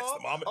was tall?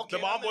 Yes,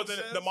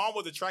 the mom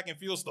was a track and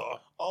field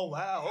star. Oh,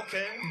 wow,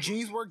 okay.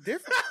 Genes work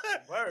different.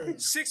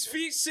 Word. 6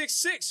 feet,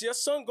 6'6". Your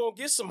son gonna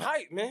get some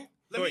height, man.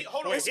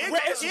 Hold on.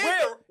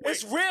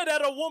 It's rare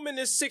that a woman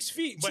is 6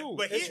 feet, too.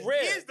 But it's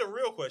rare. Here's the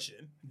real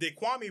question. Did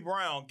Kwame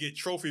Brown get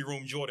trophy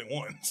room Jordan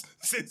 1s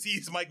since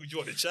he's Michael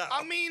Jordan's child?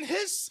 I mean,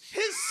 his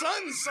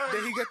son's son.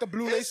 Did he get the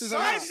blue laces or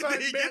not?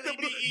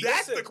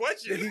 That's the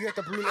question. Did he get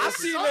the blue laces? I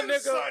seen the nigga.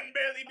 Son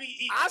barely be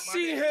eating.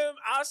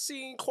 I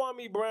seen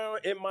Kwame Brown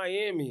in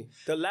Miami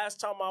the last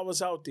time I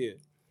was out there.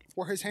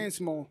 Were his hands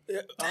small?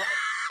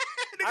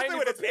 I ain't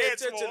even pay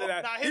attention to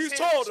that.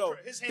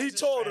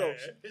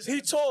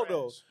 He told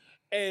though.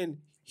 And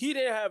he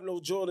didn't have no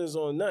Jordans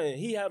on nothing.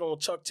 He had on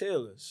Chuck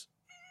Taylors.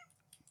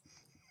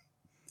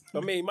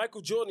 I mean,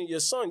 Michael Jordan, your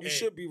son, you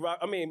should be rock.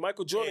 I mean,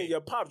 Michael Jordan, your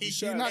pop.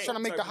 He's not trying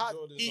to make the hot.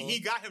 He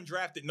got him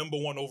drafted number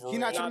 1 overall. He's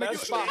not trying to make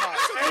the spot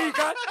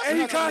hot.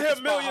 And he got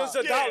him millions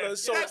of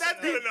dollars. So that's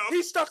good enough.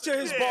 He stuck to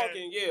his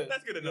bargain. Yeah,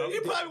 that's good enough. He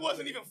probably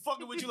wasn't even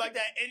fucking with you like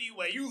that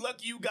anyway. You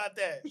lucky you got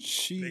that.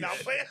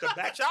 The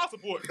back child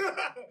support.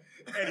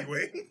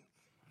 Anyway,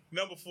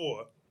 number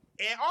 4,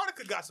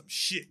 Antarctica got some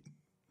shit.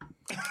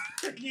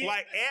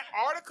 Like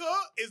Antarctica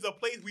is a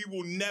place we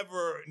will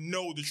never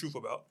know the truth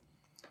about.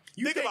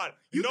 Think about it.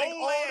 You think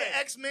all the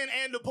X-Men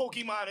and the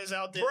Pokemon is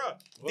out there? Bruh,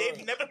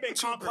 they've never been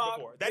conquered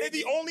before. That is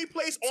the only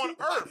place on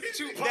Earth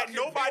that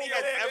nobody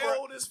has ever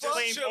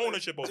claimed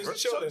ownership over.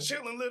 Just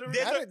chilling, literally.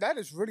 That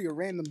is really a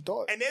random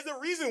thought. And there's a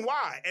reason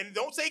why. And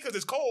don't say because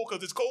it's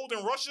cold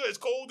in Russia, it's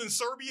cold in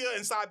Serbia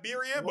and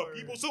Siberia, but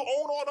people still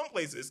own all them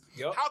places.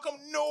 Yep. How come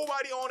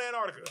nobody own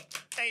Antarctica?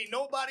 Ain't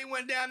nobody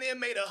went down there and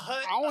made a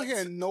hut. I don't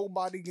hear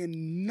nobody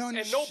getting none.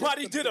 And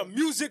nobody did a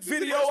music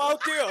video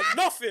out there or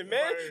nothing,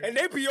 man. And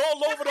they be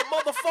all over the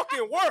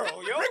motherfucking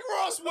world, yo. Rick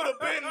Ross would have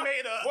been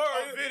made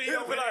a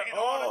video with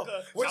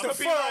with the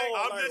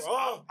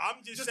phone.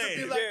 I'm just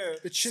saying.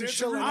 The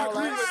chinchilla. I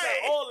agree with that.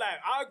 All that.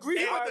 I I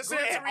agree.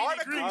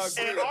 Antarctica got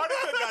some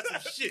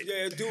shit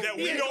that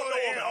we don't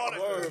know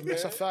about.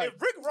 It's a fact.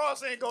 If Rick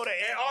Ross ain't go to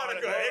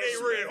Antarctica, it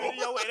ain't real.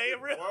 It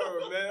ain't real.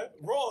 Word, man.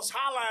 Ross,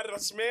 holla at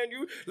us, man.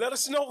 You let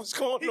us know what's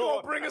going on. He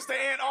gonna bring us to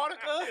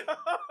Antarctica?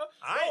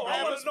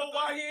 I want to know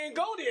why he ain't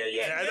go there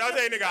yet. Yeah,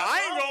 I ain't going.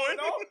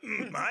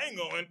 I ain't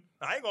going.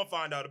 I ain't gonna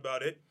find out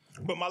about it.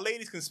 But my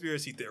lady's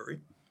conspiracy theory.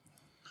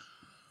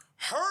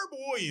 Herb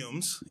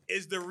Williams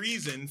is the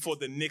reason for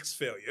the Knicks'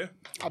 failure.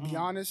 I'll be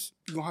honest,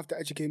 you're going to have to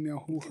educate me on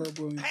who Herb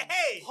Williams is.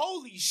 Hey!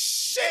 Holy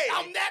shit!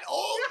 I'm that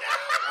old now!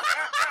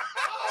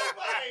 Oh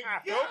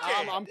my God!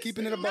 Okay. I'm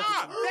keeping it above.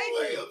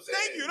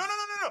 Thank you. No.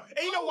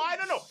 And you know why?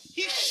 No.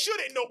 He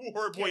shouldn't know who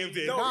Herb Williams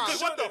is.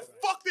 Because what the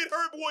fuck did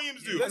Herb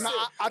Williams do? Listen,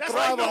 I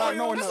thrive on not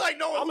knowing that. That's like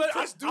knowing who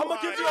Chris Duhon is. I'm going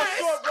to give you a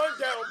short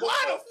rundown.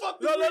 Why the fuck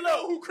do you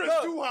know who Chris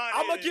Duhon is?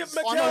 I'm going to give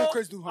Miguel... I know who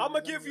Chris Duhon is. I'm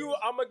going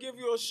to give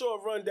you a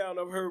short rundown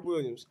of Herb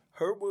Williams.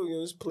 Herb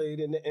Williams played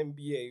in the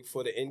NBA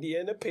for the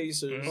Indiana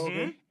Pacers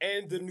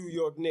and the New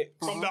York Knicks.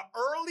 From the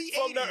early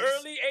 80s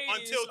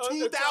until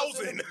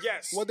 2000.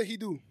 Yes. What did he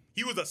do?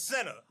 He was a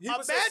center.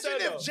 Imagine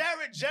if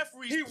Jared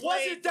Jeffries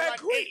played for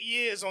like 8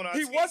 years on our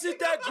team. He wasn't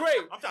that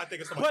great. I'm trying to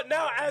think of somebody. But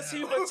now, as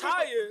he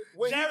retired,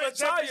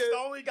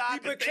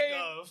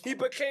 he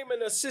became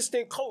an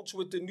assistant coach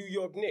with the New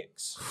York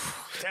Knicks.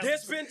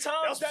 There's been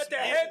times that the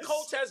head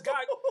coach has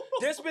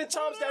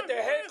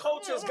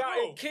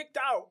gotten kicked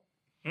out.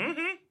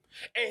 Mm-hmm.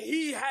 And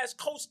he has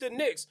coached the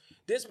Knicks.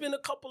 There's been a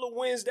couple of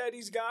wins that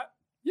he's got.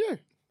 Yeah.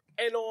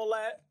 And all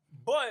that.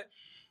 But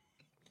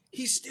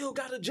he's still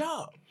got a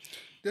job.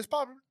 There's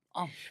probably...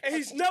 and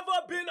he's never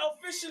been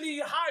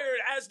officially hired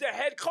as the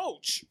head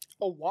coach.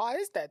 Oh, why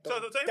is that, though?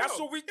 That's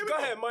what we... Go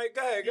ahead, Mike. Go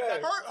ahead.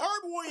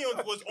 Herb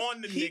Williams was on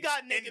the Knicks. He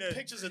got naked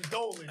pictures of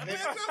Dolan. Herb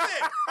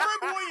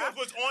Williams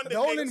was on the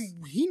Dolan, Knicks.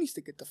 He needs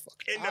to get the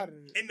fuck out of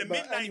it. In the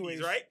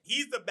mid-90s, right?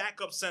 He's the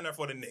backup center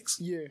for the Knicks.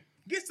 Yeah.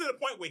 Gets to the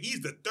point where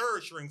he's the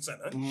third string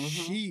center.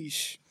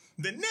 Sheesh.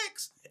 The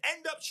Knicks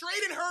end up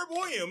trading Herb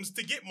Williams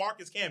to get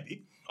Marcus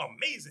Camby.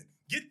 Amazing.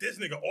 Get this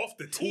nigga off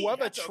the team.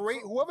 Whoever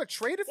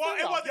traded for him?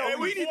 It wasn't.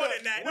 We need more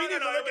than that. We need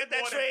to look at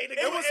that trade.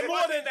 It was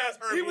more than that.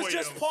 He was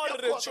just part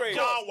of the trade.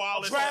 John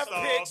Wallace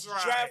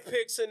Draft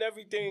picks and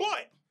everything.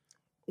 But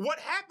what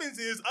happens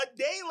is a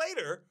day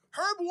later,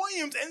 Herb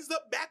Williams ends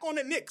up back on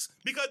the Knicks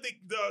because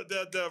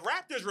the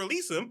Raptors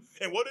release him.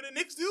 And what did the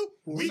Knicks do?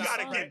 We got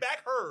to get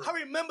back Herb. I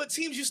remember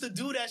teams used to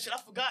do that shit. I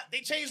forgot.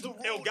 They changed the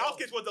rule.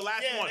 Ilgauskas was the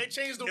last one. Yeah, they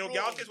changed the rule.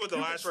 Ilgauskas was the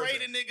last person.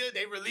 Trade a nigga,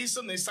 they release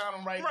him, they sign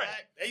him right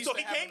back. So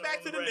he came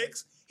back to the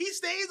Knicks. He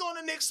stays on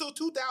the Knicks till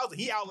 2000.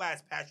 He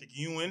outlasts Patrick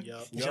Ewing,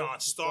 John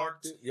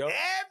Starks,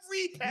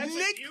 every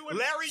Knick,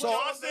 Larry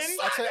Johnson.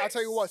 I'll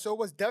tell you what. So it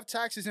was death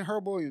taxes and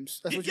Herb Williams.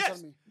 That's what you're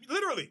telling me.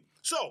 Literally.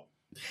 So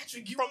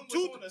Patrick Ewing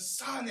was on the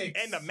Sonics.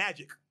 And the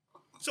Magic.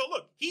 So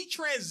look, he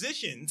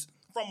transitions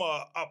from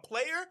a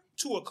player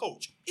to a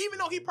coach. Even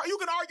though you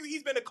can argue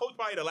he's been a coach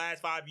probably the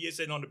last 5 years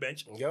sitting on the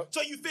bench. Yep.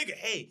 So you figure,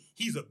 hey,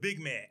 he's a big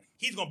man.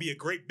 He's going to be a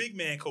great big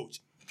man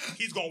coach.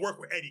 He's going to work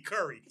with Eddie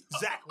Curry,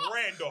 Zach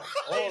Randolph,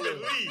 David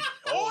Lee.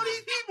 All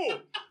these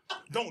people.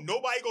 Don't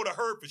nobody go to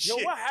Herb for shit.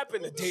 Yo, what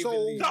happened to David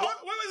Lee? No,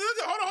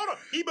 hold on.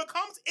 He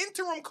becomes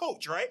interim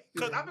coach, right?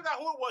 Because I forgot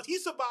who it was. He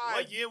survived.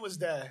 What year was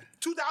that?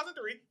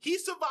 2003. He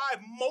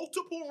survived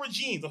multiple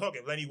regimes.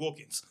 Okay, Lenny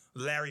Wilkins,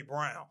 Larry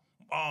Brown,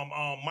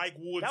 Mike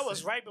Woodson. That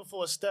was right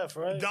before Steph,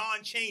 right?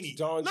 Don Chaney.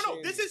 No,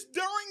 this is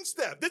during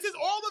Steph. This is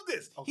all of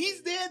this. Okay.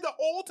 He's there the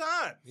whole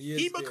time.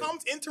 He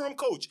becomes interim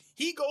coach.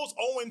 He goes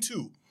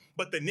 0-2,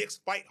 but the Knicks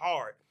fight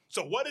hard.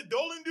 So what did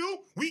Dolan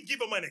do? We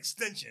give him an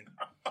extension.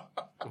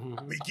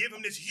 We give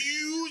him this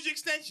huge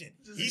extension.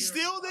 He's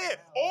still there.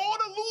 All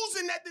the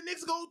losing that the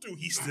Knicks go through,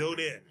 he's still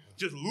there.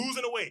 Just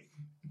losing away.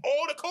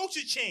 All the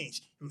coaches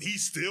change.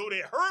 He's still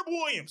there. Herb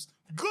Williams.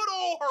 Good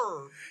old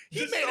Herb.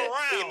 He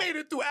made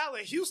it through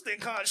Allen Houston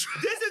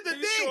contract. This is the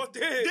thing. Sure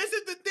this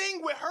is the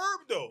thing with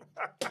Herb, though.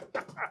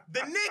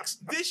 The Knicks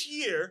this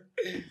year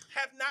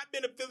have not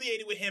been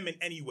affiliated with him in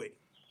any way.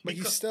 But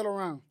he's still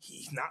around.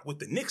 He's not with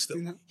the Knicks,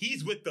 though.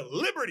 He's with the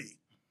Liberty.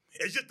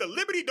 It's just the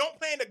Liberty don't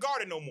play in the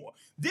Garden no more.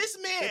 This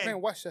man... They play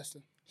in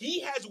Westchester.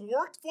 He has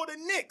worked for the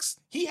Knicks.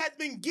 He has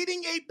been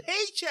getting a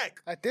paycheck.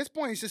 At this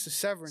point, it's just a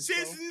severance.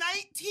 Since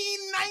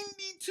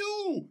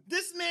 1992.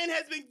 This man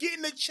has been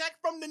getting a check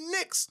from the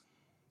Knicks.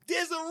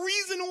 There's a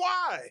reason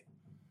why.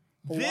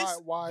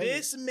 Why?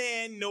 This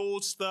man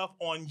knows stuff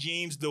on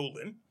James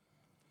Dolan.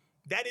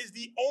 That is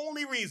the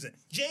only reason.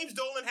 James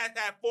Dolan has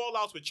had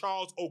fallouts with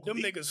Charles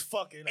Oakley. Them niggas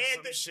fucking.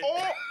 And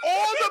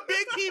all the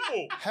big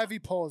people. Heavy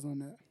pause on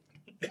that.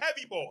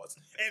 Heavy pause.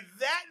 And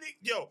that,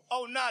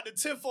 Oh, nah, the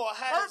tinfoil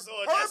hat is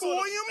on. Herb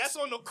Williams. That's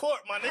on the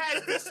court, my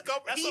nigga.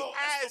 He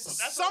has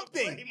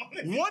something.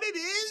 What it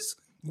is,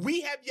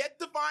 we have yet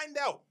to find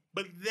out.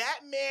 But that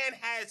man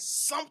has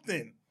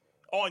something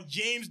on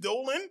James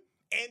Dolan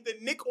and the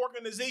Knicks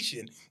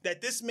organization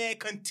that this man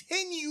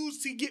continues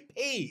to get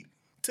paid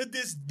to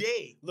this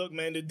day. Look,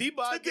 man, the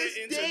deeper I get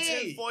into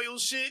tinfoil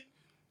shit,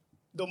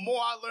 the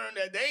more I learn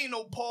that there ain't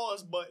no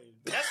pause button.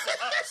 That's for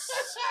us.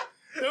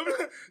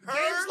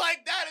 Games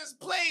like that is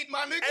played,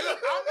 my nigga. And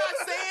look,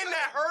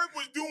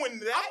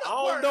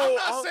 don't know.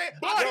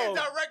 I didn't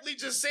directly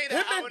just say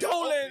that. Him and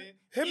Dolan.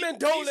 He's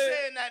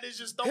saying that it's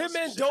just him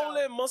and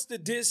Dolan must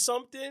have did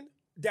something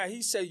that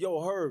he said,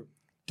 "Yo, Herb,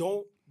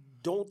 don't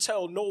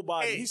tell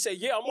nobody." Hey, he said,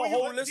 "Yeah, I'm gonna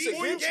hold this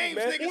against you,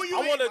 man.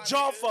 I want a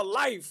job for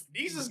life."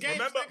 These is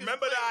games.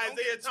 Remember the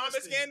Isaiah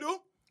Thomas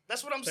scandal?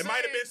 That's what I'm saying. There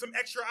might have been some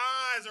extra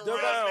eyes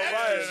around.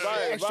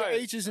 Right. Extra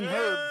H's in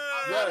Herb.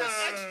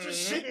 Extra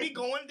shit be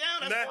going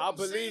down. I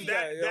believe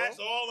that. That's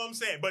all I'm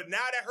saying. But now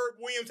that Herb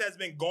Williams has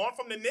been gone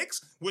from the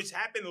Knicks, which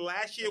happened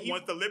last year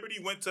once the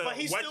Liberty went to Westchester.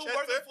 But he's still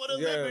working for the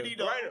Liberty,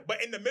 though. Right.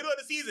 But in the middle of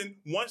the season,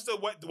 once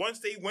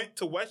they went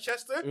to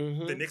Westchester,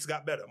 the Knicks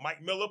got better.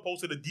 Mike Miller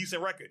posted a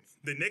decent record.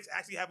 The Knicks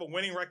actually have a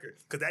winning record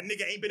because that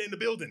nigga ain't been in the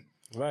building.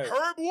 Right.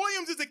 Herb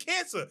Williams is a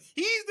cancer.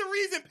 He's the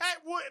reason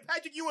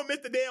Patrick Ewing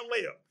missed the damn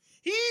layup.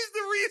 He's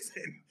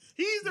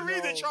the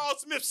reason Charles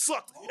Smith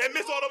sucked and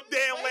missed all them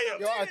damn layups.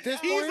 Yo, at this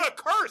he's point, a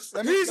curse.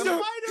 He's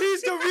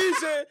the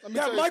reason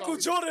that Michael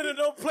Jordan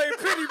don't play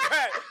pity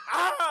pat.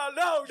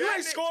 No, you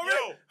ain't scoring.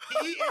 Yo,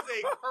 he is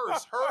a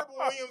curse. Herb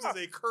Williams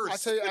is a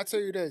curse. I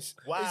tell you this.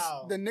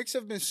 Wow. The Knicks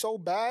have been so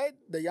bad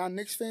that y'all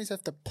Knicks fans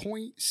have to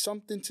point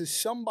something to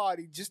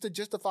somebody just to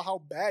justify how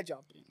bad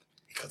y'all been.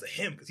 Because of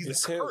him, because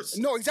he's a curse.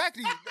 No,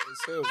 exactly.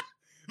 It's him.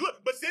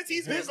 Look, but since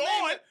he's been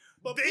gone,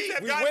 things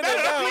have we gotten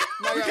better.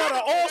 We got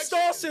an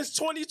all-star since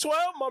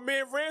 2012. My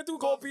man Randall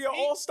gonna be an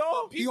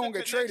all-star. He gonna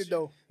get traded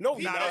though. No,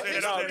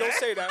 don't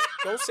say that.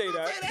 Don't say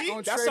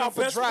that. That's our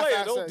best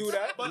player. Don't do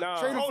that.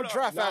 Trade him for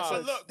draft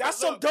assets. That's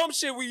some dumb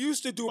shit we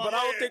used to do, but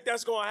I don't think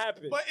that's gonna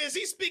happen. But is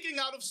he speaking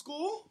out of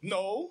school?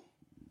 No.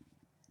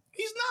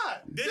 He's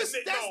not. That's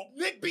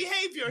Nick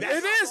behavior.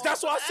 It is.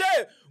 That's what I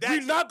said.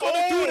 We're not going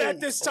to do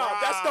that this time.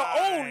 Right. That's the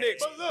old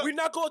Knicks. We're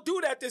not going to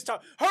do that this time.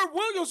 Herb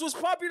Williams was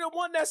probably the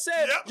one that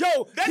said,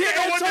 yo, get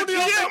Antonio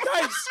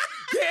McDyess.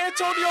 Get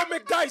Antonio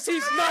McDyess.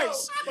 He's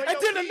nice. And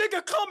then the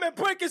nigga come and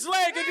break his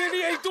leg and then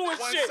he ain't doing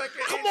shit.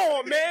 Come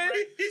on, man.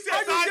 He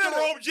said sign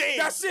Jerome James.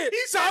 That's it.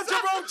 Sign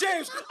Jerome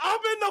James. I'm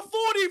in the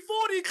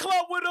 40-40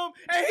 club with him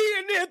and he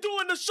in there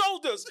doing the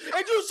shoulders.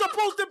 And you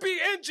supposed to be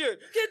injured.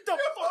 Get the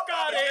fuck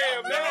out of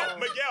here, man.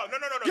 Miguel, no.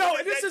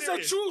 Yo, this is a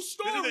true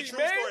story, This is a true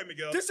man. story,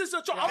 Miguel. This is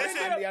a true. I'm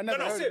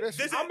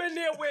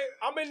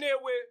in there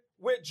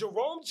with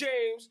Jerome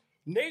James,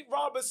 Nate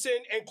Robinson,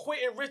 and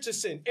Quentin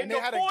Richardson in the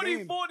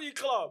 40-40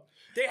 club.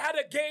 They had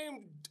a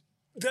game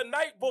the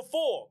night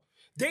before.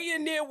 They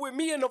in there with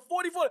me in the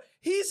 40-40.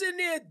 He's in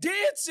there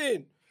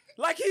dancing.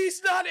 Like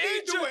he's not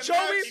injured,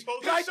 Joey.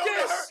 Like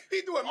this.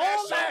 He doing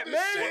all that,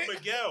 man. But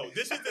Miguel,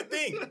 this is the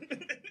thing.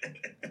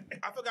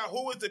 I forgot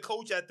who was the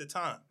coach at the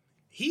time.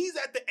 He's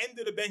at the end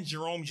of the bench,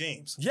 Jerome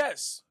James.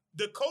 Yes.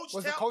 The coach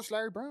was the coach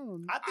Larry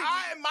Brown? I think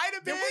it might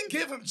have been. Did we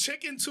give him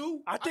chicken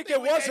too? I think it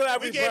was Larry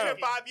Brown. We gave him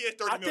 5 years,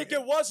 30 million. I think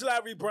it was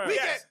Larry Brown.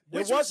 Yes.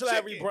 It was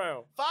Larry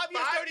Brown. 5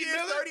 years,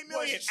 30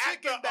 million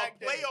after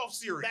a playoff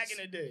series. Back in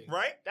the day.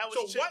 Right? That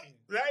was so what?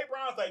 Larry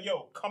Brown's like,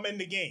 yo, come in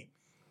the game.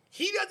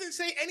 He doesn't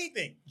say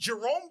anything.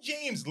 Jerome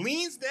James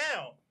leans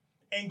down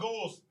and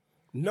goes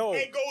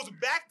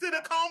back to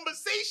the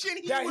conversation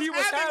he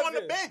was having on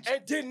the bench.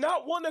 And did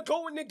not want to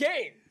go in the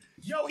game.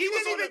 Yo, he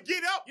didn't even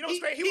get up. You know,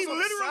 he was on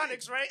the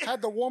Sonics, right?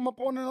 Had the warm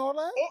up on and all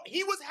that. Oh,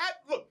 he was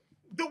look.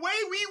 The way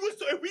we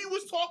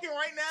was talking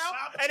right now,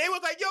 and they was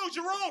like, "Yo,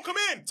 Jerome, come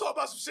in, talk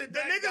about some shit." The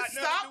nigga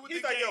stopped.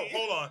 He's like, "Yo,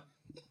 hold on."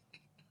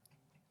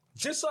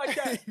 Just like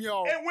that,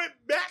 yo, and went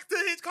back to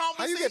his conversation.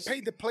 How you get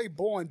paid to play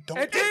ball and don't?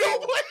 And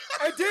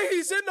then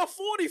he's in the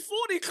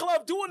 40-40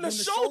 club doing the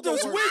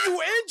shoulders. Where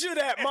you injured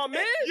at, my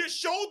man? Your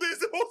shoulder is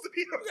supposed to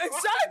be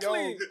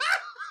exactly.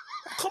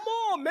 Come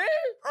on, man.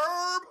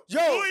 Herb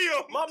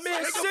Williams. My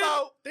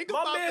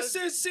man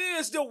Sincere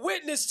is the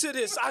witness to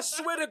this. I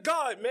swear to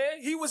God,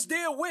 man. He was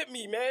there with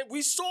me, man.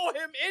 We saw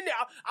him in there.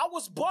 I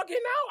was bugging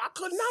out. I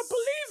could not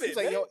believe it. He's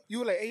like, yo, you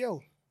were like, hey,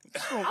 yo.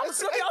 I was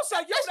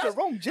like, yo, that's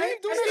Jerome James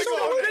doing this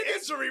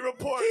injury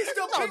report. He's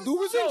the big dude.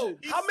 He's 7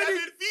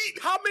 feet.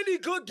 How many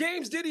good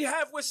games did he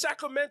have with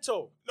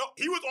Sacramento? No,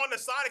 he was on the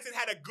Sonics and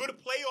had a good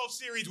playoff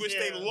series, which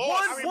they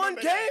lost. One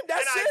game.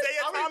 That's and it.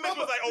 Isaiah Thomas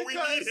was like, "Oh, we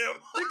need him."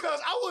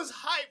 Because I was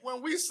hyped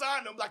when we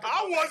signed him. Like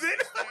I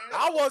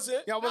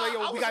wasn't. Y'all were like,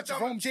 "Yo, we got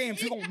Jerome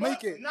James. We gonna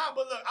make it." Nah,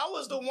 but look, I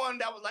was the one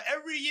that was like,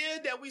 every year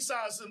that we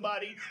signed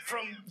somebody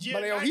from year.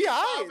 But yo, he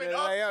alright.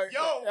 It's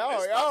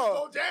about to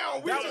go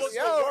down. That was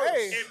the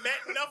worst. It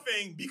meant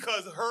nothing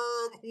because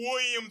Herb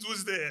Williams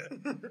was there.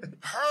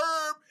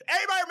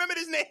 Everybody remember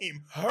his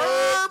name.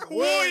 Herb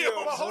Williams.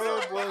 Hold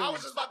on. I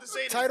was just about to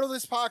say this. Title of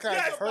this podcast.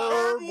 Yes,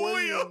 Herb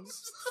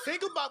Williams.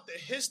 Think about the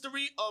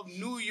history of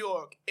New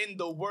York in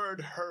the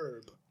word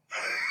herb.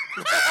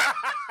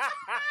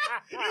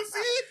 You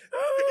see?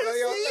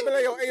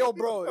 Hey, yo,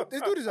 bro,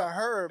 this dude is a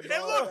Herb.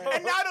 And look,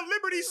 and now the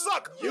Liberty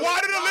suck. Why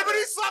did the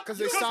Liberty suck? Because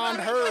they signed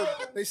Herb.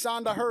 They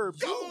signed a Herb.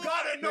 You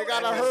gotta know they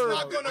got a Herb. Herb. It's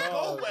not gonna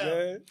go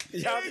well.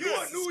 Yeah, you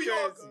a New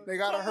Yorker. They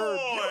got a Herb.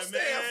 You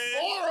staying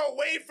far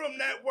away from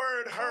that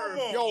word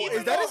Herb. Yo,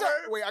 is that his?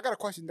 Wait, I got a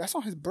question. That's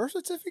on his birth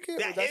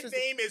certificate? His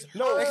name is Herb.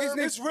 No,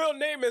 his real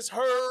name is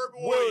Herb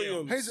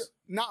Williams.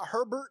 Not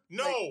Herbert?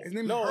 No. Like, his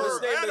name is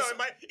Herb.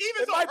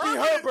 It might be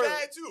Herbert. Is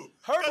bad too.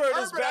 Herbert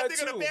is bad I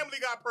think too. the family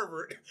got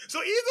pervert. So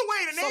either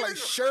way, the name like is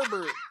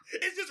Sherbert.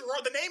 It's just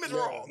wrong. The name is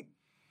wrong.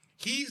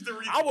 He's the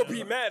reason. I would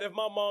be mad if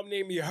my mom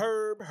named me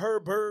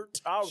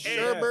Herbert.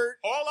 Sherbert.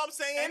 All I'm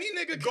saying, any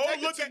nigga go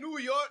look to at New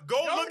York.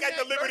 Go look at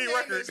the Liberty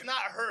record. It's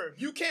not Herb.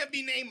 You can't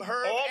be named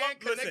Herb and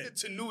connected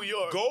to New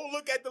York. Go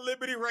look at the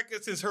Liberty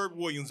record since Herb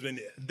Williams been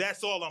there.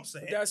 That's all I'm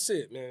saying. That's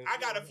it, man. I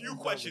got a few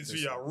questions for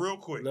y'all, real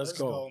quick. Let's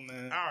go,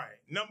 man. All right,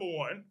 number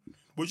one,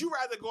 would you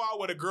rather go out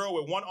with a girl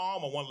with one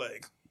arm or one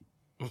leg?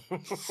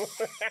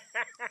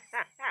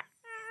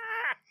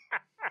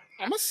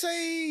 I'm gonna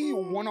say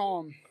one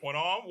arm. One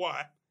arm?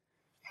 Why?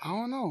 I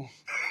don't know.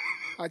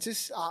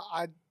 That's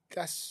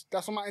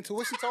what my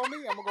intuition told me.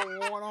 I'm gonna go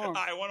with one arm. All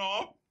right, one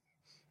arm.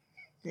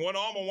 One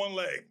arm or one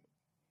leg?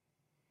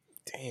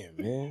 Damn,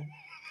 man.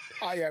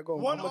 Oh yeah, go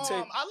one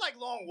arm. I like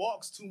long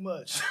walks too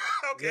much.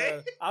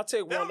 Okay, yeah, I'll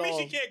take one arm. That don't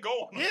mean she can't go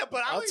on. Yeah,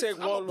 but I'll take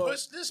one arm.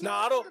 Push this.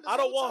 I don't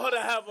want her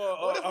to have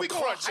what if we go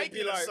crutch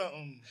hiking or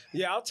something?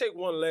 Yeah, I'll take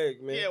one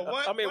leg, man. Yeah,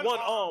 one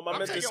arm. I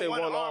meant to say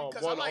one arm.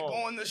 Because I like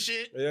going to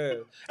shit.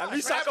 Yeah, at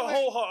least I can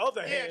hold her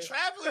other hand. Yeah,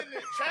 traveling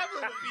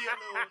would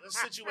be a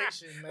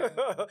situation, man.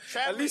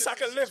 At least I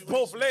can lift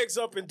both legs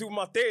up and do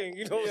my thing.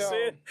 You know what I'm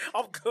saying?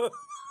 I'm good.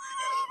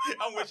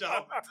 I'm with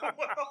y'all.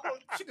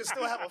 She can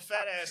still have a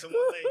fat ass in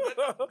one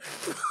leg.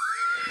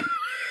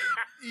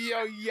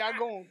 Yo, y'all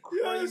going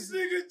crazy. Yo, this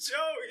nigga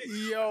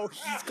Joey. Yo,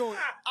 he's going.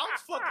 I'm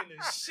fucking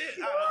this shit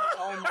out of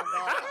Oh my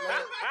god.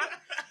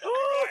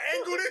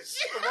 Angle this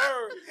shit.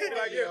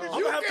 Like,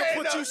 I'm gonna have to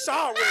put you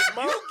sideways,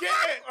 man. You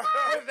getting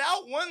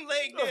without one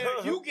leg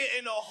there, you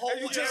getting a whole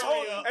and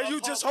you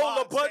just hold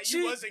a butt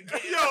cheek.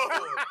 Yo.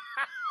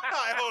 All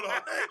right, hold on.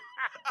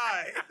 All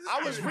right.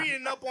 I was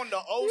reading up on the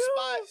O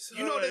spot.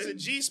 You know there's a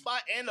G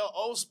spot and an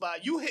O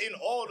spot. You hitting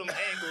all them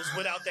angles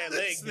without that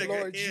leg.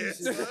 Lord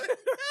Jesus. All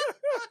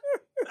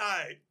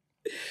right.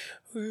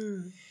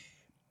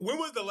 When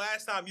was the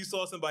last time you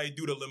saw somebody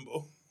do the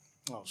limbo?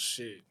 Oh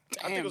shit!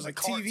 Damn, I think it was like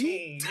a cartoon.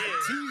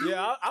 TV?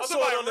 Yeah, I saw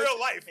it it in real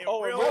life.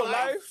 Oh, in real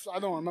life? I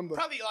don't remember.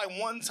 Probably like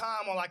one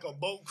time on like a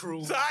boat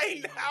cruise. So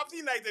I've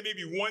seen like that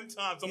maybe one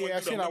time. Someone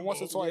I've seen that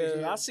once or twice.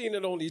 Yeah, I've seen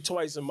it only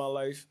twice in my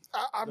life.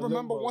 I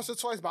remember once or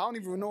twice, but I don't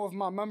even know if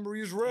my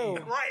memory is real.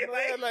 Right,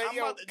 like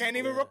yo, can't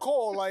even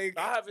recall. Like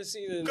I haven't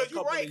seen it in a because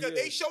you're couple right, of because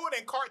years. they show it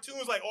in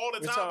cartoons like all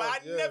the time, but I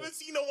never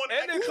seen no one.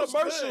 And in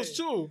commercials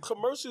too.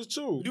 Commercials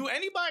too. Do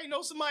anybody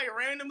know somebody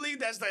randomly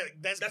that's good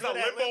a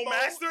at limbo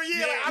master?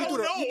 Yeah, like, I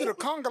don't know. You do the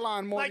conga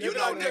line more. Like you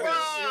know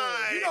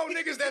niggas, you know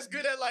niggas that's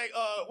good at like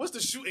what's the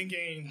shooting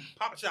game?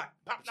 Pop shot.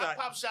 Not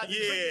pop shot. The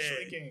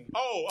shooting game.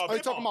 Are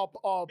you talking about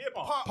beer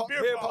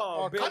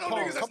pong? I know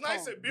niggas that's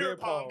nice at beer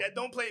pong that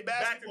don't play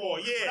basketball.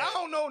 Yeah, but I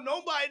don't know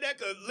nobody that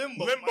could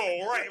limbo.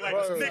 Right? Like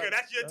nigga,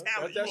 that's your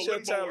talent. That's your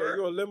talent.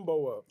 You're a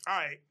limbo up. All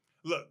right.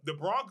 Look, the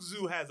Bronx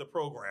Zoo has a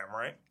program,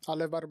 right? I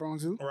live by the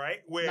Bronx Zoo.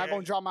 Right? Where not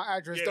gonna drop my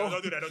address though.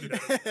 Don't do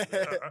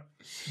that.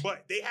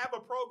 But they have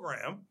a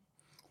program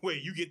where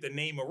you get to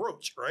name a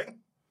roach, right?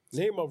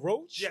 Name a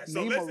roach? Yes.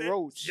 So name a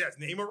roach. Yes,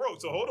 name a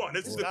roach. So hold on.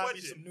 This is the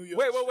question.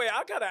 Wait.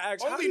 I gotta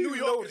ask. Only New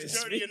York is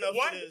dirty enough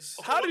for this.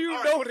 How do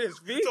you know this,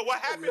 V? So what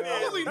happened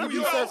is only New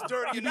York is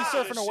dirty. You be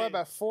surfing the web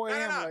at 4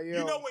 a.m.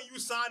 You know when you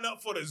sign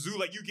up for the zoo,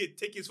 like you get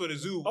tickets for the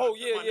zoo. Oh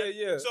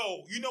yeah.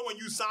 So you know when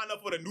you sign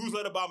up for the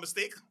newsletter by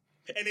mistake?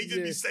 And they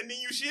just be sending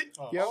you shit?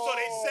 Yep. So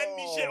they send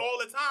me shit all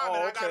the time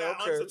and I gotta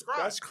unsubscribe.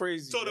 That's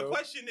crazy. So the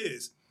question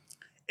is,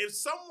 if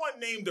someone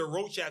named a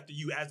roach after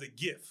you as a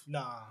gift,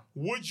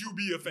 would you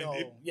be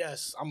offended? No.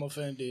 Yes, I'm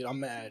offended. I'm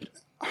mad.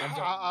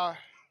 Now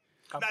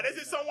this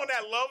is someone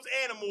that loves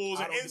animals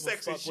and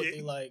insects and shit.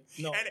 They like.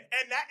 No.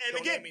 And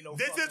again,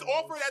 this is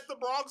offered at the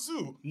Bronx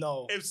Zoo.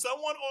 No. If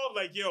someone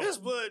like, yo, this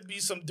would be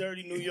some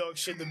dirty New York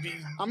shit to be.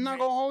 I'm not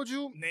gonna hold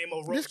you. Name a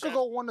roach. This could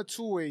go one of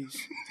two ways.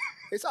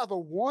 It's either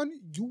one,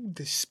 you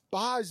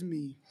despise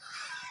me.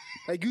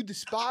 Like you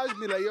despise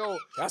me, like yo.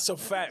 That's a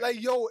fact.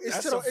 Like yo, it's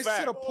to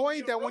the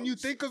point that when you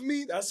think of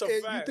me, that's a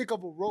fact. You think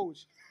of a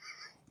roach.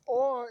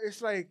 Or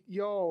it's like,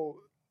 yo,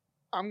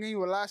 I'm giving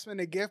you a last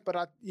minute gift,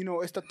 but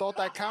it's the thought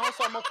that counts.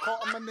 So I'm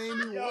gonna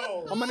name you.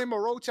 I'm gonna name a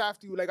roach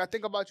after you. Like I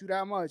think about you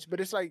that much,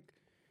 but it's like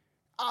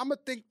I'm gonna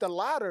think the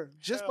latter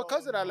just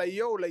because of that. Like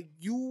yo, like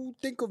you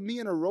think of me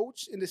and a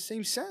roach in the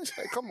same sense.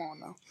 Like come on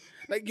now.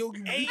 Like yo,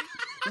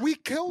 we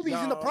kill these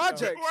in the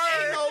project.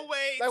 Ain't no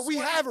way. Like we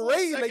have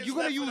raid. Like you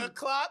gonna use the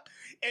clock,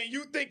 and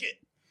you think it.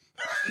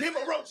 Name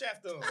a roach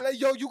after him. Like,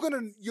 yo, you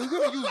gonna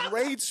use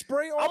Raid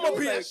spray on I'm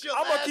me? gonna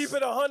keep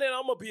it 100.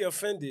 I'm gonna be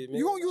offended, man.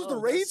 You gonna use the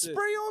Raid spray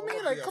on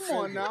me? Like, come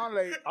on now.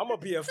 Like, I'm gonna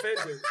be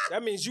offended.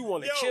 That means you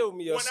want to kill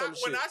me or some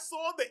shit. When I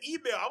saw the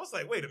email, I was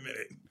like, wait a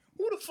minute.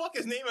 Who the fuck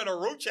is naming a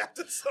roach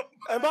after somebody?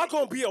 Am I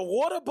gonna be a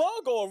water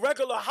bug or a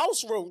regular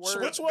house roach?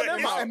 Which one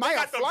am I? Am I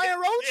a flying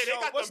roach? Yeah,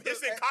 they got them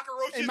hissing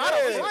cockroaches. Am I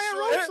a flying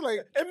roach?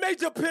 Like, it may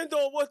depend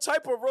on what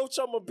type of roach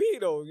I'm gonna be,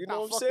 though. You know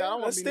what I'm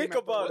saying? Let's think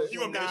about it. You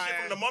want to be shit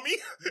from the mummy?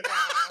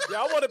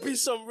 Yeah, I want to be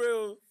some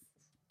real.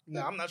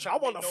 Nah, I'm not trying. I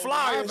want to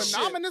fly and shit.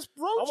 Anonymous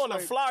roach. I want to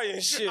fly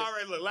and shit. All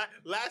right, look.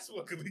 Last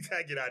one, because we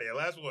gotta get out of here.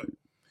 Last one.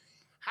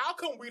 How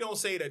come we don't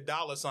say the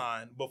dollar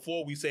sign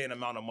before we say an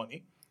amount of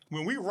money?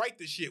 When we write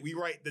the shit, we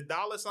write the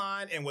dollar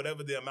sign and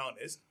whatever the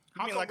amount is.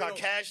 How mean like our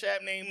Cash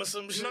App name or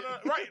some shit? No,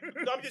 right.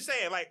 No, I'm just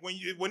saying, like when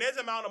there's an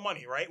amount of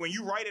money, right? When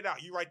you write it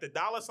out, you write the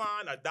dollar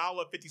sign,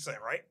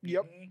 $1.50, right?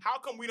 Yep. How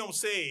come we don't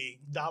say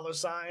dollar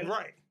sign?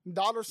 Right.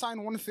 Dollar sign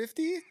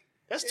 150?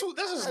 That's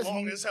as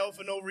long as hell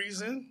for no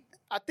reason.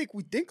 I think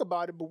we think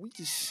about it, but we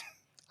just.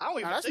 I don't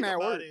even think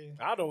about it.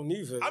 I don't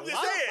even. I'm just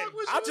saying.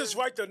 I just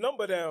write the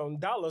number down,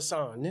 dollar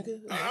sign,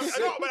 nigga.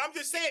 No, but I'm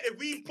just saying, if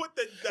we put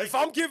the if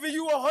I'm giving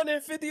you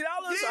 $150,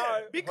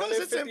 because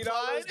it's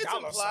implied. It's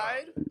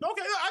implied. Okay, no,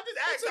 I just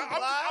asked.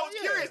 I was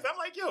curious. I'm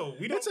like, yo,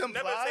 we don't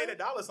never say the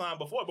dollar sign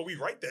before, but we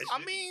write that shit.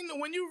 I mean,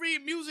 when you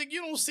read music,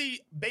 you don't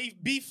see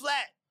B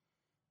flat.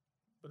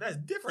 But that's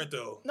different,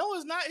 though. No,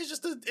 it's not. It's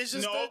just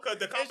no, because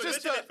the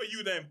composition is for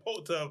you then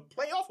to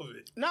play off of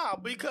it. Nah,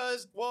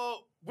 because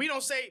we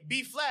don't say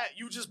B flat.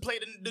 You just play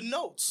the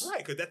notes. Right,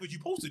 because that's what you're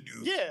supposed to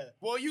do. Yeah.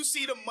 Well, you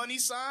see the money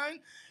sign.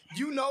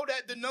 You know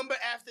that the number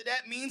after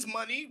that means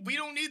money. We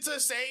don't need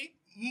to say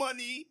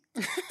money.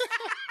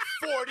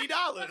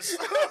 $40.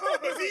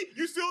 See,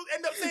 you still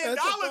end up saying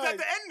dollars at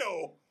the end,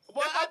 though.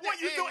 Well, at that point,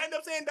 you still end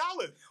up saying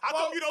dollars. How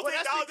come you don't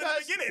say dollars in the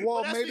beginning?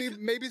 Well,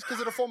 maybe it's because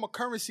of the form of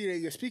currency that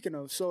you're speaking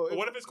of. So,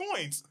 what if it's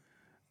coins?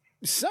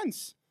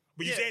 Cents.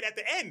 But you say it at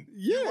the end.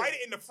 Yeah. You write it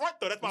in the front,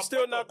 though. That's my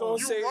still not going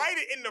to say You write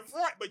it in the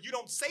front, but you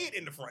don't say it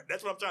in the front.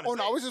 That's what I'm trying to say. Oh,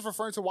 no, I was just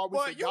referring to why we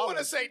say dollars. You want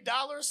to say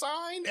dollar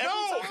sign? No,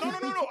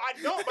 I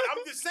don't. But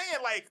I'm just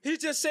saying, like... He's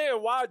just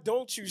saying, why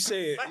don't you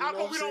say it? Like, how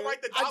come we don't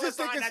write the dollar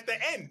sign at the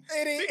end?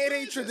 It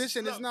ain't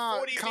tradition. It's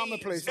not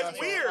commonplace. It's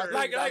weird.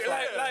 Like,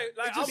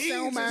 I'm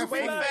saying, man,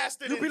 way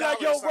faster than you be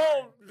like, yo,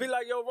 Rome. Be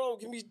like, yo, Rome,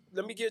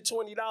 let me get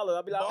 $20.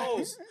 I'll be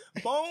like,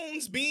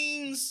 bones,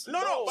 beans.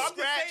 No, but I'm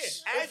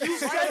just saying, as you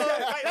say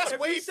that's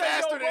way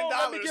faster than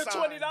dollar. Let me get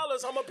 $20.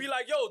 I'm gonna be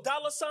like, yo,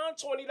 dollar sign,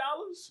 $20.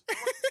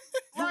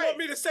 You want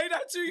me to say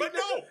that to you? But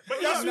no, but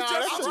I'm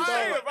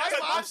saying, right?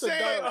 I'm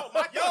saying,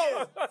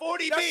 yo,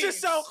 40 that beans. shit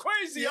sound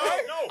crazy,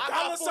 right? No,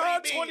 dollar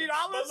sign, $20.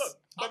 But look,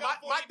 but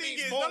my thing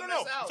is,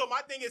 no. So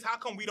my thing is, how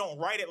come we don't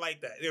write it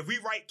like that? If we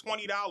write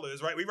 $20,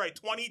 right? We write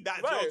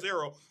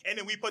 20.00, and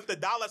then we put the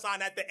dollar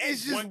sign at the end.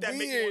 It's just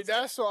weird.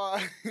 That's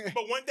why.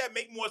 But wouldn't that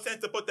make more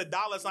sense to put the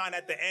dollar sign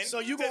at the end? So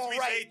you gonna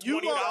write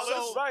 $20?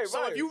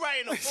 So if you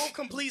writing a full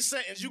complete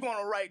sentence, you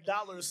gonna write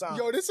dollar sign.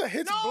 Yo, this a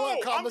hits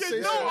blunt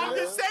conversation. I'm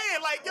just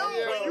saying, like, yo,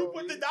 when you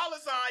put the dollar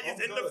sign,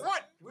 it's in the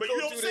front, but you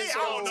don't say it. I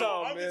don't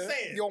know. I'm just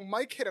saying. Yo,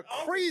 Mike hit a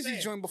crazy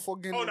joint before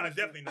getting. Oh no,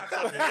 definitely not.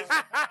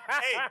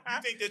 Hey,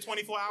 you think there's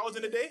 24 hours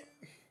in a day?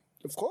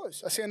 Of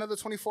course. I say another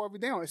 24 every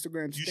day on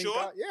Instagram. You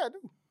sure? Yeah, I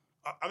do.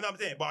 I'm not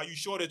saying, but are you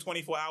sure there's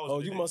 24 hours? Oh,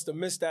 you must have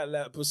missed that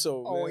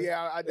episode, man. Oh,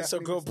 yeah. It's a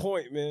good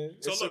point, man.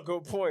 It's a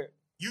good point.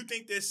 You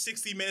think there's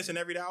 60 minutes in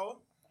every hour?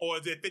 Or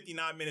is it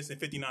 59 minutes and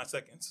 59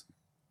 seconds?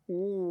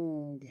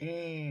 Ooh.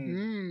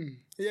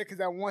 Yeah, because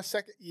that 1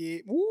 second. Yeah.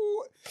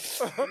 Ooh.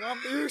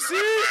 You see?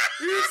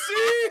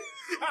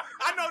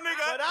 I know,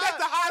 nigga. That's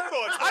the high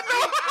thoughts. I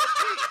know.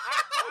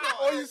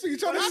 Oh, you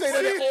trying to say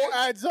that it all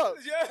adds up?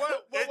 Yeah.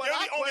 There's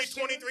only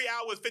 23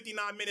 hours,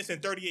 59 minutes,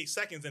 and 38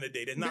 seconds in a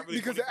day. There's not really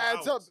because it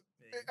adds hours. up.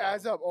 It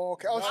adds up. Oh,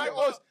 okay.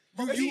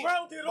 You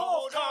rounded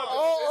off.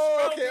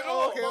 Okay.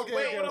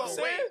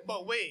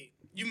 But wait.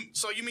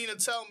 You mean to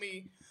tell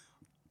me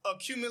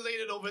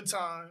accumulated over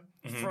time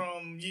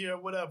from year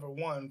one,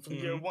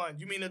 year one.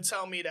 You mean to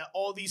tell me that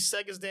all these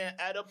seconds didn't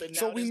add up and now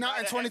so we not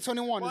in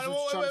 2021 is what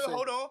you're trying to say.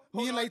 Hold on.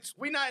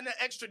 We not in an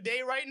extra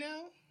day right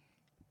now?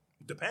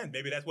 Depends.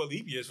 Maybe that's what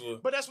leap year's for.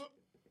 But that's what...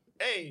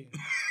 Hey.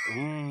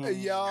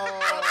 Yo.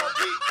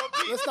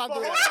 Let's not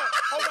do that.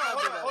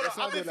 Hold on.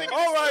 I've been thinking...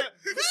 All right.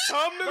 It's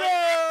time to go.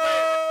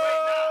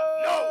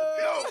 No.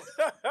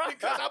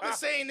 Because I've been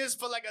saying this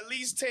for like at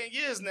least 10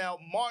 years now.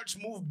 March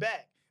moved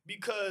back.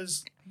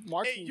 Because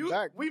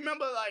we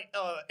remember like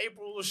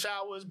April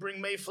showers bring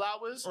May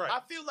flowers. Right.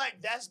 I feel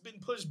like that's been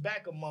pushed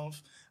back a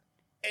month,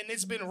 and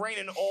it's been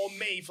raining all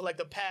May for like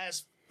the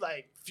past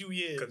like few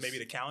years. Because maybe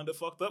the calendar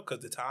fucked up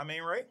because the time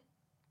ain't right.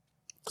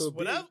 Could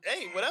whatever.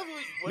 Hey, whatever.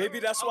 Maybe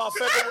that's why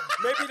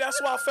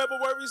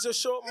February's a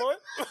short month.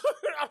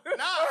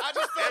 I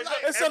just feel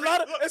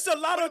like it's a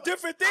lot of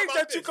different things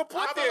that you could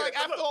put there.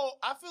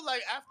 I feel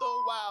like after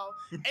a while,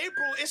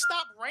 April it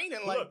stopped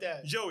raining like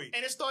that, Joey,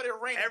 and it started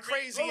raining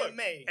crazy in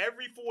May.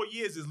 Every 4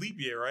 years is leap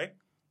year, right?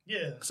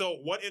 Yeah. So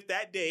what if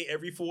that day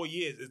every 4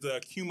 years is the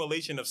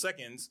accumulation of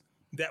seconds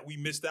that we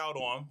missed out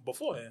on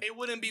beforehand? It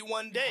wouldn't be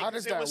one day. How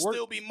does it that would work?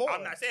 still be more.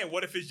 I'm not saying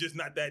what if it's just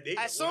not that day.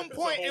 At some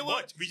point, it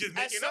would. We just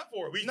making up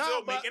for it. We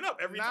still making up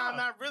every time.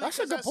 Not really. That's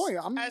a good point.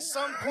 At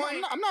some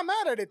point, I'm not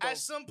mad at it though. At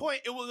some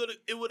point,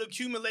 it would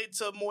accumulate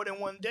to more than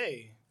one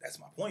day. That's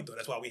my point, though.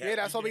 That's why we have. Yeah,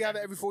 that's why we have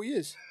it every 4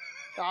 years.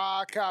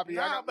 Copy.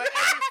 Nah, but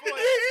every 4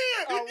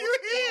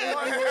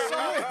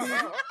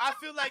 I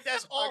feel like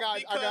that's all.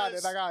 I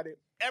got it.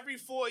 Every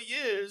 4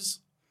 years,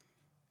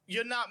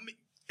 you're not.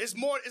 It's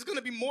more. It's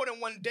gonna be more than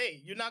one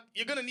day. You're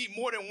gonna need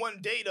more than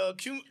one day to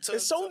accumulate.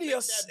 It's only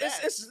it's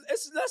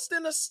less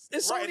than a.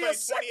 It's Right, only like a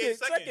second. 28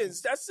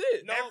 seconds. That's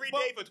it. No, every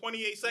day for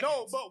 28 seconds.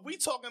 No, but we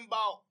talking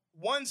about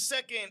 1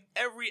 second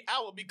every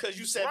hour because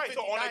you said right.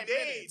 So on a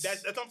day, minutes.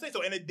 that's what I'm saying.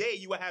 So in a day,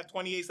 you would have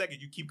 28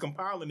 seconds. You keep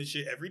compiling this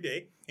shit every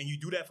day, and you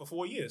do that for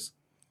 4 years.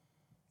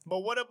 But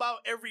what about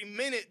every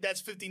minute?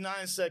 That's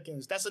 59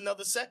 seconds. That's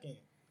another second.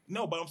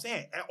 No, but I'm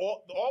saying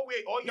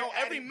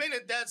every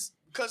minute. That's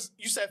because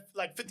you said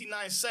like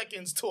 59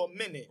 seconds to a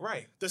minute.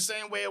 Right. The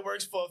same way it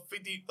works for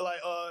 59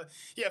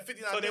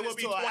 So there will minutes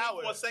be to an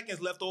 24 hour. seconds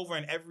left over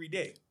in every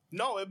day.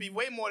 No, it'd be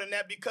way more than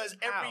that because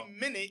How? every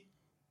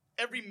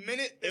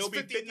minute It will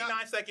be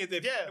 59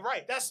 seconds.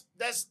 Right. That's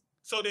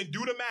so then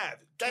do the math.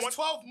 That's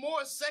 12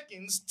 more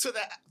seconds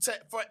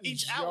for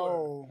each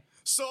hour.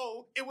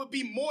 So it would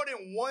be more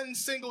than one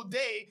single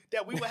day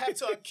that we would have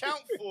to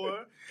account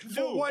for Dude,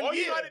 1 all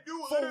year. you gotta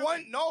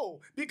do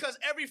because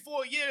every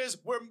 4 years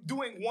we're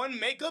doing one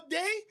makeup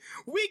day.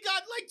 We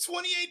got like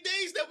 28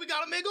 days that we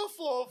gotta make up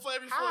for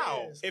every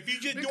 4 years. If you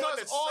just doing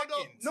the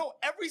seconds.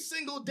 Every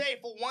single day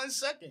for 1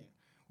 second.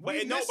 But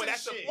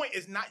that's the point.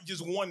 It's not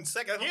just 1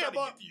 second. That's what I'm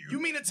trying to get to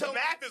you mean to tell the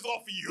math is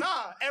off for you?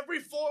 Nah,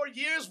 every 4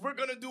 years we're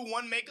gonna do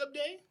one makeup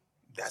day.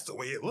 That's the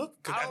way it looks.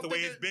 Because that's the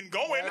way it's been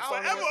going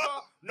forever.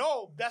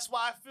 No, that's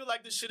why I feel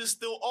like this shit is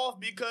still off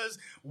because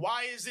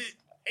why is it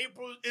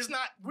April? It's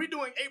not. We're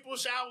doing April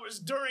showers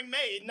during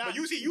May. But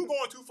you see, you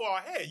going too far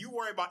ahead. You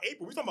worry about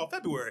April. We're talking about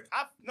February.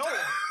 No,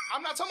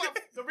 I'm not talking about.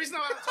 The reason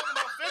I'm not talking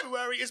about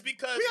February is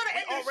because we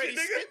already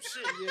skipped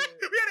shit. Yeah.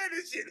 We gotta end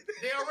this shit.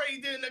 They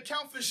already didn't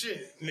account for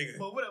shit. Nigga.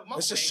 But whatever.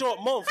 It's a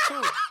short month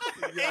too.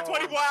 Ain't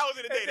 24 hours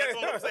in a day. That's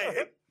all I'm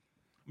saying.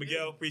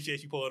 Miguel,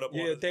 appreciate you pulling up on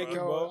us. Thank you,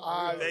 bro.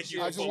 Thank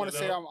you. I just want to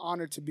say I'm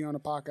honored to be on the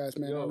podcast,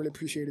 man. I really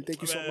appreciate it. Thank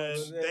you so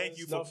much. Thank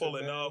you for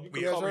pulling up.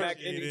 We come back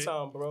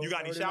anytime, bro. You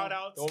got any shout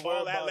outs? Don't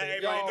worry about it.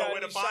 Everybody know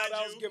where to find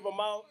you. Give them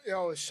out.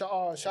 Yo,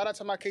 shout out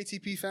to my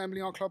KTP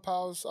family on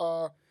Clubhouse.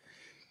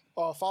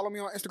 Follow me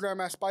on Instagram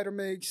at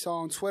SpiderMix,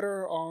 on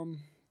Twitter.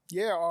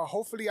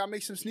 Hopefully I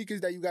make some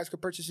sneakers that you guys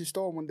could purchase in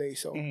store one day.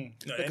 So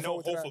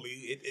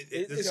hopefully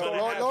it's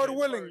Lord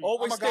willing.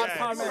 Always God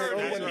promise.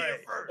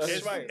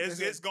 That's right.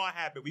 It's gonna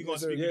happen. We gonna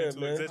speak it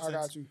into existence. I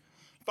got you.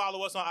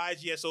 Follow us on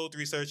IG at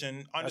Soul3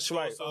 Searching _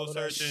 Soul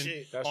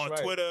Searching on right.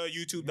 Twitter,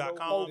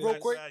 YouTube.com. Real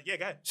quick. Yeah,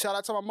 go ahead. Shout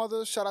out to my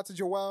mother. Shout out to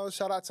Joelle.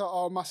 Shout out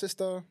to my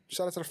sister.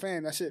 Shout out to the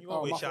fan. That's it. You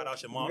always shout out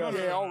your mom.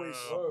 Yeah, always.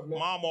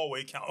 Mom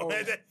always count.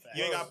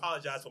 You ain't gotta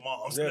apologize for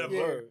moms.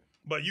 Yeah.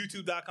 But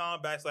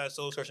YouTube.com /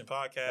 Soul Searching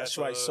Podcast. That's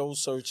right, Soul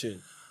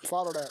Searching.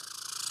 Follow that.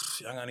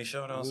 Y'all got any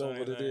shout outs? You know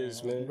what it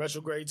is, man.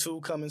 Retrograde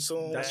 2 coming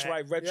soon. That's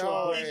right,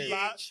 Retrograde.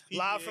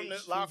 Live from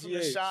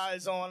the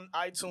Shies on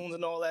iTunes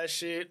and all that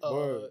shit.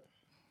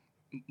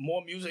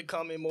 More music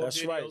coming, more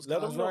That's videos. Right.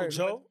 Let them know,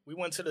 Joe. We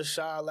went to the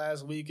Shy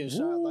last week and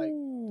shot like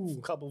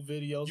a couple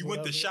videos. You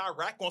went to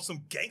Chirac on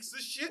some gangster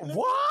shit?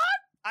 What?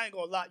 I ain't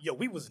gonna lie. Yo,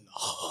 we was in the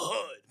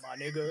hood, my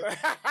nigga.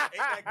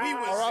 We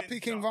was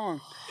R.I.P. King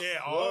Von. Yeah,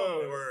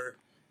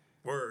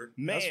 word.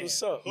 Man. That's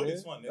what's up,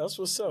 man. That's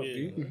what's up,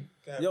 B.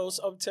 Yo,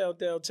 it's uptown,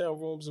 downtown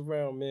rooms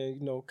around, man.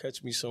 You know,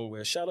 catch me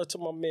somewhere. Shout out to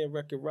my man,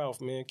 Wreck-It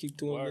Ralph, man. Keep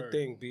doing your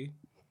thing, B.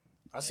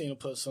 I seen him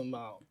put some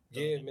out.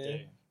 Yeah,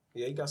 man.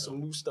 Yeah, he got some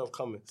new stuff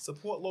coming.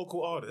 Support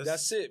local artists.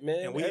 That's it,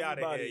 man. And we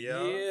out of here,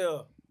 yo.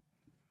 Yeah.